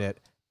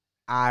unfortunate.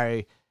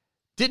 I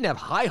didn't have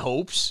high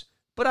hopes,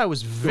 but I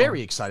was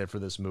very excited for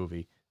this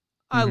movie.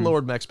 I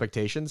lowered my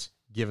expectations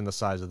given the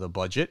size of the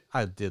budget.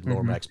 I did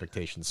lower my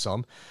expectations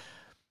some,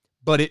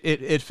 but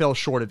it fell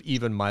short of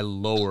even my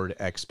lowered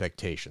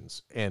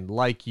expectations. And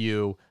like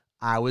you,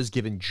 I was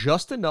given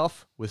just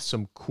enough with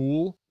some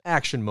cool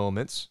action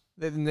moments.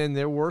 And then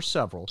there were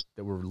several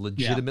that were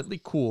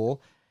legitimately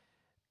cool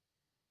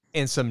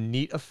and some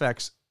neat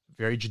effects,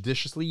 very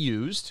judiciously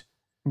used.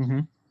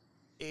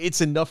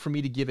 It's enough for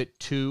me to give it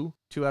 2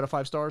 out of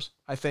 5 stars,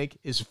 I think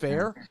is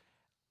fair.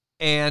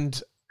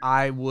 And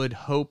I would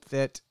hope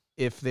that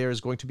if there's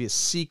going to be a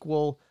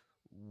sequel,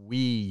 we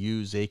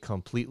use a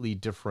completely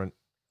different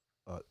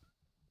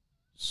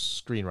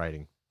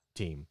screenwriting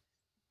team.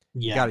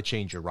 You got to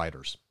change your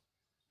writers.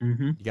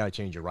 You got to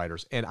change your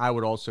writers. And I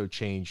would also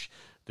change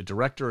the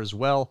director as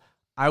well.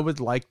 I would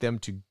like them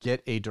to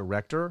get a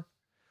director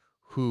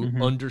who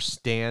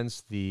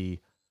understands the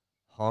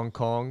Hong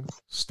Kong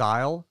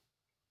style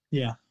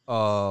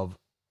of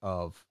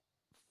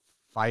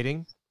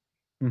fighting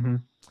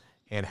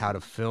and how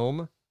to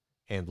film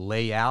and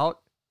lay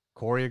out,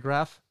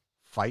 choreograph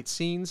fight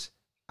scenes.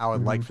 I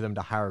would like for them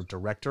to hire a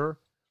director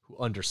who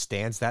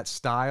understands that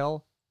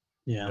style,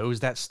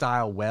 knows that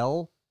style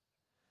well.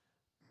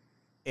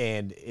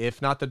 And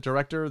if not the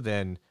director,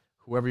 then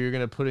whoever you're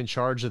going to put in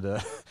charge of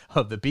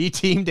the B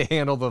team to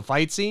handle the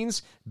fight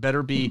scenes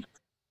better be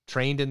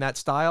trained in that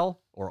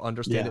style or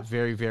understand it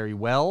very, very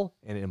well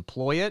and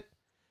employ it.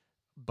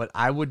 But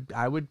I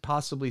would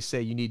possibly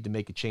say you need to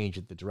make a change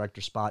at the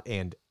director spot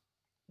and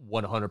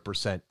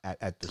 100%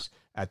 at with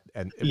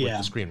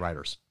the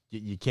screenwriters.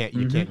 You can't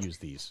use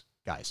these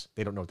guys.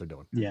 They don't know what they're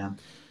doing. Yeah.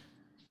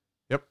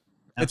 Yep.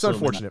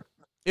 Absolutely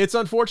It's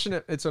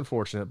unfortunate. It's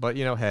unfortunate. But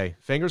hey,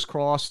 fingers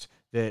crossed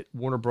that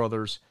Warner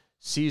Brothers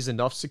sees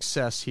enough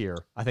success here.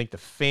 I think the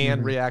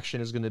fan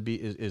reaction is going to be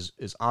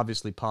is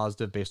obviously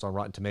positive based on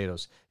Rotten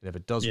Tomatoes, and if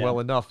it does well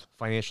enough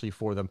financially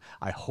for them,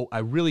 I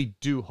really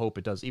do hope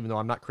it does. Even though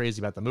I'm not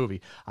crazy about the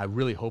movie, I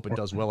really hope it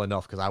does well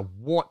enough because I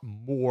want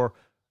more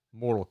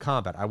Mortal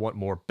Kombat. I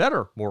want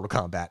better Mortal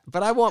Kombat,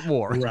 but I want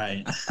more.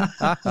 Right.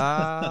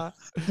 All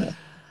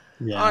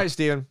right,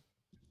 Steven.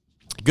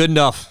 Good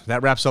enough.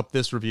 That wraps up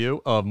this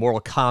review of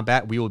Mortal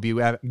Kombat. We will be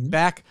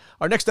back.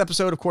 Our next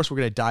episode, of course, we're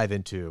going to dive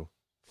into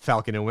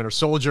Falcon and Winter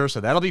Soldier,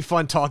 so that'll be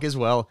fun talk as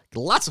well.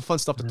 Lots of fun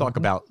stuff to talk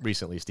about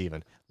recently,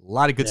 Steven. A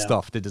lot of good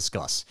stuff to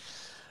discuss.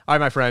 All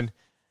right, my friend.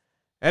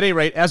 At any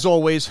rate, as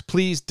always,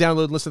 please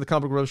download and listen to the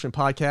Comic Book Revolution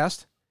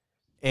podcast,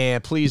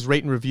 and please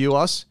rate and review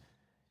us.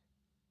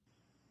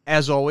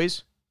 As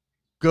always,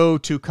 go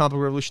to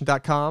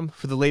comicbookrevolution.com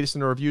for the latest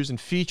in our reviews and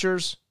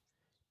features,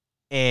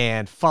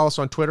 and follow us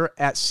on Twitter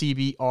at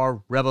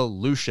CBR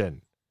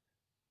Revolution.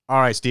 All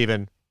right,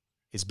 Steven.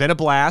 It's been a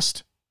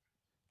blast.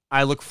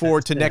 I look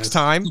forward to next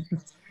time.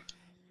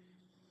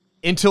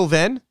 Until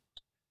then,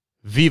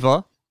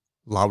 viva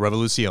la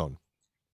revolución.